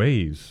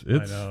sways.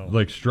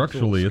 It's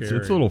structurally, it's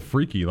a little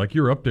freaky.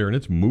 You're up there and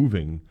it's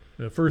moving.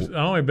 I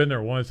only been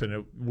there once,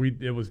 and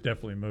it was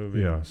definitely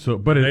moving. Yeah. So,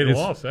 but they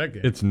lost that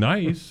game. It's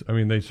nice.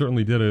 They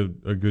certainly did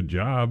a good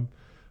job.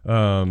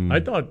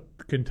 I thought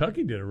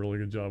Kentucky did a really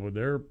good job with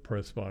their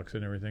press box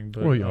and everything.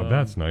 But,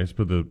 that's nice.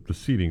 But the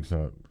seating's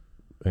not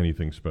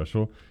anything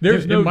special.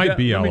 It might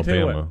be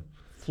Alabama.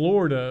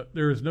 Florida.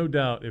 There is no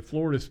doubt if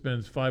Florida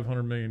spends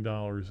 $500 million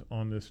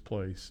on this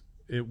place,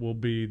 it will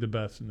be the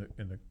best in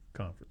the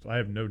conference. I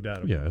have no doubt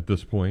about it. Yeah, at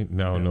this point,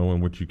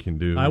 knowing what you can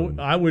do.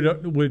 I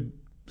would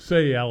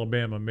say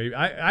Alabama maybe.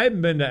 I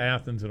haven't been to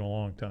Athens in a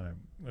long time,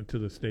 to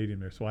the stadium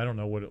there, so I don't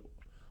know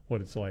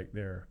what it's like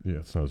there. Yeah,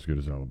 it's not as good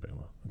as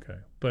Alabama. Okay.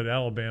 But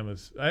Alabama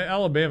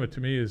to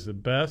me is the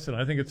best, and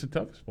I think it's the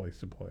toughest place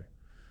to play.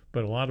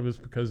 But a lot of it's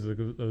because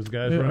of those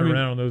guys running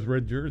around in those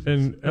red jerseys.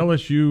 And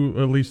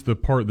LSU, at least the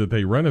part that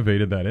they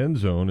renovated, that end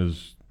zone,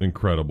 is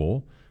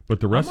incredible. But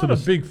the rest I'm not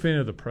a big fan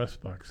of the press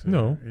box there.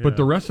 No, but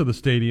the rest of the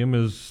stadium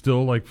is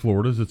still like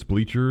Florida's. It's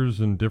bleachers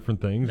and different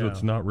things. Yeah.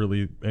 It's not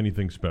really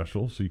anything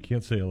special. So you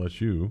can't say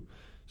LSU.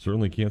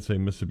 Certainly can't say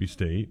Mississippi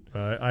State.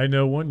 I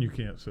know one you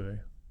can't say.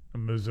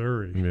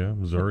 Missouri. Yeah,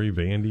 Missouri,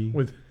 Vandy.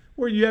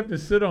 Where you have to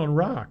sit on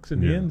rocks in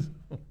the end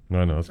zone.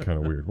 I know, it's kind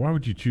of weird. Why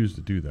would you choose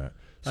to do that?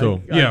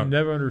 So I've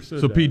never understood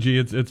that. So PG,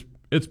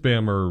 it's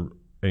Bama or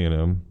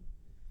A&M,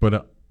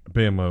 but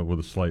Bama with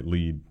a slight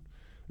lead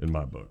in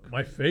my book.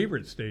 My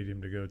favorite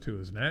stadium to go to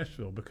is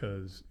Nashville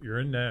because you're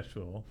in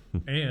Nashville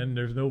and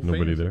there's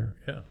nobody there.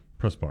 Yeah,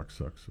 press box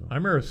sucks. So. I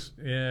remember.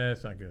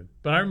 It's not good.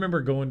 But I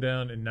remember going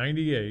down in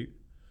 '98.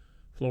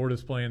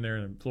 Florida's playing there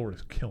and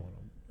Florida's killing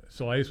them.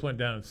 So I just went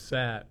down and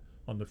sat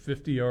on the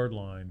 50-yard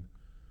line,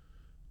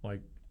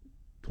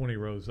 20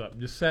 rows up,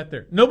 and just sat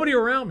there. Nobody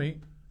around me.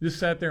 Just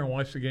sat there and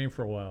watched the game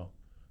for a while.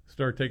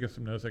 Started taking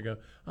some notes. I go,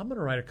 I'm going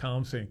to write a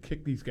column saying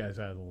kick these guys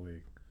out of the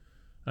league.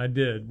 I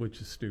did,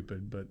 which is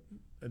stupid, but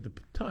at the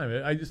time,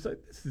 I just thought,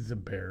 this is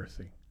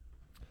embarrassing.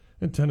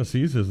 And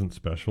Tennessee's isn't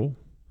special.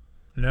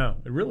 No,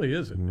 it really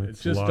isn't.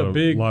 It's just a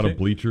lot of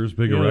bleachers,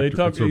 big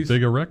erector. It's a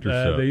big erector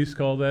set. They used to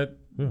call that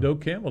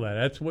Doak Campbell.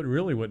 That's what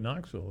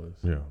Knoxville is.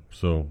 Yeah.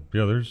 So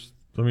there's.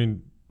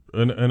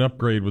 An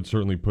upgrade would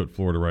certainly put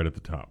Florida right at the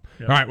top.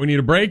 Yep. All right, we need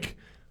a break.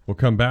 We'll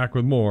come back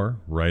with more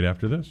right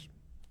after this.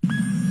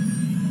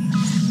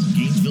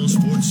 Gainesville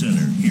Sports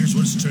Center. Here's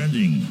what's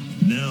trending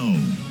now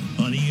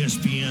on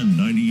ESPN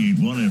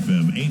 98.1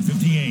 FM,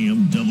 850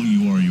 AM,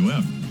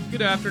 WRUF.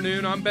 Good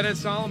afternoon. I'm Bennett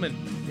Solomon.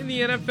 In the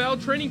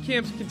NFL, training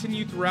camps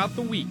continue throughout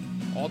the week.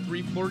 All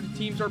three Florida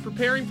teams are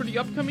preparing for the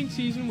upcoming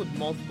season with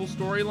multiple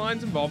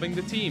storylines involving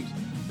the teams.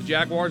 The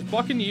Jaguars,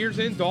 Buccaneers,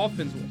 and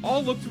Dolphins will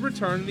all look to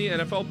return to the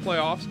NFL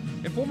playoffs,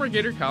 and former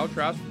Gator Kyle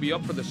Trask will be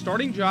up for the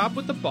starting job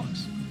with the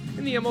Bucs.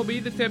 In the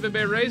MLB, the Tampa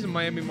Bay Rays and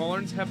Miami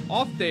Marlins have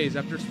off days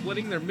after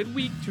splitting their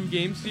midweek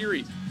two-game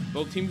series.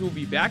 Both teams will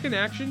be back in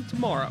action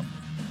tomorrow.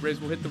 The Rays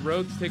will hit the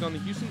road to take on the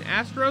Houston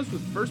Astros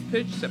with first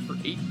pitch set for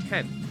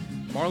 8:10.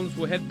 The Marlins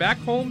will head back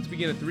home to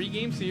begin a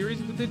three-game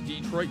series with the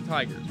Detroit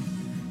Tigers.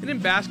 And in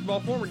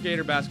basketball, former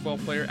Gator basketball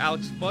player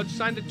Alex Fudge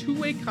signed a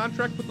two-way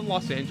contract with the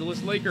Los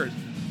Angeles Lakers.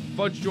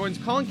 Fudge joins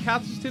Colin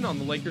Castleton on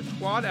the Lakers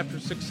squad after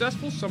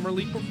successful summer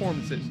league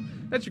performances.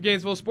 That's your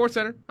Gainesville Sports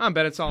Center. I'm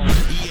Bennett Solomon.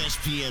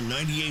 ESPN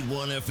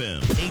 98.1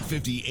 FM,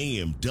 850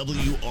 AM,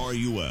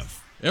 WRUF.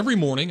 Every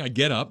morning I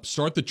get up,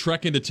 start the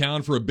trek into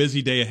town for a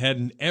busy day ahead,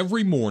 and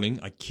every morning,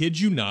 I kid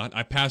you not,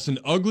 I pass an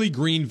ugly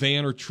green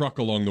van or truck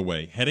along the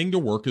way, heading to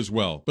work as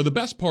well. But the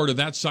best part of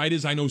that sight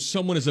is I know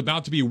someone is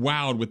about to be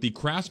wowed with the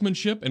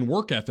craftsmanship and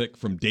work ethic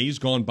from days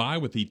gone by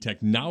with the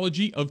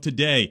technology of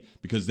today,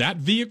 because that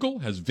vehicle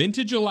has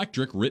Vintage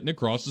Electric written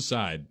across the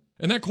side.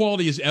 And that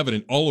quality is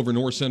evident all over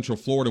North Central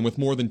Florida. And with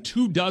more than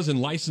 24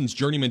 licensed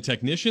journeyman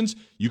technicians,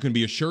 you can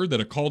be assured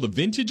that a call to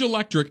Vintage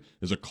Electric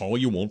is a call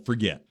you won't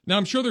forget. Now,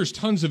 I'm sure there's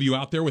tons of you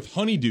out there with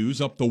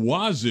honeydews up the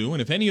wazoo,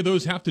 and if any of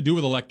those have to do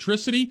with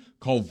electricity,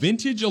 call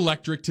Vintage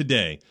Electric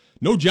today.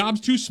 No job's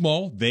too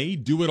small. They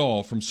do it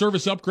all, from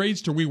service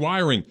upgrades to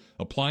rewiring,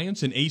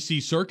 appliance and AC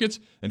circuits,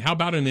 and how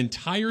about an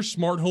entire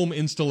smart home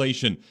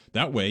installation?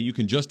 That way you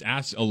can just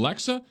ask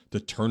Alexa to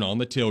turn on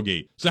the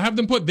tailgate. So have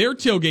them put their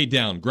tailgate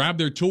down, grab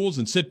their tools,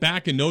 and sit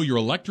back and know your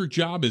electric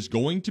job is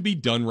going to be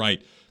done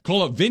right.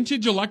 Call up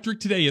Vintage Electric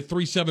today at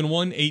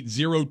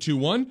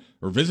 371-8021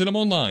 or visit them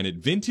online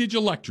at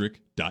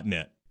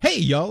vintageelectric.net. Hey,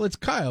 y'all, it's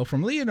Kyle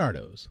from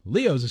Leonardo's.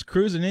 Leo's is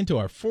cruising into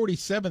our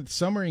 47th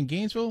summer in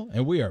Gainesville,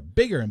 and we are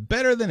bigger and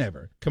better than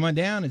ever. Come on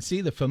down and see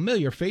the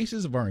familiar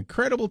faces of our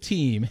incredible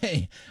team.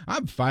 Hey,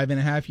 I'm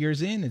 5.5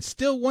 years in and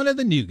still one of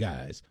the new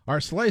guys. Our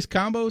slice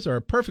combos are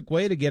a perfect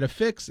way to get a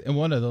fix in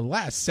one of the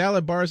last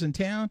salad bars in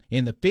town,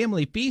 and the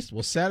family feast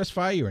will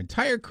satisfy your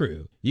entire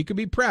crew. You can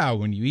be proud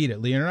when you eat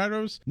at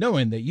Leonardo's,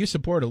 knowing that you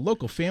support a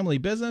local family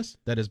business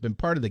that has been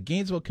part of the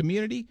Gainesville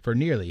community for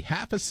nearly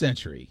half a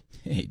century.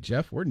 Hey,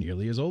 Jeff, we're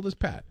nearly as old as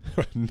Pat.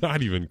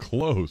 Not even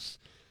close.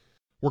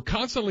 We're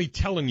constantly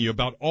telling you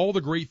about all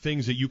the great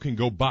things that you can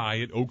go buy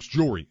at Oaks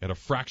Jewelry at a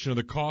fraction of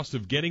the cost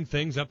of getting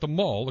things at the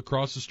mall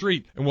across the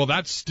street. And while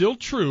that's still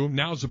true,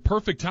 now's the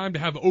perfect time to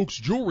have Oaks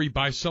Jewelry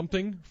buy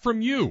something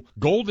from you.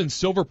 Gold and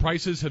silver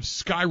prices have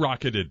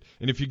skyrocketed.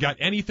 And if you got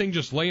anything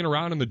just laying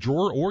around in the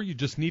drawer or you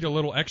just need a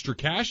little extra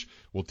cash,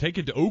 we'll take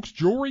it to Oaks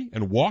Jewelry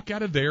and walk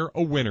out of there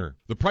a winner.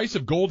 The price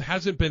of gold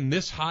hasn't been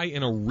this high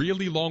in a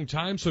really long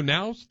time, so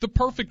now's the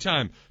perfect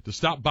time to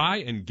stop by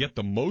and get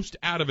the most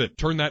out of it.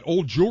 Turn that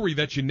old jewelry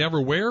that you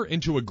never wear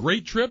into a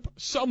great trip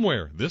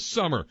somewhere this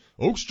summer.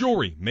 Oaks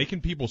Jewelry,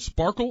 making people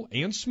sparkle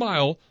and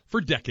smile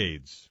for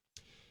decades.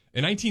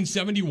 In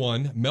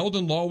 1971,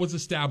 Meldon Law was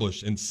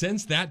established, and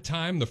since that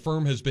time, the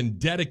firm has been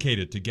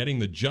dedicated to getting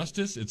the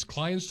justice its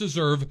clients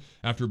deserve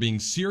after being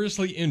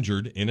seriously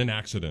injured in an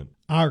accident.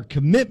 Our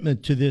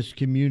commitment to this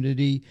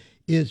community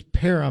is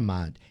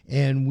paramount,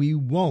 and we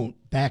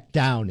won't back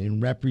down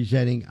in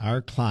representing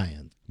our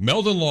clients.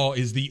 Meldon Law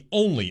is the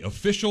only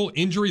official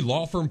injury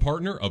law firm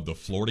partner of the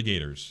Florida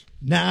Gators.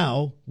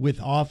 Now, with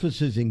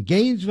offices in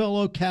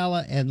Gainesville,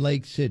 Ocala, and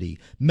Lake City,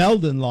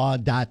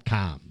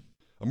 meldonlaw.com.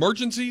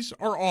 Emergencies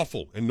are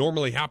awful and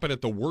normally happen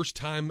at the worst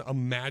time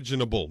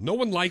imaginable. No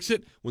one likes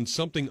it when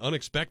something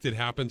unexpected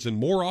happens, and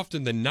more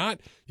often than not,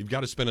 you've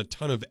got to spend a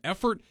ton of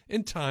effort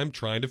and time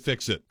trying to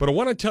fix it. But I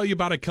want to tell you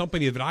about a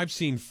company that I've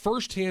seen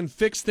firsthand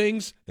fix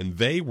things, and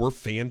they were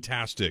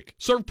fantastic.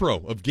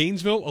 ServPro of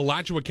Gainesville,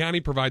 Alachua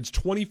County provides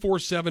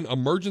 24/7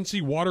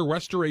 emergency water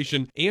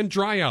restoration and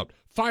dryout,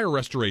 fire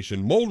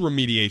restoration, mold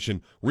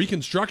remediation,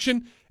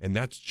 reconstruction, and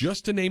that's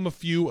just to name a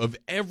few of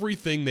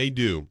everything they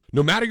do.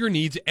 No matter your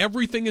needs,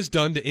 everything is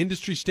done to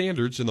industry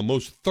standards in the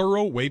most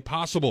thorough way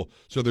possible.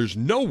 So there's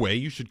no way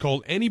you should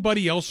call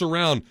anybody else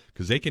around,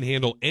 because they can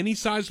handle any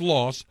size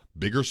loss,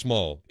 big or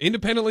small.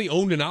 Independently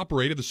owned and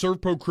operated, the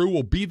ServPro crew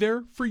will be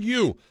there for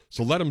you.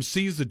 So let them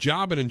seize the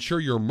job and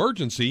ensure your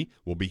emergency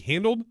will be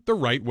handled the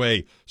right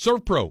way.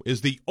 ServPro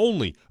is the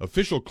only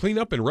official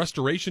cleanup and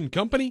restoration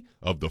company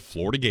of the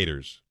Florida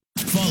Gators.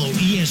 Follow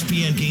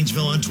ESPN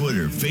Gainesville on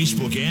Twitter,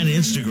 Facebook, and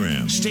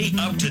Instagram. Stay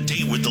up to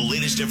date with the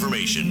latest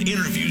information,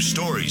 interviews,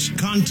 stories,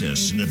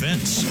 contests, and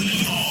events.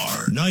 We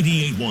are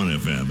 98.1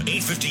 FM,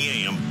 850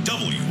 AM,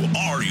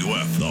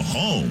 WRUF, the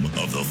home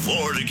of the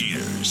Florida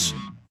Gators.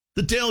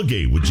 The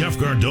Tailgate with Jeff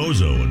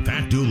Cardozo and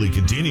Pat Dooley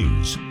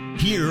continues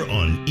here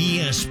on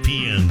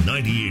ESPN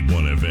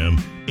 98.1 FM,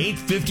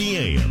 850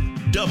 AM,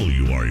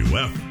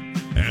 WRUF,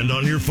 and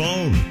on your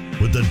phone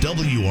with the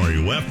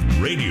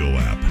WRUF radio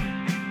app.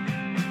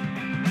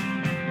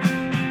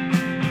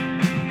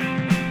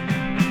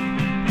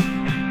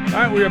 All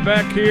right, we are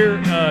back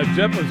here.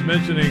 Jeff was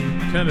mentioning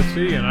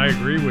Tennessee, and I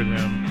agree with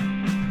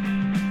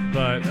him.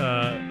 But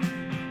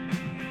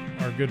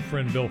our good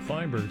friend Bill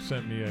Feinberg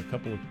sent me a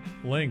couple of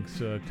links.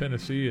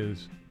 Tennessee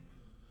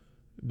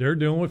they're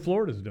doing what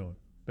Florida's doing.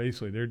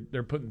 Basically,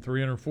 they're putting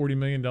 $340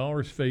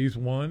 million phase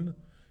one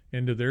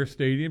into their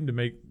stadium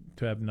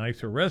to have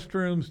nicer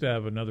restrooms, to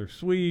have another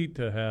suite,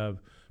 to have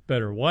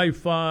better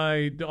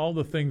Wi-Fi, all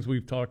the things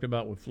we've talked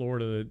about with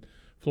Florida. That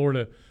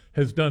Florida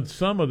has done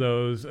some of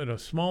those at a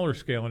smaller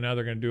scale, and now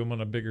they're going to do them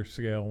on a bigger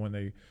scale when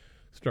they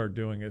start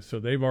doing it. So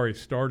they've already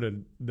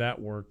started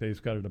that work. They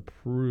just got it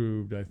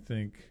approved. I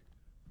think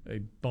they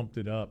bumped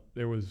it up.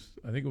 I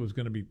think it was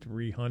going to be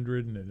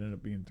 300, and it ended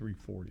up being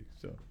 340.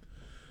 So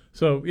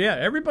So yeah,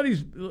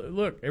 everybody's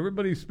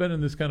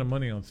spending this kind of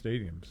money on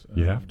stadiums.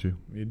 You have to.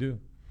 You do.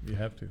 You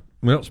have to.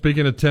 Well,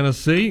 speaking of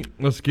Tennessee,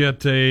 let's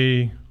get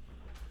a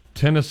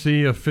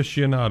Tennessee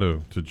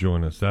aficionado to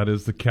join us. That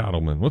is the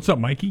Cattleman. What's up,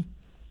 Mikey?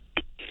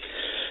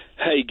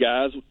 Hey,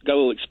 guys. Got a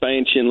little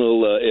expansion, a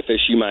little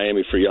FSU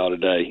Miami for y'all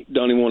today.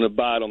 Don't even want to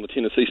bite on the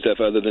Tennessee stuff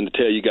other than to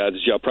tell you guys,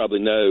 as y'all probably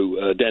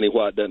know, Danny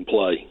White doesn't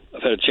play.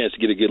 I've had a chance to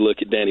get a good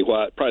look at Danny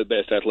White, probably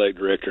the best athletic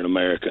director in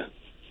America.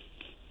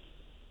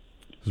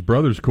 His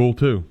brother's cool,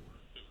 too.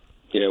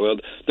 Yeah, well,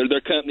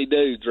 they're company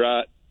dudes,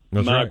 right?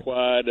 That's Mike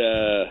right.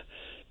 White,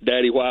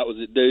 Daddy White was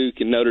at Duke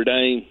and Notre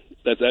Dame.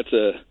 That's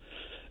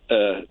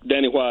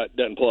Danny White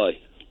doesn't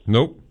play.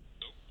 Nope.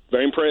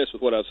 Very impressed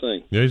with what I've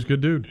seen. Yeah, he's a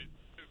good dude.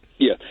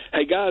 Yeah.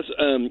 Hey, guys,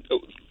 I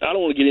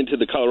don't want to get into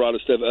the Colorado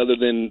stuff other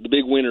than the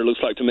big winner looks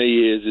like to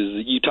me is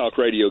you talk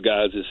radio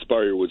guys, as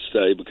Spurrier would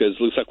say, because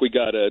it looks like we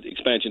got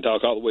expansion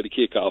talk all the way to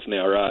kickoff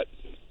now, right?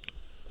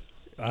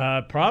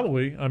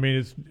 Probably. I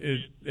mean,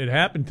 it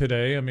happened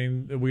today. I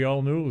mean, we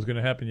all knew it was going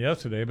to happen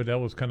yesterday, but that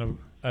was kind of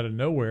out of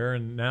nowhere,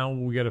 and now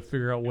we got to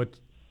figure out what.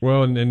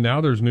 Well, and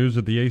now there's news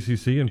that the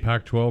ACC and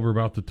Pac-12 are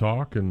about to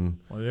talk, and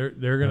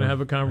they're going to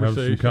have a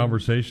conversation. Have some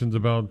conversations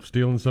about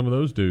stealing some of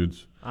those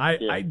dudes.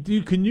 I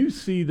do. Can you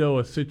see though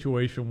a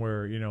situation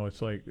where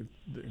it's like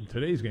in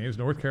today's games,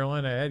 North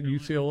Carolina at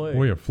UCLA.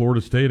 Oh yeah,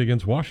 Florida State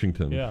against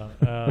Washington. Yeah,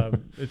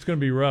 it's going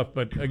to be rough.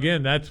 But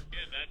again,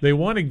 they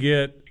want to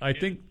get. I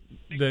think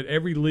that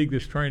every league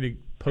that's trying to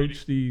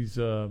poach these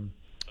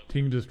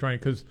teams is trying,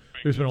 because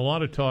there's been a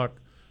lot of talking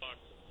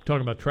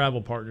about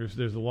travel partners.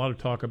 There's a lot of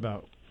talk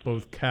about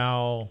both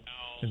Cal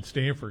and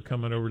Stanford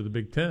coming over to the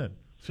Big Ten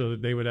so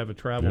that they would have a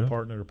travel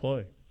partner to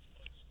play.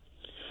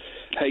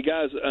 Hey,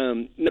 guys,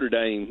 Notre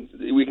Dame,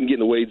 we can get in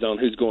the weeds on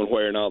who's going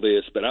where and all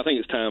this, but I think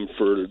it's time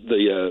for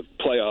the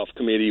playoff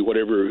committee,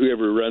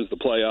 whoever runs the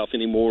playoff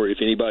anymore, if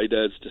anybody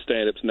does, to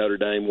stand up to Notre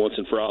Dame once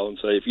and for all and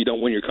say, if you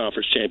don't win your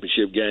conference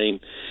championship game,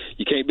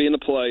 you can't be in the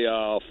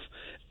playoff.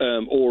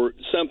 Or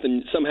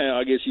something. Somehow,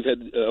 I guess you've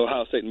had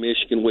Ohio State and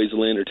Michigan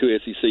weasel in, or two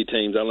SEC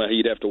teams. I don't know how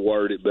you'd have to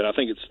word it, but I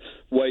think it's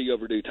way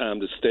overdue time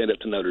to stand up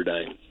to Notre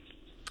Dame.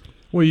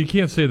 Well, you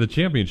can't say the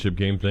championship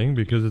game thing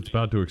because it's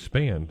about to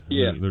expand.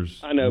 Yeah, there's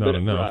I know, not but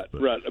enough.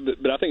 Right.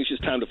 But I think it's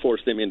just time to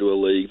force them into a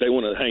league. They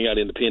want to hang out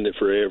independent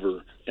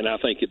forever, and I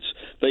think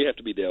they have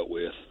to be dealt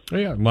with.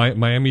 Yeah,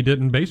 Miami did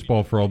in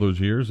baseball for all those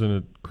years, and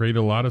it created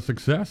a lot of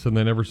success. And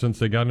then ever since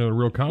they got into a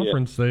real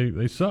conference,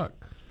 they suck.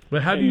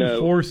 But how do you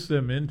force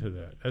them into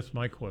that? That's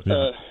my question.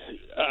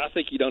 I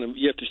think you don't.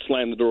 You have to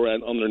slam the door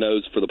on their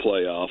nose for the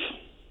playoff.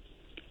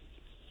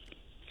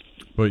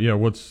 But yeah, I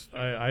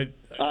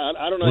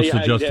don't know. What's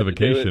the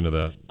justification of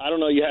that? I don't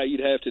know how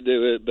you'd have to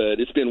do it, but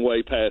it's been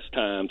way past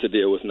time to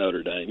deal with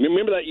Notre Dame.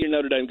 Remember that year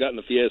Notre Dame got in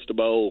the Fiesta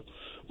Bowl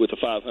with a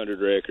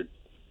 500 record?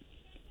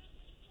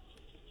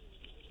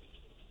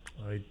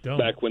 I don't.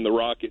 Back when the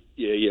Rocket,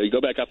 you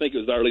go back. I think it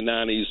was the early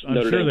 '90s. I'm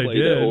Notre sure Dame they played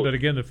did, but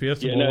again, the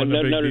Fiesta Bowl wasn't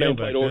a big deal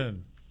back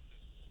then.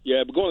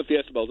 Yeah, but going to the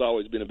Fiesta Bowl has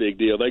always been a big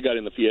deal. They got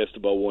in the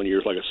Fiesta Bowl one year,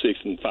 it's like a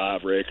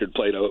 6-5 record,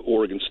 played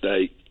Oregon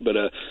State. But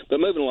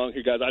moving along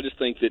here, guys, I just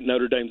think that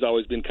Notre Dame's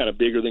always been kind of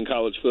bigger than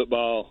college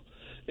football.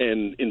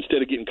 And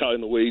instead of getting caught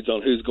in the weeds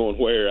on who's going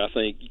where, I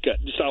think you got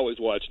just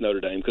always watch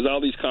Notre Dame, because all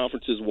these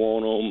conferences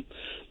want them.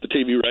 The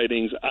TV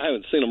ratings, I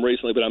haven't seen them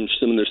recently, but I'm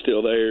assuming they're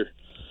still there.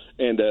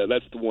 And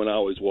that's the one I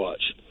always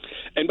watch.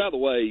 And by the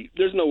way,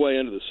 there's no way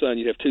under the sun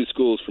you'd have two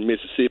schools from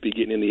Mississippi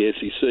getting in the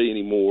SEC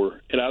anymore.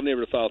 And I've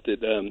never thought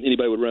that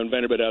anybody would run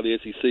Vanderbilt out of the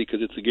SEC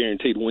because it's a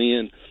guaranteed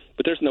win.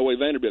 But there's no way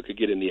Vanderbilt could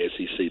get in the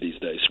SEC these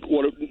days,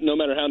 no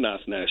matter how nice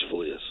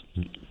Nashville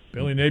is.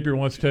 Billy Napier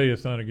wants to tell you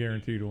it's not a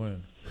guaranteed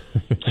win.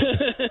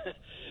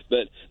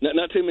 But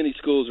not too many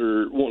schools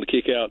are wanting to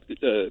kick out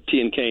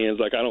tin cans.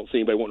 Like, I don't see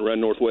anybody wanting to run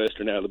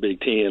Northwestern out of the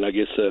Big Ten. I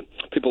guess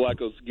people like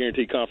those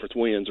guaranteed conference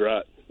wins,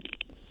 right?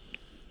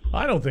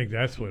 I don't think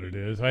that's what it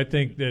is. I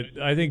think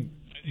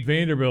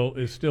Vanderbilt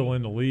is still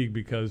in the league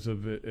because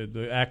of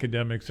the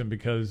academics and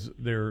because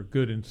they're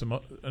good in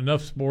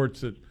enough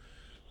sports that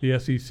the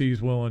SEC is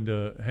willing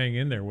to hang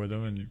in there with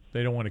them, and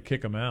they don't want to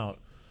kick them out.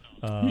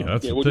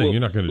 That's the thing.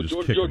 You're not going to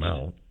just kick them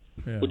out.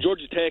 Yeah. Well,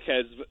 Georgia Tech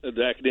has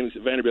the academics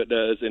that Vanderbilt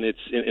does, and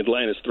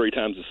Atlanta's 3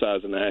 times the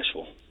size of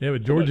Nashville. Yeah,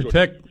 but Georgia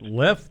Tech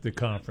left the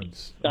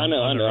conference. I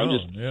know. I'm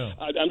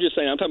just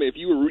saying. I'm talking about if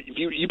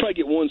you probably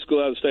get one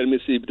school out of the state of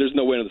Mississippi, but there's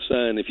no way under the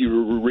sun. If you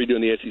were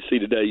redoing the SEC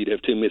today, you'd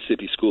have 2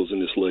 Mississippi schools in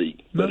this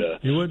league. No,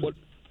 you wouldn't.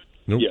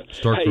 Nope. Yeah.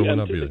 Starkville will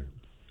not be there.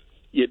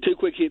 Yeah, 2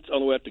 quick hits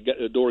on the way out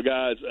the door,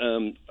 guys.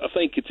 I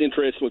think it's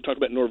interesting. We'll talk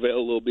about Norvell a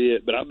little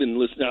bit, but I've been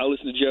listening. I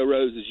listen to Joe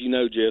Rose, as you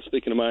know, Jeff,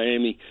 speaking of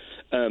Miami.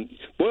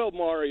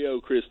 Mario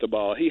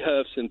Cristobal, he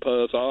huffs and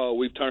puffs. Oh,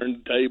 we've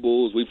turned the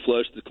tables, we've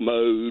flushed the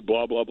commode,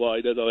 blah, blah, blah.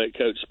 He does all that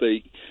coach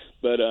speak.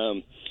 But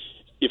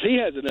if he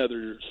has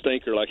another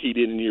stinker like he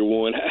did in year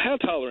one, how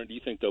tolerant do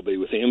you think they'll be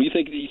with him? You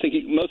think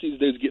most of these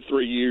dudes get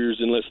 3 years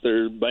unless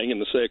they're banging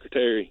the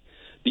secretary?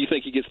 Do you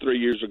think he gets 3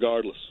 years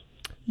regardless?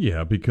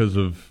 Yeah, because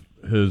of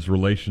his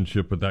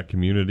relationship with that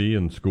community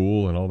and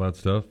school and all that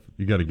stuff.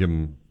 You got to give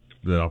him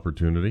the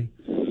opportunity.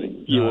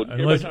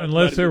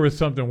 Unless there was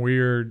something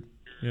weird,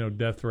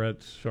 death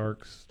threats,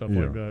 sharks, stuff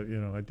like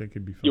that. I think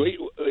it'd be fun.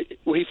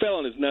 He fell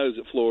on his nose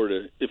at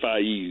Florida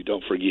FIU.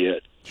 Don't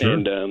forget. Sure.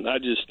 And I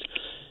just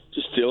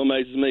still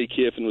amazes me.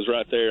 Kiffin was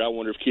right there. I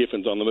wonder if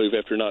Kiffin's on the move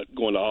after not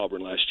going to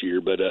Auburn last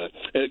year. But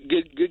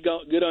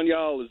good on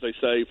y'all, as they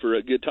say, for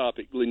a good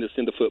topic leading us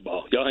into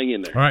football. Y'all hang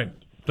in there. All right.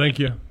 Thank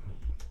you.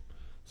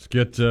 Let's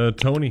get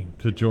Tony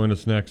to join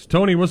us next.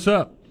 Tony, what's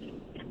up?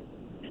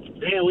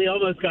 Man, we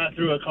almost got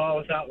through a call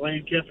without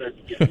Lane Kiffin.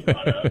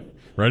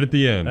 Right at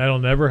the end. That'll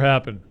never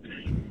happen.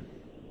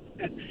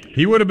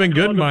 He would have been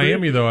good in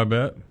Miami, though, I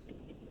bet.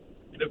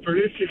 The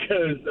producer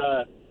goes,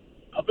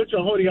 I'll bet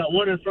you'll hold you got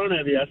one in front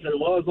of you. I said,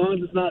 well, as long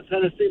as it's not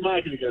Tennessee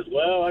Mike. And he goes,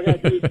 well, I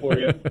got news for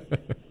you.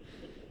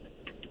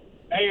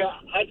 Hey,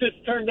 I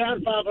just turned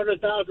down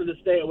 $500,000 to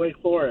stay at Wake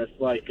Forest,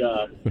 like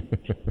Joe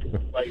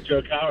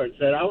Cowart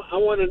said.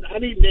 I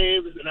need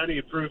names and I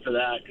need proof of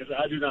that because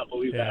I do not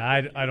believe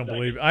that. I don't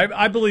believe it.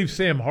 I believe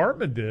Sam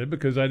Hartman did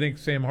because I think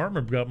Sam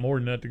Hartman got more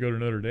than that to go to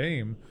Notre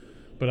Dame,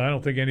 but I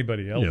don't think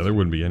anybody else. Yeah, there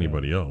wouldn't be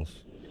anybody else.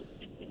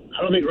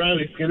 I don't think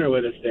Riley Skinner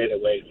would have stayed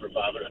at Wake for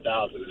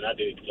 $500,000, and that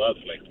dude loves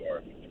Wake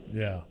Forest.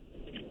 Yeah.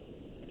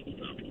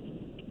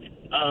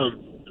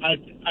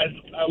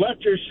 I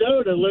left your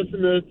show to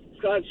listen to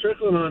Scott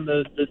Strickland on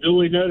the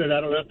Dooley Noted.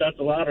 I don't know if that's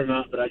allowed or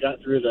not, but I got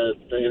through the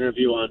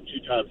interview on 2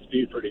 times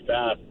speed pretty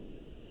fast.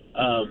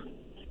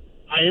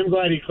 I am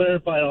glad he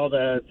clarified all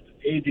the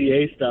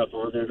ADA stuff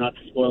on there, not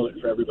to spoil it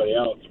for everybody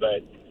else.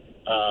 But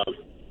I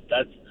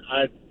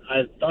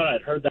thought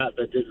I'd heard that,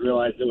 but didn't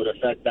realize it would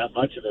affect that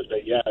much of it.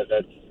 But yeah,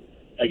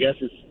 I guess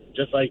it's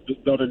just like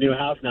build a new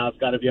house now. It's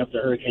got to be up to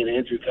Hurricane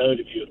Andrew code.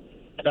 If you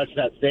touch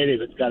that stadium,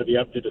 it's got to be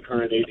up to the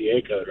current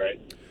ADA code, right?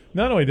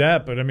 Not only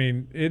that, but I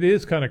mean, it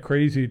is kind of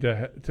crazy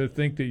to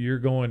think that you're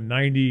going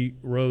 90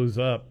 rows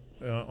up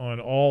on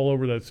all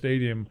over that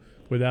stadium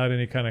without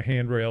any kind of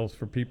handrails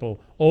for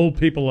old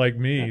people like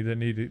me that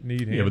need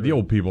handrails. Yeah, but the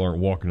old people aren't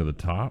walking to the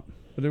top.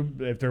 But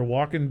if they're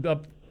walking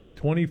up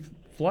 20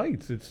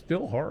 flights, it's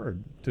still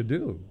hard to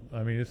do.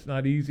 I mean, it's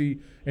not easy,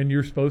 and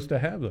you're supposed to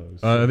have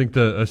those. I think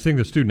the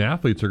student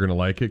athletes are going to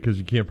like it because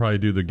you can't probably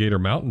do the Gator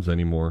Mountains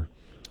anymore.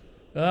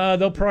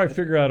 They'll probably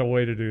figure out a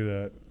way to do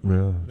that.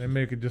 Yeah. They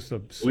make it just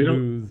a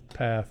smooth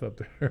path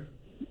up there.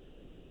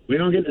 We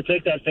don't get to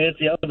take that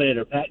fancy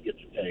elevator Pat gets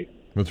to take.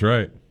 That's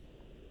right.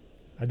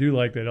 I do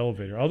like that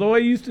elevator. Although I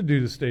used to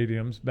do the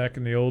stadiums back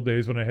in the old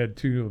days when I had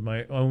 2 of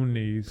my own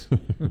knees.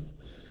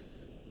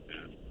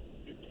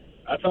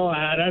 That's all I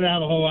had. I didn't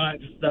have a whole lot.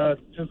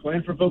 Just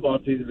waiting for football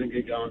season to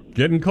get going.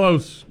 Getting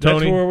close,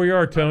 Tony. That's where we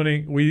are,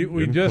 Tony.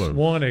 We just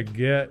want to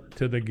get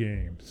to the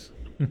games.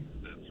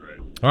 That's right.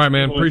 All right,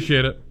 man.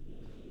 Appreciate it.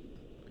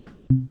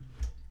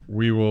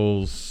 We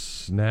will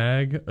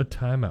snag a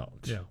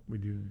timeout. Yeah, we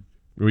do.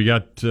 We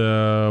got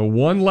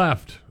one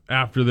left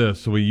after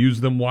this, so we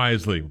use them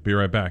wisely. We'll be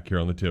right back here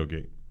on the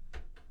Tailgate.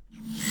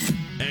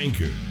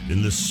 Anchored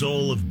in the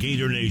soul of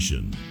Gator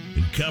Nation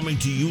and coming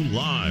to you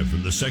live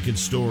from the second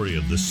story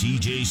of the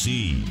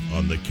CJC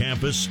on the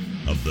campus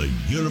of the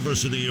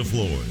University of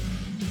Florida.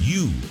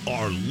 You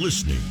are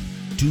listening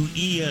to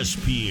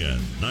ESPN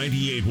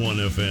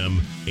 98.1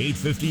 FM,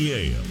 850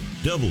 AM,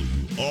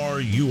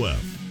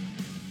 WRUF.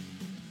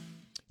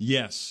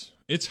 Yes,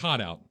 it's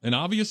hot out. An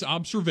obvious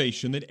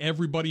observation that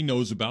everybody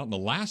knows about, and the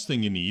last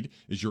thing you need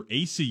is your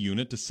AC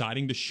unit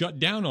deciding to shut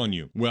down on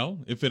you.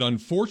 Well, if it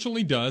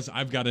unfortunately does,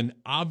 I've got an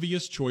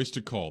obvious choice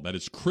to call. That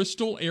is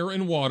Crystal Air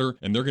and Water,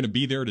 and they're going to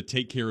be there to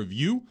take care of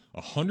you.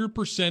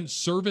 100%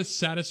 service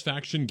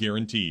satisfaction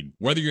guaranteed.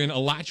 Whether you're in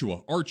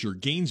Alachua, Archer,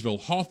 Gainesville,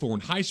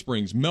 Hawthorne, High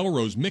Springs,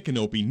 Melrose,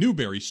 Micanopy,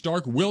 Newberry,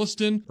 Stark,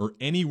 Williston, or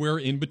anywhere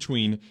in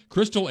between,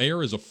 Crystal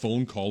Air is a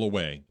phone call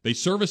away. They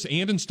service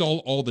and install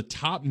all the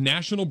top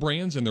national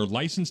brands, and their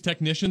licensed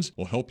technicians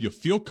will help you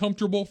feel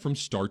comfortable from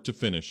start to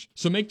finish.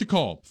 So make the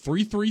call,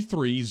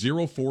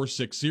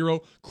 333-0460,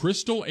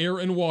 Crystal Air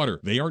and Water.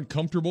 They aren't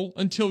comfortable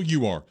until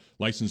you are.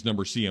 License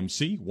number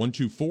CMC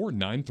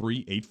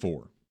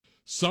 1249384.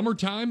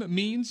 Summertime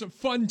means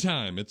fun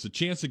time. It's a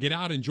chance to get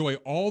out and enjoy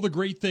all the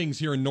great things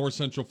here in North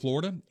Central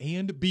Florida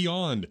and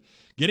beyond.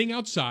 Getting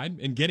outside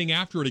and getting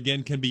after it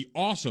again can be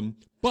awesome,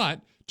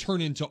 but turn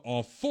into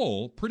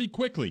awful pretty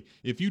quickly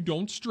if you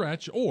don't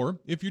stretch or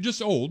if you're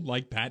just old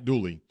like Pat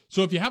Dooley.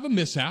 So if you have a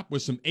mishap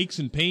with some aches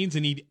and pains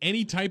and need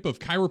any type of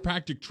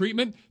chiropractic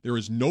treatment, there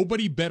is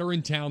nobody better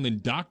in town than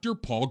Dr.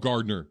 Paul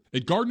Gardner.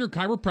 At Gardner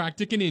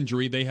Chiropractic and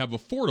Injury, they have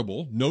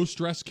affordable,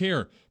 no-stress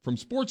care. From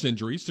sports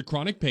injuries to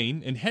chronic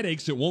pain and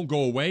headaches that won't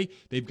go away,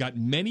 they've got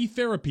many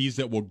therapies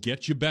that will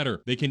get you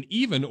better. They can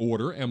even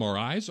order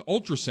MRIs,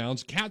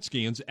 ultrasounds, CAT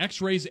scans,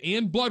 x-rays,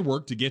 and blood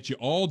work to get you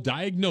all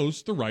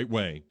diagnosed the right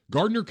way.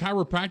 Gardner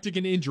Chiropractic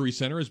and Injury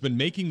Center has been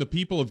making the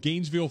people of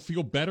Gainesville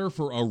feel better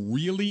for a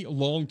really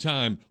long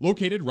time.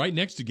 Located right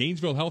next to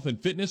Gainesville Health and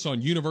Fitness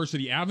on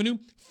University Avenue,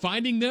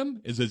 finding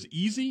them is as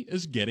easy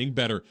as getting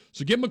better.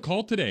 So give them a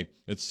call today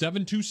at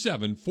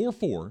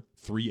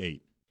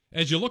 727-4438.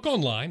 As you look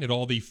online at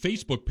all the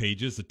Facebook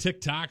pages, the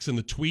TikToks, and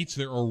the tweets,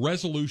 there are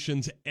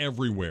resolutions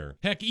everywhere.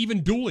 Heck,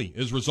 even Dooley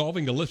is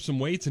resolving to lift some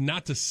weights and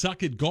not to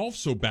suck at golf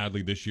so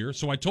badly this year.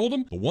 So I told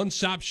him the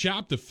one-stop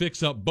shop to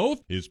fix up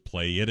both is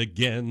Play It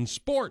Again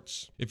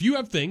Sports. If you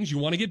have things you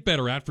want to get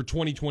better at for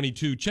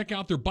 2022, check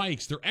out their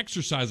bikes, their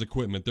exercise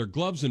equipment, their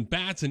gloves and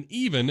bats, and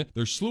even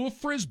their slew of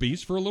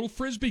Frisbees for a little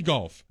Frisbee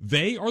golf.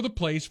 They are the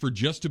place for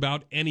just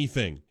about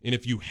anything. And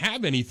if you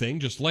have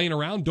anything just laying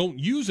around, don't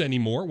use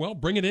anymore, well,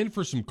 bring it in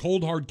for some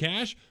cold hard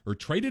cash or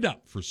trade it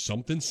up for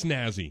something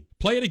snazzy.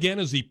 Play It Again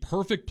is the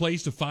perfect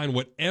place to find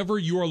whatever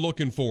you are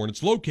looking for, and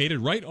it's located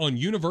right on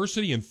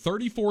University and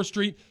 34th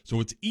Street, so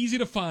it's easy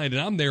to find,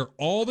 and I'm there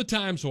all the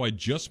time, so I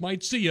just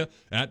might see you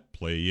at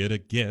Play It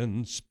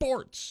Again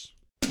Sports.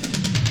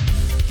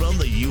 From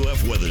the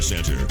UF Weather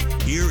Center,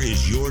 here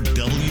is your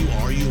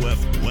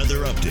WRUF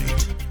weather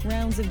update.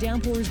 Rounds of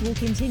downpours will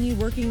continue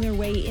working their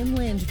way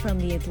inland from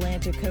the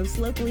Atlantic coast.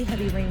 Locally,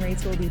 heavy rain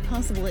rates will be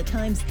possible at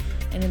times,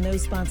 and in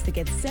those spots that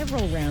get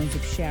several rounds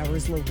of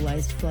showers,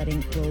 localized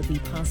flooding will be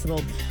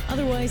possible.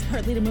 Otherwise,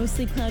 partly to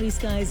mostly cloudy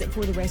skies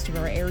for the rest of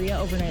our area.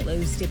 Overnight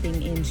lows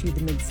dipping into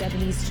the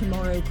mid-70s.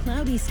 Tomorrow,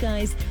 cloudy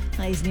skies,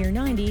 highs near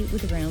 90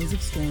 with rounds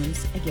of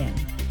storms again.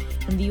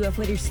 From the UF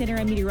Weather Center,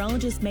 I'm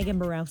meteorologist Megan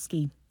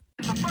Borowski.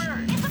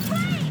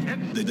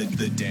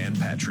 The Dan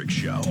Patrick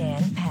Show.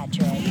 Dan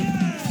Patrick.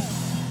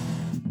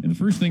 And the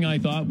first thing I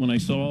thought when I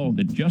saw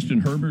that Justin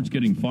Herbert's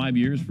getting 5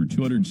 years for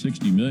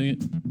 $260 million,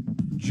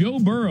 Joe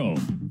Burrow,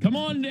 come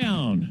on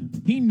down.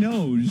 He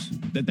knows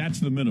that that's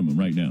the minimum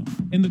right now.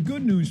 And the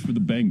good news for the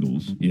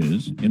Bengals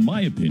is, in my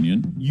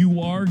opinion,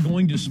 you are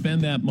going to spend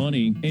that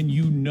money, and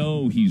you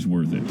know he's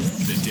worth it.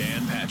 The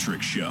Dan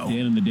Patrick Show.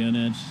 Dan and the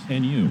Danettes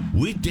and you.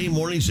 Weekday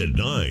mornings at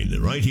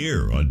 9, right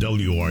here on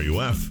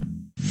WRUF.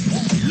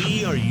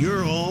 We are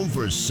your home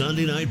for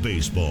Sunday night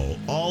baseball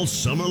all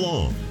summer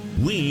long.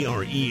 We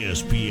are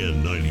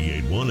ESPN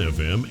 98.1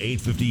 FM,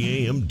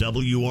 850 AM,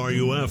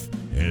 WRUF,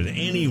 and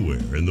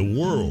anywhere in the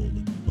world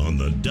on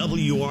the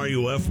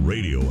WRUF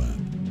radio app.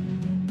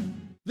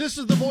 This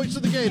is the voice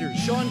of the Gators,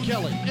 Sean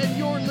Kelly, and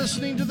you're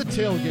listening to The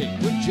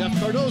Tailgate with Jeff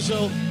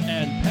Cardozo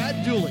and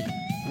Pat Dooley,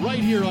 right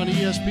here on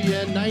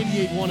ESPN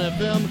 98.1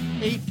 FM,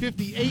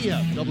 850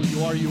 AM,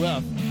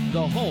 WRUF,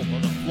 the home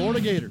of the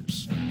Florida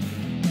Gators.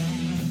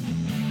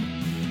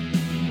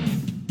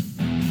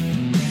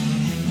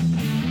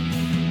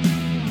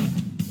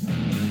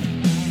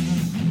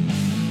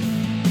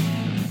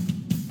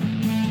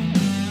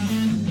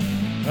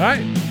 All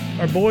right,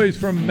 our boys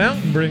from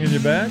Mountain bringing you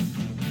back.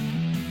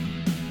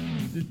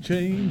 The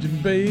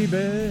changing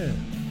baby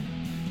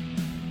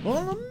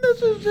on the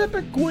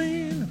Mississippi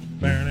Queen.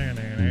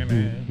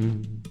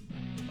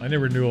 I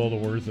never knew all the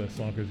words of that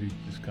song because he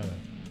just kind of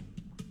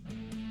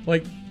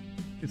like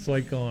it's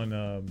like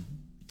on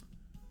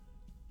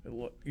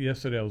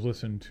yesterday I was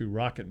listening to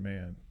Rocket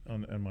Man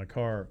on my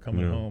car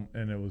coming home,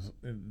 and it was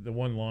the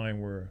one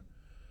line where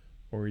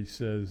he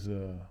says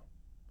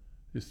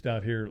just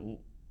out here.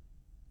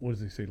 What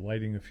does he say?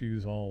 Lighting a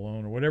fuse all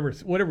alone, or whatever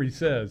he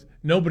says.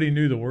 Nobody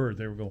knew the words.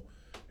 They were going,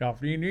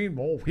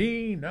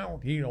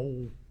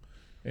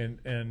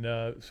 and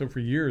so for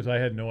years I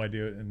had no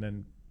idea. And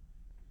then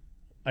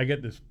I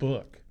get this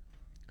book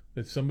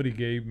that somebody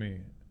gave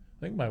me. I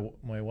think my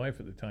wife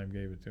at the time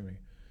gave it to me,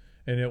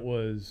 and it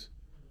was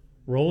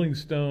Rolling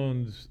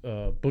Stone's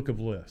Book of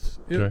Lists.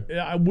 Okay.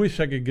 I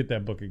wish I could get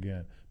that book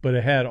again, but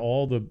it had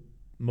all the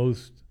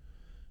most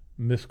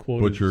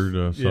misquoted, butchered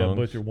songs. Yeah,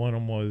 butchered. One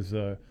of them was.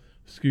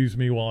 Excuse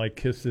me while I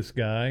kiss this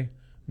guy.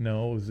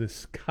 No, it was the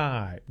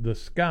sky,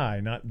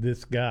 not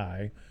this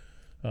guy.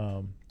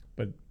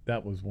 But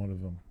that was one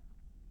of them.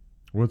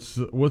 What's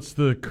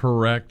the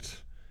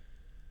correct?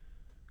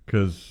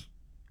 Because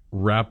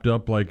wrapped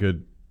up like a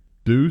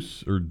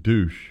deuce or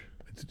douche.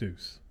 It's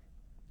deuce.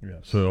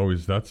 Yes. So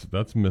always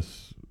that's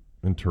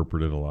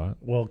misinterpreted a lot.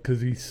 Well,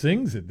 because he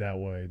sings it that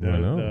way.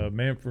 The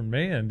Man for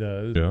Man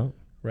does. Yeah.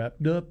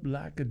 Wrapped up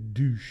like a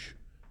douche,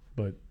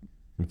 but.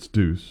 It's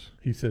deuce.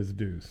 He says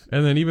deuce.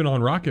 And then even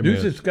on Rocket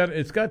deuce, Man.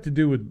 It's got to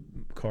do with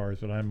cars,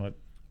 but I'm not.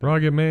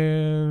 Rocket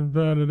Man.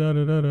 Da, da, da,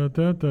 da, da,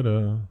 da, da,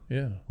 da.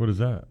 Yeah. What is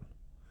that?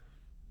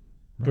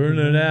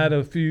 Burning out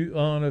a fuse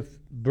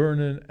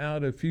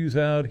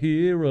out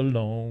here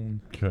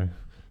alone. Okay.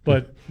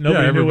 But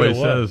nobody knew what it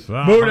was. Says,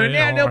 burning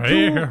out a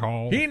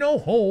pool. He no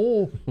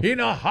hole. He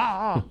no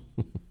ha.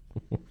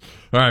 All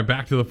right,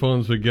 back to the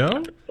phones we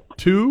go.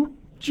 To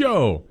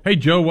Joe. Hey,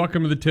 Joe,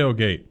 welcome to the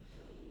tailgate.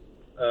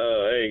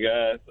 Hey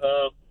guys,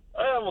 I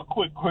have a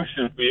quick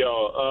question for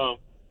y'all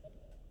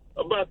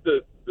about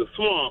the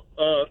swamp.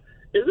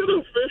 Is it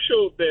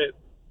official that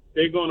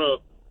they're gonna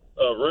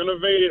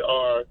renovate it,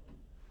 or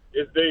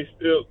is there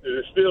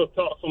still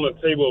talks on the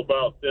table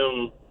about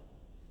them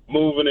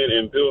moving it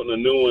and building a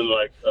new one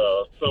like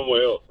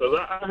somewhere else? Because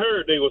I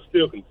heard they were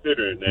still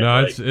considering that.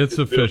 No, like, it's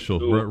official.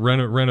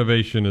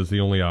 Renovation is the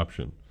only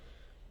option.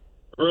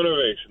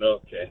 Renovation,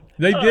 okay.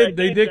 They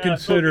did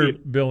consider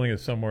building it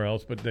somewhere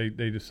else, but they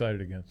decided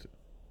against it.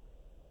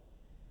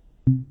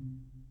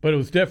 But it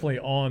was definitely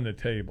on the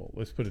table.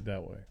 Let's put it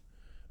that way.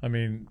 I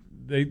mean,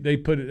 they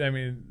put it. I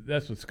mean,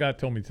 that's what Scott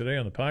told me today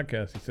on the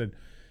podcast. He said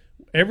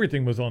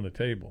everything was on the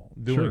table,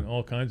 doing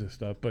all kinds of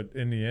stuff. But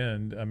in the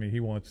end, I mean, he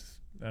wants,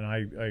 and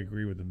I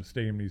agree with him. The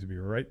stadium needs to be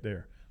right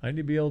there. I need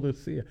to be able to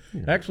see it.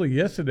 Yeah. Actually,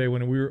 yesterday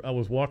when I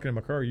was walking in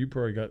my car, you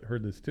probably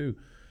heard this too.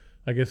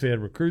 I guess they had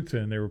recruits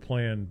in. They were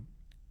playing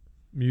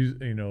music,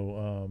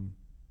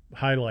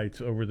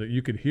 highlights over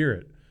you could hear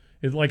it.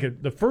 It's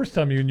like the first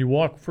time when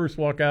you first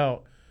walk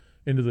out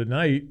into the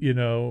night,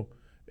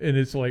 and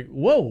it's like,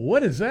 whoa,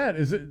 what is that?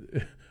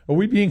 Are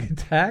we being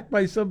attacked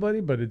by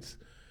somebody? But it's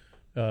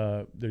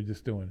they're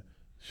just doing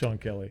Sean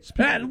Kelly.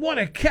 And what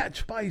a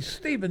catch by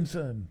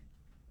Stevenson.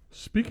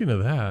 Speaking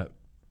of that,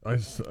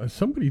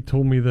 somebody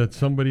told me that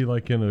somebody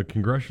like in a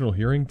congressional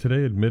hearing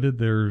today admitted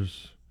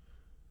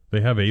they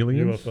have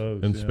aliens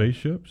UFOs, and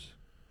spaceships.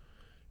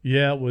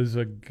 Yeah, it was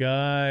a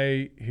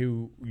guy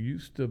who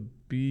used to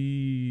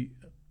be,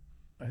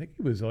 I think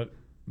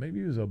maybe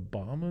he was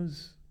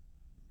Obama's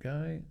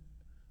guy.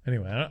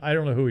 Anyway, I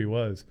don't know who he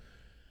was.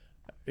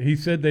 He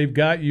said they've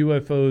got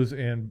UFOs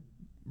and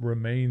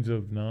remains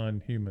of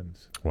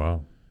non-humans.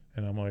 Wow.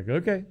 And I'm like,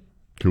 okay.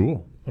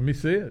 Cool. Let me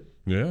see it.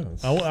 Yeah.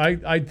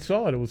 I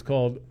saw it. It was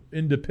called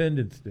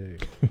Independence Day.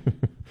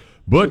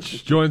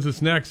 Butch joins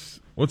us next.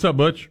 What's up,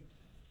 Butch?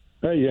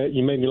 Hey,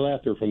 you made me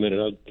laugh there for a minute.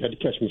 I had to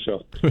catch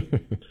myself.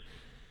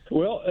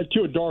 Well,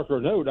 to a darker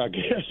note, I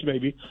guess,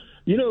 maybe.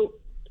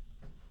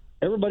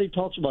 Everybody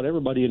talks about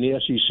everybody in the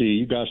SEC.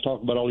 You guys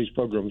talk about all these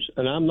programs,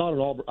 and I'm not an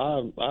Auburn.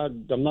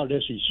 I'm not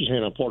an SEC fan.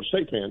 I'm a Florida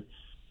State fan.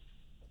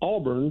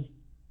 Auburn.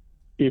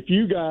 If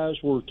you guys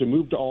were to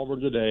move to Auburn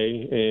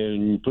today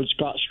and put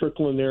Scott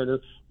Strickland there,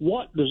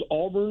 what does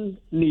Auburn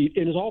need?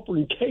 And is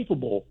Auburn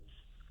capable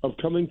of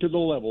coming to the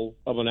level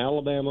of an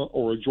Alabama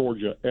or a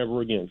Georgia ever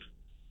again?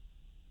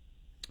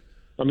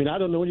 I mean, I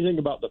don't know anything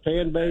about the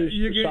fan base,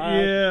 the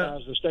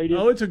size of the stadium.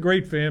 Oh, it's a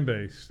great fan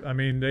base. I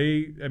mean,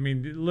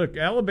 look,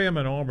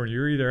 Alabama and Auburn,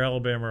 you're either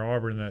Alabama or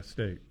Auburn in that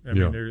state. I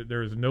mean,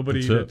 there's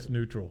nobody that's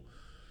neutral.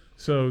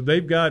 So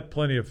they've got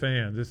plenty of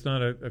fans. It's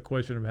not a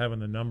question of having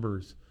the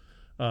numbers.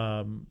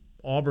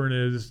 Auburn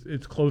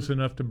it's close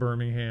enough to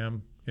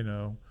Birmingham,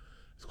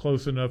 it's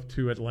close enough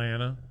to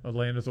Atlanta.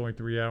 Atlanta's only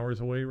 3 hours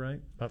away, right?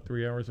 About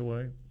 3 hours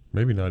away.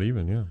 Maybe not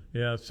even, yeah.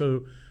 Yeah,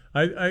 so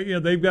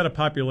they've got a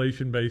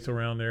population base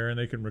around there, and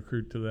they can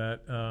recruit to that.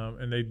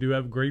 And they do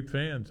have great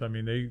fans. I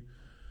mean,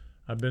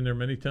 I've been there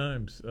many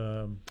times.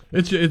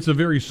 It's a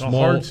very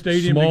hard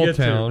stadium to get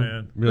town,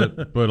 to,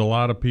 man. but a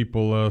lot of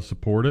people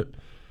support it.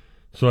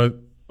 So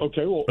I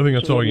think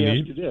that's all you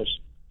need. Ask you this.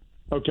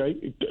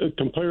 Okay,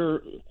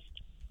 compare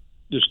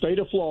the state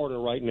of Florida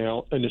right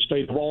now and the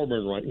state of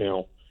Auburn right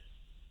now.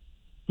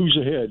 Who's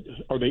ahead?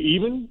 Are they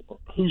even?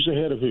 Who's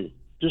ahead of who?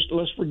 Just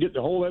let's forget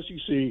the whole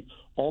SEC,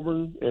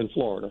 Auburn and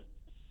Florida.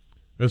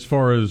 As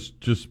far as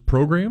just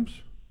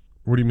programs?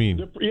 What do you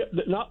mean?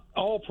 Not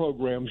all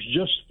programs,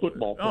 just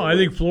football programs. Oh, I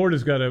think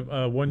Florida's got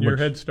a 1 year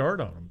head start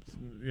on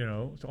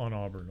them. On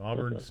Auburn.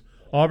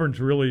 Auburn's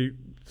really.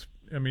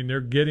 I mean,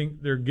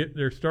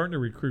 they're starting to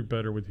recruit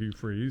better with Hugh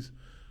Freeze,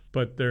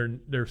 but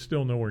they're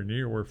still nowhere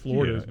near where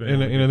Florida's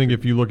been. And I think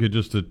if you look at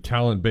just a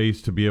talent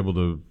base to be able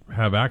to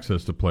have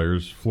access to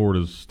players,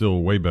 Florida's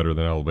still way better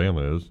than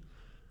Alabama is.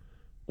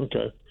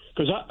 Okay,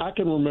 because I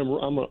can remember.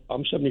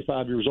 I'm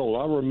 75 years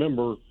old. I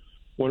remember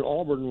when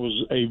Auburn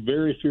was a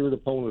very feared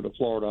opponent of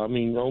Florida. I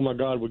mean, oh my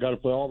God, we got to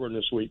play Auburn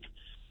this week.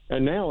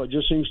 And now it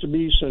just seems to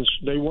be since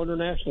they won their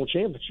national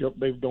championship,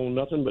 they've gone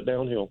nothing but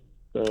downhill.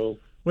 So.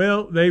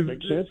 Well,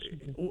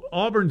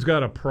 Auburn's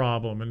got a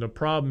problem, and the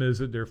problem is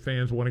that their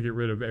fans want to get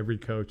rid of every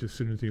coach as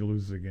soon as he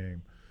loses a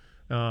game.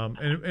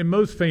 And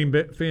most fan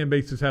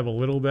bases have a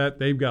little of that.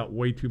 They've got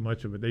way too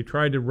much of it. They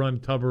tried to run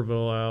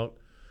Tuberville out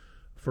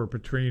for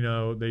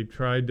Petrino. They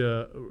tried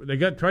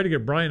to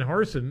get Brian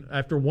Harsin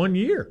after 1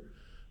 year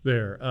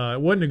there.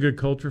 It wasn't a good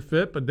culture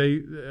fit, but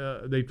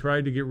they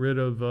tried to get rid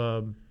of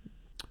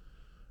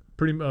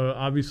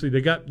obviously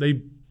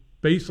they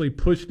basically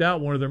pushed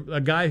out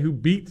a guy who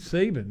beat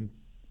Saban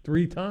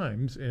 3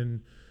 times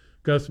in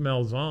Gus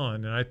Malzahn,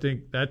 and I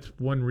think that's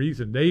one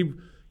reason. They've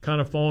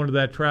kind of fallen into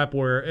that trap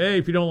where, hey,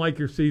 if you don't like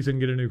your season,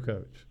 get a new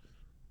coach.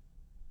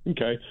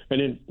 Okay. And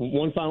then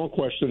one final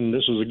question, and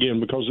this is, again,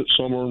 because it's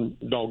summer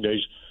and dog days.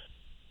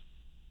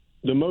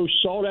 The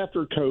most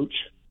sought-after coach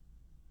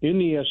in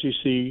the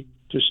SEC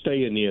to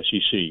stay in the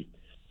SEC.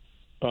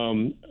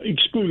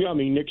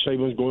 Excluding, Nick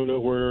Saban's going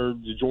nowhere,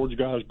 the Georgia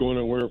guy's going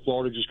nowhere,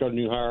 Florida just got a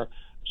new hire.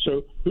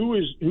 So who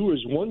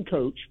is one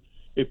coach?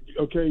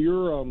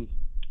 You're oh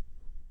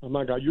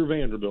my God, you're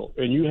Vanderbilt,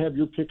 and you have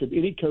your pick of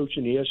any coach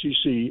in the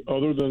SEC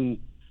other than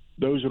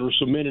those that are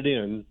cemented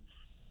in.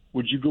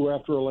 Would you go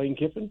after Lane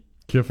Kiffin?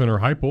 Kiffin or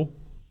Heupel?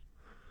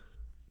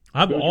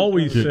 I've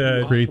always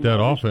said create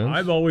that offense.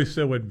 I've always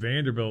said what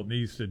Vanderbilt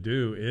needs to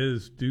do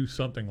is do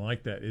something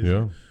like that.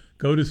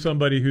 Go to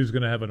somebody who's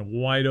going to have a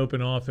wide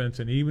open offense,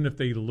 and even if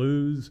they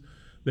lose,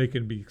 they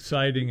can be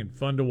exciting and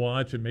fun to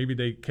watch, and maybe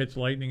they catch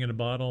lightning in a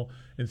bottle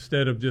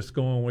instead of just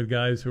going with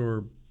guys who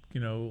are,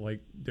 like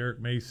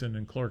Derek Mason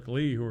and Clark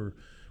Lee, who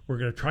we're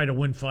going to try to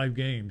win 5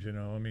 games.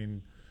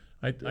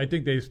 I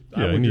think they.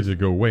 Yeah, he needs to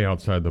go way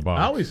outside the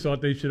box. I always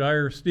thought they should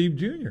hire Steve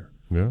Jr.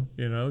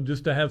 Yeah.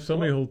 Just to have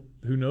somebody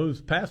who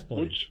knows pass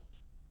plays. Which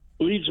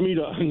leads me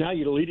to now.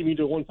 You're leading me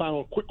to one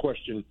final quick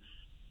question.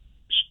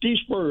 Steve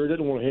Spurrier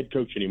doesn't want a head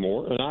coach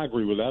anymore, and I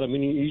agree with that. I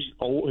mean, he's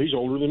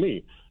older than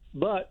me,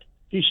 but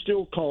he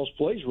still calls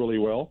plays really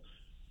well.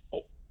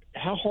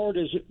 How hard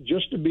is it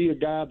just to be a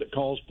guy that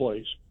calls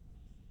plays?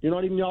 You're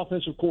not even the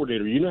offensive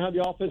coordinator. You know how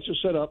the offense is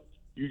set up.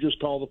 You just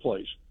call the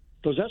plays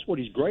because that's what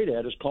he's great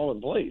at is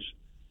calling plays.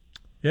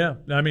 Yeah,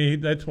 I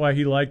mean, that's why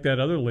he liked that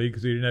other league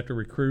because he didn't have to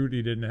recruit.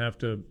 He didn't have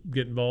to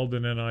get involved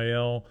in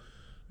NIL.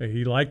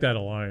 He liked that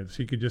alliance.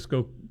 He could just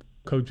go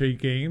coach 8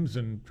 games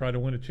and try to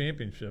win a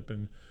championship.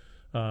 And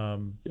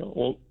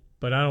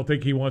but I don't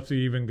think he wants to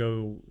even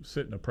go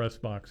sit in a press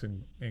box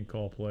and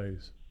call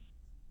plays.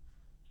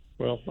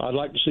 Well, I'd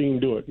like to see him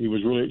do it. He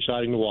was really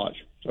exciting to watch.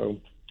 So,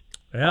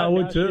 yeah, I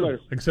would too.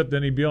 Except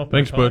then he'd be off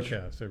my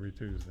podcast every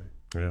Tuesday.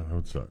 Yeah, that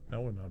would suck.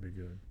 That would not be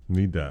good.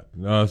 Need that.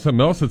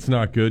 Something else that's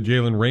not good,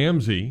 Jalen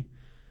Ramsey,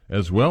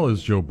 as well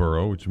as Joe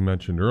Burrow, which you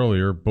mentioned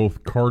earlier,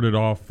 both carted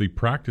off the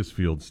practice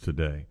fields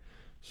today.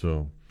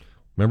 So,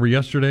 remember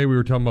yesterday we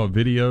were talking about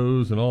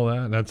videos and all that?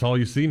 And that's all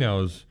you see now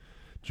is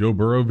Joe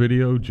Burrow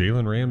video,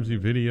 Jalen Ramsey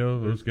video.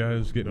 Those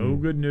guys getting no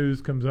good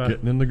news comes out.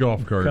 Getting in the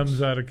golf carts.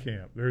 Comes out of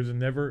camp.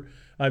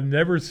 I've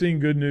never seen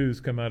good news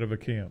come out of a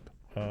camp.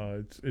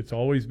 It's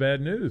always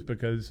bad news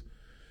because,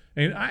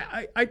 and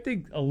I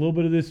think a little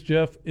bit of this,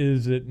 Jeff,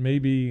 is that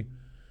maybe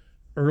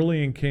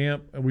early in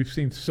camp, and we've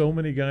seen so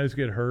many guys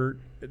get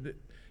hurt.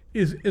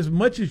 Is as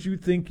much as you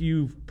think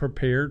you've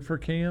prepared for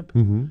camp,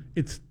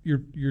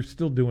 you're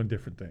still doing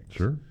different things.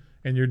 Sure.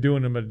 And you're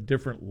doing them at a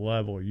different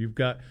level.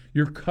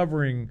 You're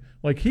covering,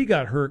 like he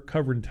got hurt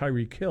covering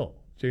Tyreek Hill,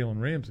 Jalen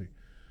Ramsey.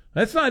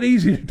 That's not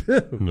easy to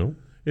do. No.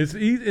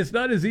 It's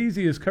not as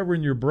easy as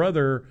covering your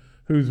brother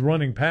who's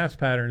running pass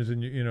patterns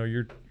and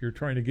you're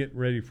trying to get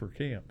ready for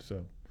camp.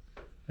 So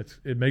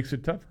it makes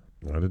it tougher.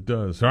 That it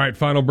does. All right,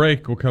 final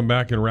break. We'll come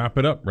back and wrap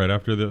it up right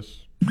after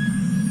this.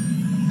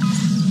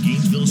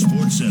 Gainesville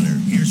Sports Center.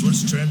 Here's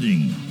what's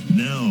trending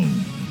now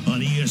on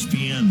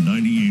ESPN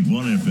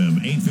 98.1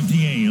 FM,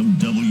 850 AM,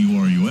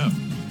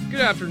 WRUF.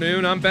 Good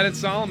afternoon. I'm Bennett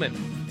Solomon.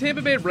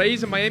 Tampa Bay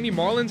Rays and Miami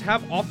Marlins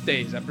have off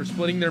days after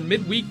splitting their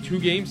midweek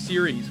 2-game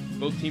series.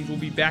 Both teams will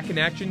be back in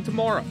action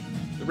tomorrow.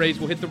 The Rays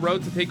will hit the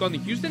road to take on the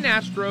Houston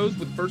Astros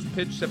with first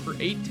pitch set for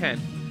 8:10.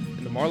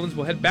 And the Marlins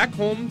will head back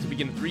home to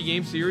begin a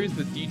 3-game series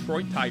with the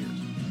Detroit Tigers.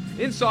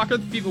 In soccer,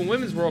 the FIFA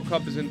Women's World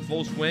Cup is in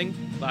full swing.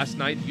 Last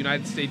night, the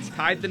United States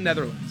tied the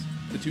Netherlands.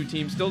 The two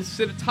teams still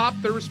sit atop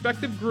their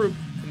respective group,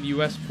 and the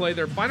U.S. play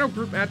their final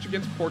group match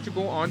against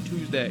Portugal on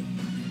Tuesday.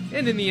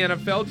 And in the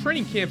NFL,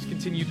 training camps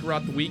continue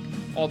throughout the week.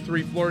 All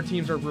 3 Florida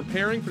teams are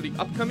preparing for the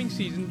upcoming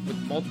season with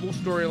multiple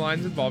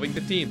storylines involving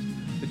the teams.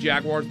 The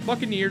Jaguars,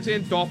 Buccaneers,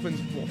 and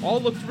Dolphins will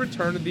all look to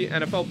return to the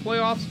NFL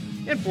playoffs,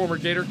 and former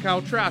Gator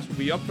Kyle Trask will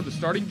be up for the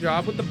starting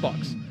job with the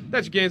Bucs.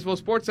 That's your Gainesville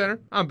Sports Center.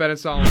 I'm Bennett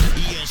Solomon.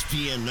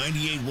 ESPN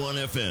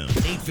 98.1 FM,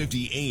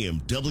 850 AM,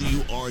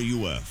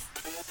 WRUF.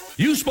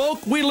 You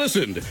spoke, we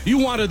listened. You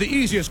wanted the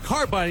easiest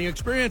car buying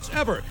experience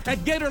ever. At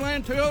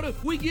Gatorland Toyota,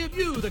 we give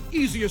you the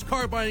easiest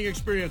car buying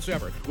experience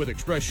ever. With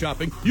Express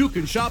Shopping, you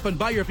can shop and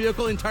buy your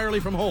vehicle entirely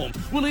from home.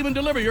 We'll even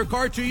deliver your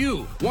car to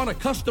you. Want a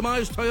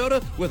customized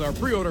Toyota? With our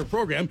pre-order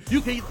program,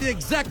 you can get the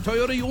exact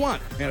Toyota you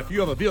want. And if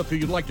you have a vehicle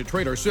you'd like to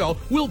trade or sell,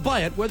 we'll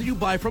buy it whether you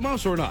buy from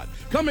us or not.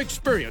 Come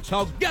experience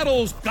how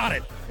Gatto's got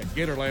it at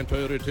Gatorland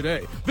Toyota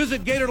today.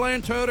 Visit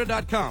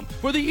GatorlandToyota.com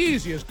for the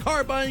easiest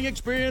car buying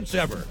experience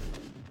ever.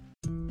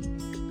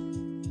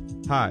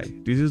 Hi,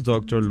 this is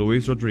Dr.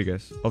 Luis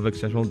Rodriguez of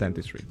Exceptional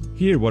Dentistry.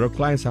 Hear what our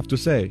clients have to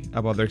say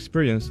about their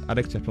experience at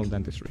Exceptional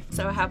Dentistry.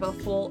 So I have a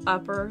full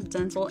upper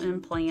dental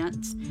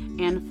implant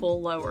and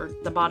full lower.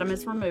 The bottom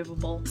is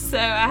removable. So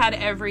I had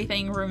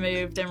everything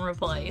removed and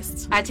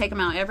replaced. I take them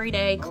out every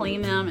day,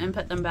 clean them, and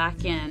put them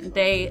back in.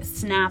 They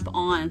snap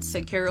on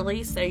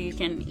securely so you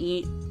can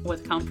eat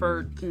with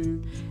comfort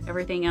and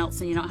everything else,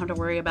 and you don't have to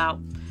worry about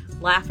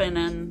laughing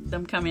and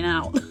them coming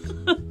out.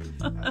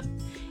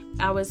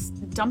 I was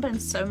dumping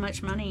so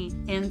much money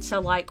into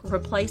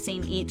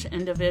replacing each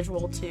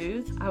individual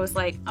tooth. I was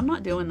like, I'm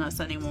not doing this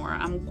anymore.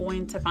 I'm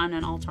going to find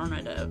an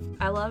alternative.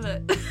 I love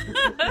it.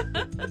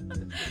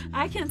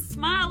 I can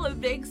smile a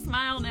big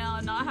smile now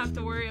and not have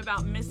to worry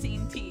about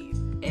missing teeth.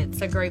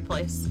 It's a great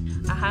place.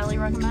 I highly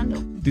recommend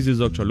them. This is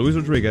Dr. Luis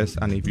Rodriguez,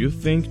 and if you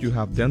think you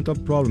have dental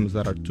problems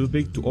that are too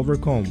big to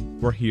overcome,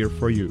 we're here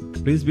for you.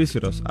 Please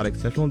visit us at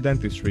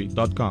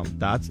exceptionaldentistry.com.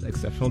 That's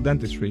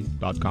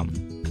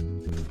exceptionaldentistry.com.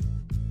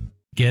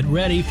 Get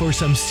ready for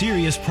some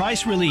serious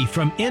price relief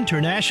from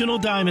International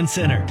Diamond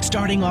Center.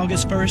 Starting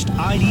August 1st,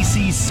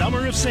 IDC's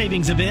Summer of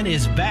Savings event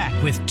is back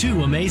with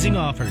 2 amazing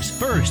offers.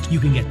 First,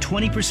 you can get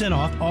 20%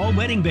 off all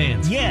wedding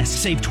bands. Yes,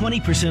 save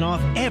 20%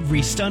 off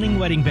every stunning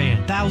wedding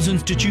band.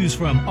 Thousands to choose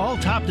from, all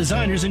top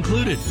designers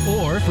included.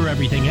 Or for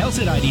everything else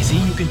at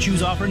IDC, you can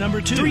choose offer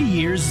number 2. 3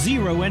 years,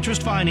 0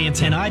 interest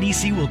financing, and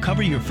IDC will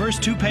cover your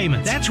first 2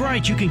 payments. That's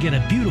right, you can get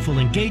a beautiful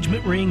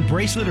engagement ring,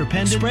 bracelet, or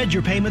pendant. Spread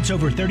your payments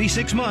over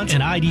 36 months,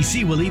 and IDC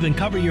guarantee will even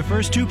cover your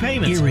first 2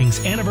 payments.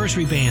 Earrings,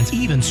 anniversary bands,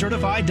 even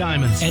certified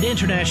diamonds. At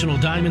International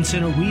Diamond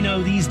Center, we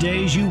know these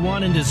days you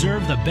want and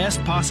deserve the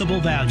best possible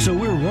value. So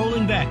we're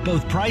rolling back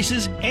both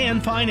prices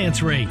and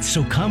finance rates.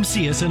 So come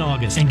see us in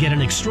August and get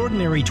an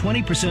extraordinary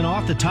 20%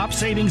 off the top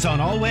savings on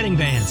all wedding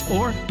bands.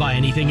 Or buy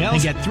anything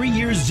else and get 3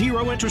 years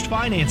 0 interest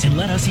financing. And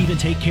let us even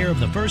take care of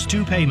the first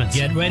 2 payments.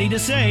 Get ready to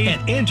save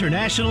at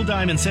International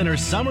Diamond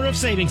Center's Summer of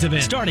Savings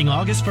event starting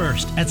August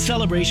 1st at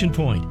Celebration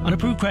Point. On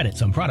approved credit,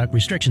 some product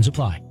restrictions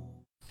apply.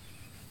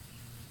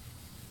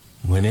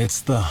 When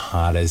it's the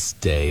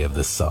hottest day of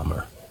the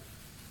summer.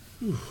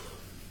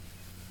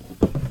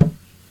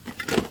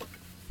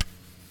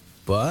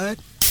 But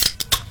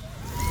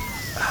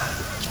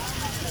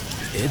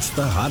it's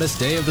the hottest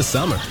day of the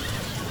summer.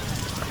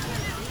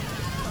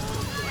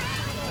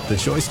 The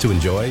choice to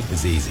enjoy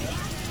is easy.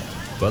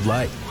 Bud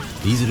Light.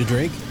 Easy to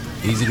drink,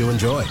 easy to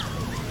enjoy.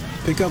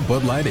 Pick up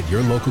Bud Light at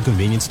your local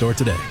convenience store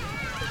today.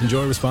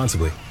 Enjoy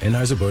responsibly.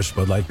 Anheuser-Busch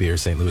Bud Light Beer,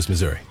 St. Louis,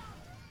 Missouri.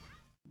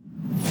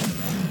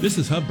 This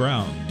is Hub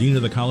Brown, Dean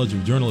of the College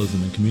of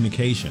Journalism and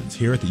Communications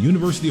here at the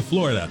University of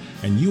Florida,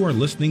 and you are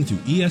listening to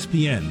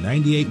ESPN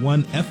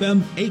 98.1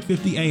 FM,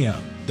 850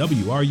 AM,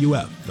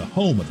 WRUF, the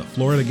home of the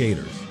Florida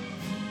Gators.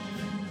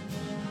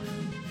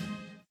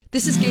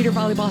 This is Gator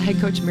Volleyball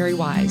head coach Mary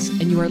Wise,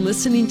 and you are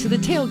listening to The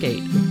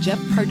Tailgate with Jeff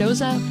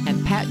Cardozo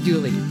and Pat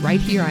Dooley, right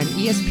here on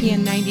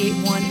ESPN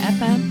 98.1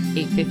 FM,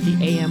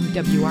 850 AM,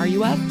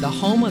 WRUF, the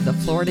home of the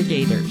Florida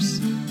Gators.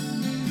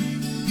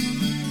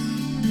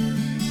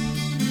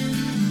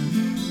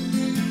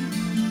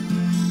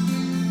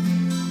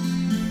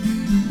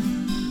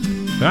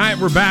 All right,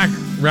 we're back,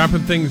 wrapping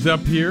things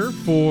up here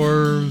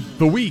for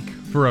the week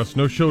for us.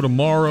 No show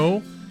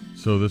tomorrow,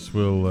 so this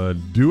will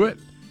do it.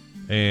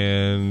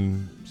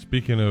 And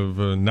speaking of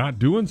not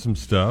doing some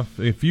stuff,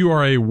 if you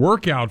are a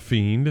workout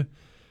fiend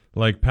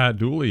like Pat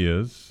Dooley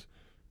is,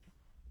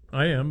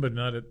 I am, but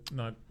not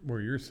where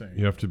you're saying.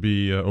 You have to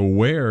be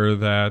aware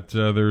that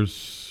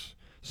there's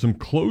some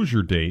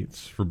closure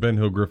dates for Ben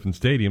Hill Griffin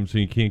Stadium, so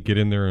you can't get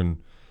in there and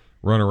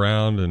run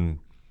around and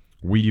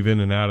weave in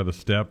and out of the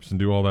steps and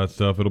do all that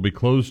stuff. It'll be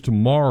closed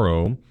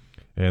tomorrow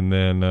and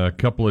then a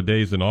couple of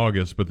days in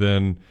August, but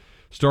then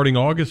starting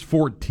August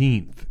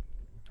 14th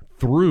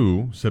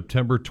through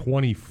September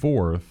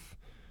 24th,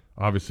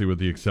 obviously with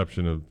the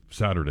exception of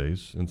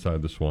Saturdays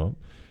inside the Swamp,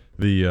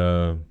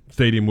 the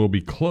stadium will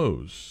be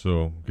closed.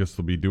 So I guess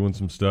they'll be doing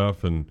some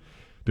stuff and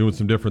doing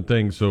some different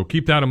things. So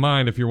keep that in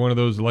mind if you're one of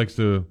those that likes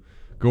to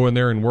go in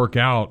there and work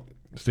out.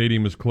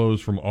 Stadium is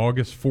closed from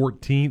August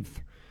 14th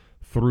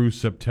through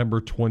September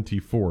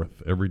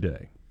 24th every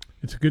day.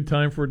 It's a good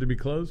time for it to be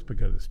closed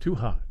because it's too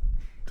hot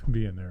to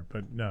be in there.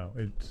 But no,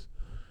 it's.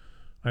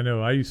 I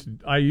know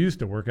I used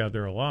to work out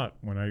there a lot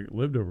when I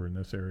lived over in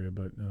this area,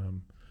 but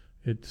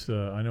it's.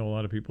 I know a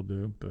lot of people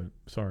do, but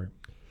sorry.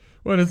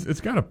 Well,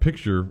 it's got a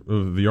picture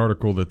of the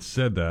article that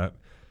said that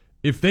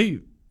if they,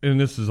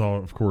 and this is all,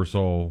 of course,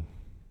 all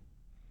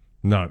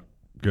not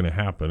going to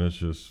happen. It's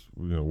just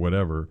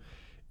whatever.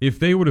 If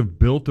they would have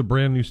built a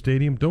brand new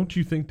stadium, don't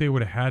you think they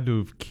would have had to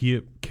have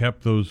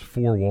kept those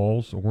 4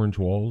 walls, orange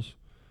walls,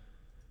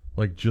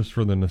 like just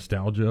for the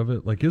nostalgia of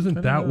it? Like,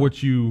 isn't that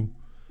what you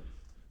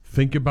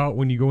think about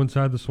when you go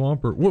inside the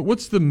Swamp? Or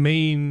what's the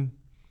main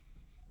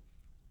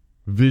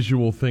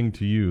visual thing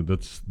to you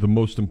that's the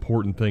most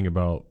important thing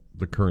about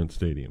the current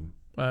stadium?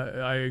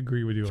 I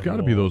agree with you. It's got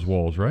to be those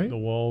walls, right? The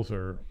walls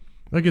are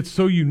like, it's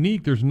so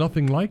unique. There's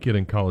nothing like it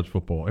in college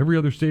football. Every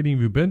other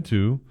stadium you've been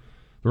to,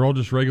 they're all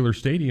just regular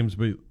stadiums,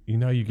 but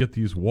you get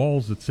these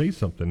walls that say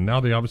something. Now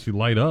they obviously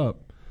light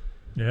up.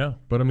 Yeah.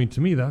 But I mean,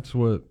 to me, that's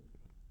what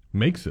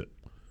makes it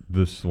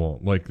this Swamp.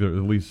 Like, at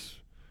least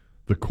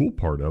the cool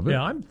part of it.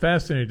 Yeah, I'm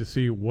fascinated to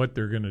see what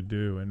they're going to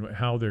do and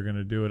how they're going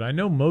to do it. I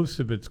know most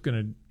of it's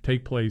going to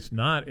take place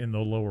not in the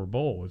lower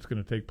bowl. It's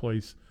going to take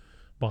place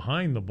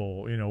behind the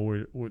bowl.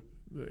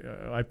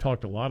 I've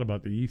talked a lot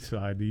about the east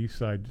side. The east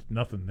side,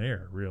 nothing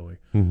there really.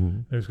 Mm-hmm.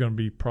 There's going to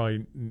be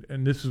probably,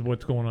 and this is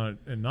what's going on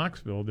in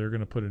Knoxville. They're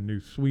going to put a new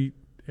suite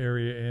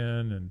area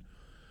in,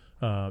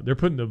 and they're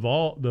putting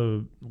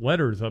the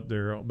letters up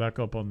there, back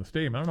up on the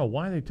stadium. I don't know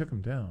why they took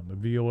them down. The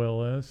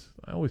VOLS.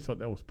 I always thought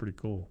that was pretty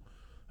cool.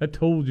 That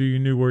told you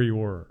knew where you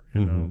were.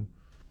 You know,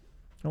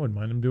 I wouldn't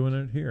mind them doing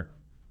it here.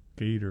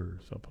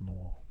 Gators up on the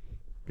wall.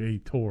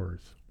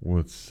 Gators. Well,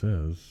 it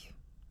says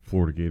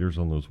Florida Gators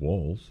on those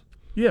walls.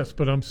 Yes,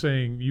 but I'm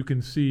saying you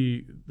can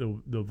see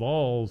the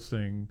Vols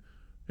thing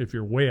if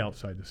you're way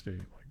outside the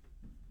stadium, like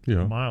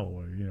a mile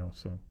away,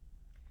 so.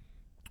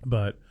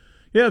 But,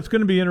 yeah, it's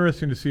going to be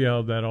interesting to see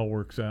how that all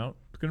works out.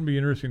 It's going to be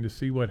interesting to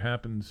see what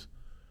happens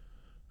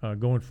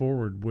going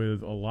forward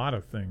with a lot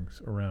of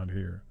things around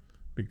here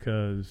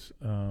because,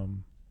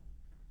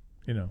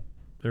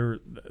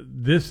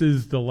 this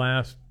is the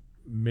last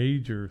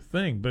major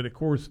thing. But, of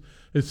course,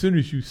 as soon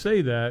as you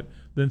say that,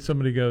 then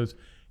somebody goes,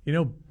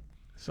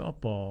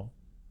 softball,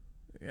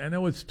 I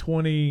know it's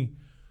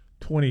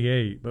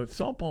 2028, but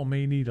softball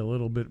may need a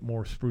little bit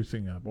more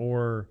sprucing up.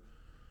 Or,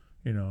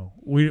 You know,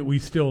 we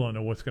still don't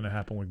know what's going to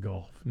happen with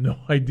golf. No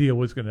idea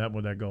what's going to happen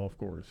with that golf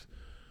course.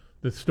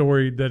 The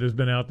story that has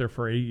been out there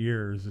for 8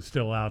 years is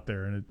still out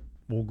there, and it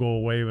will go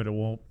away, but it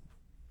won't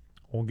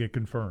get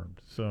confirmed.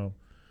 So,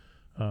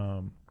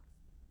 and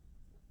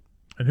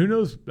who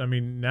knows? I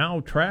mean, now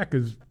track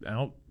is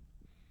out.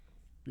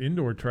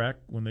 Indoor track,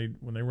 when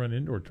they run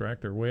indoor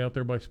track, they're way out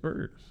there by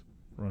Spurrier's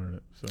running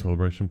it. So.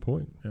 Celebration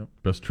Point. Yep.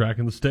 Best track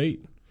in the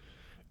state.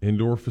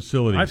 Indoor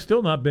facility. I've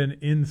still not been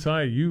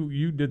inside.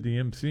 You did the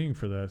emceeing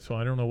for that, so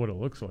I don't know what it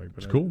looks like.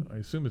 But it's cool. I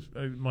assume it's.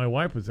 My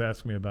wife was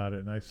asking me about it,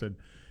 and I said,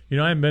 I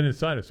haven't been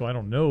inside it, so I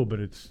don't know, but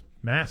it's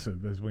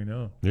massive, as we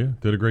know. Yeah,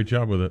 did a great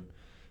job with it,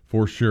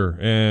 for sure.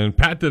 And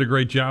Pat did a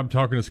great job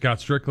talking to Scott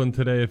Strickland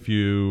today. If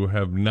you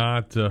have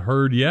not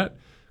heard yet,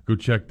 go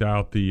check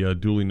out the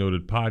Duly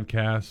Noted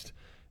podcast,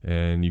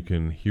 and you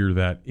can hear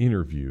that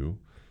interview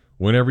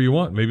whenever you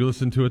want. Maybe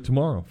listen to it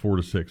tomorrow, 4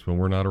 to 6, when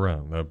we're not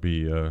around. That'd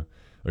be a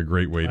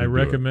great way to do it. I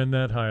recommend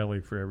that highly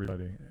for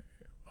everybody.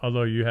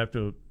 Although you have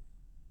to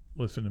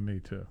listen to me,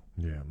 too.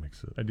 Yeah, it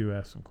makes it. I do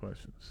ask some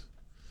questions.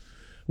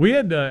 We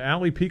had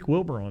Allie Peak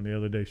Wilbur on the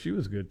other day. She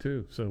was good,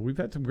 too. So we've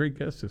had some great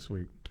guests this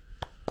week.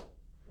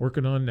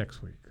 Working on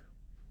next week.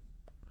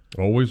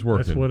 Always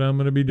working. That's what I'm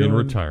going to be doing in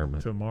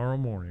retirement tomorrow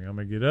morning. I'm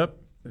going to get up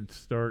and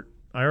start.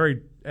 I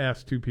already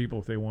asked 2 people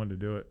if they wanted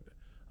to do it.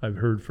 I've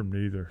heard from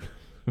neither.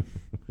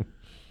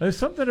 There's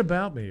something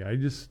about me.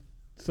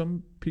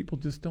 Some people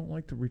just don't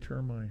like to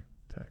return my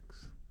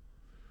texts.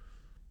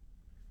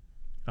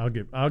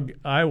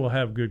 I will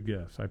have good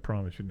guests. I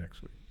promise you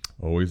next week.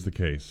 Always the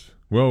case.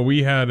 Well,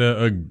 we had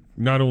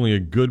not only a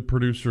good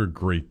producer, a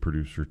great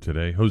producer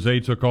today. Jose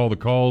took all the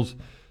calls,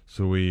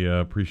 so we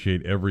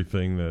appreciate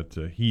everything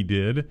that he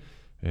did.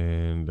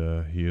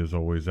 And he is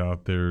always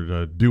out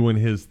there doing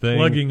his thing.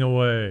 Plugging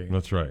away.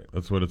 That's right.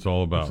 That's what it's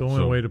all about. That's the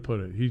only way to put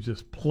it. He's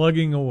just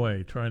plugging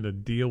away, trying to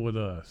deal with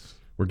us.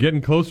 We're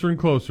getting closer and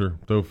closer,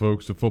 though,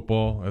 folks, to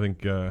football. I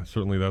think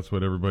certainly that's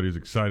what everybody's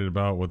excited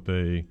about, what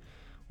they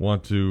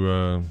want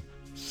to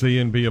see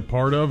and be a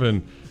part of.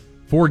 And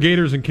 4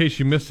 Gators, in case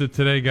you missed it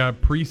today,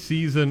 got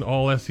preseason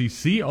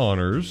All-SEC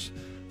honors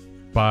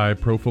by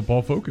Pro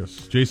Football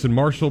Focus. Jason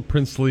Marshall,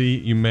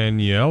 Princely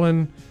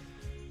Emmanuel,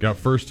 got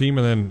first team,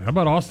 and then how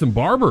about Austin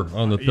Barber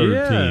on the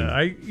third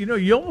team? Yeah,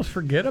 you almost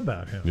forget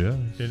about him. Yeah,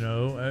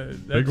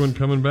 big one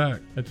coming back.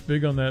 That's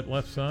big on that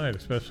left side,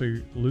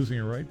 especially losing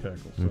a right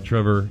tackle. So. And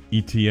Trevor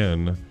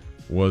Etienne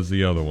was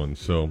the other one.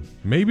 So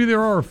maybe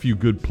there are a few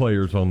good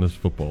players on this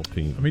football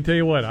team. Let me tell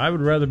you what, I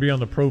would rather be on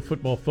the Pro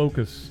Football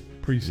Focus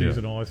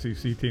preseason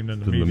All-SEC team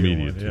than the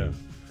media one. Team.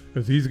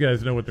 Because these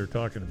guys know what they're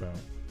talking about.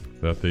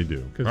 That they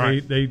do.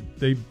 Because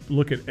they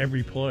look at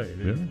every play.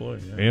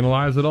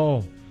 Analyze it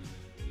all.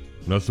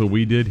 That's what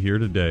we did here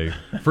today.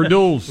 For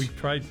Duels, we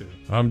tried to.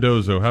 I'm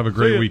Dozo. Have a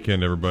great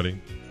weekend, everybody.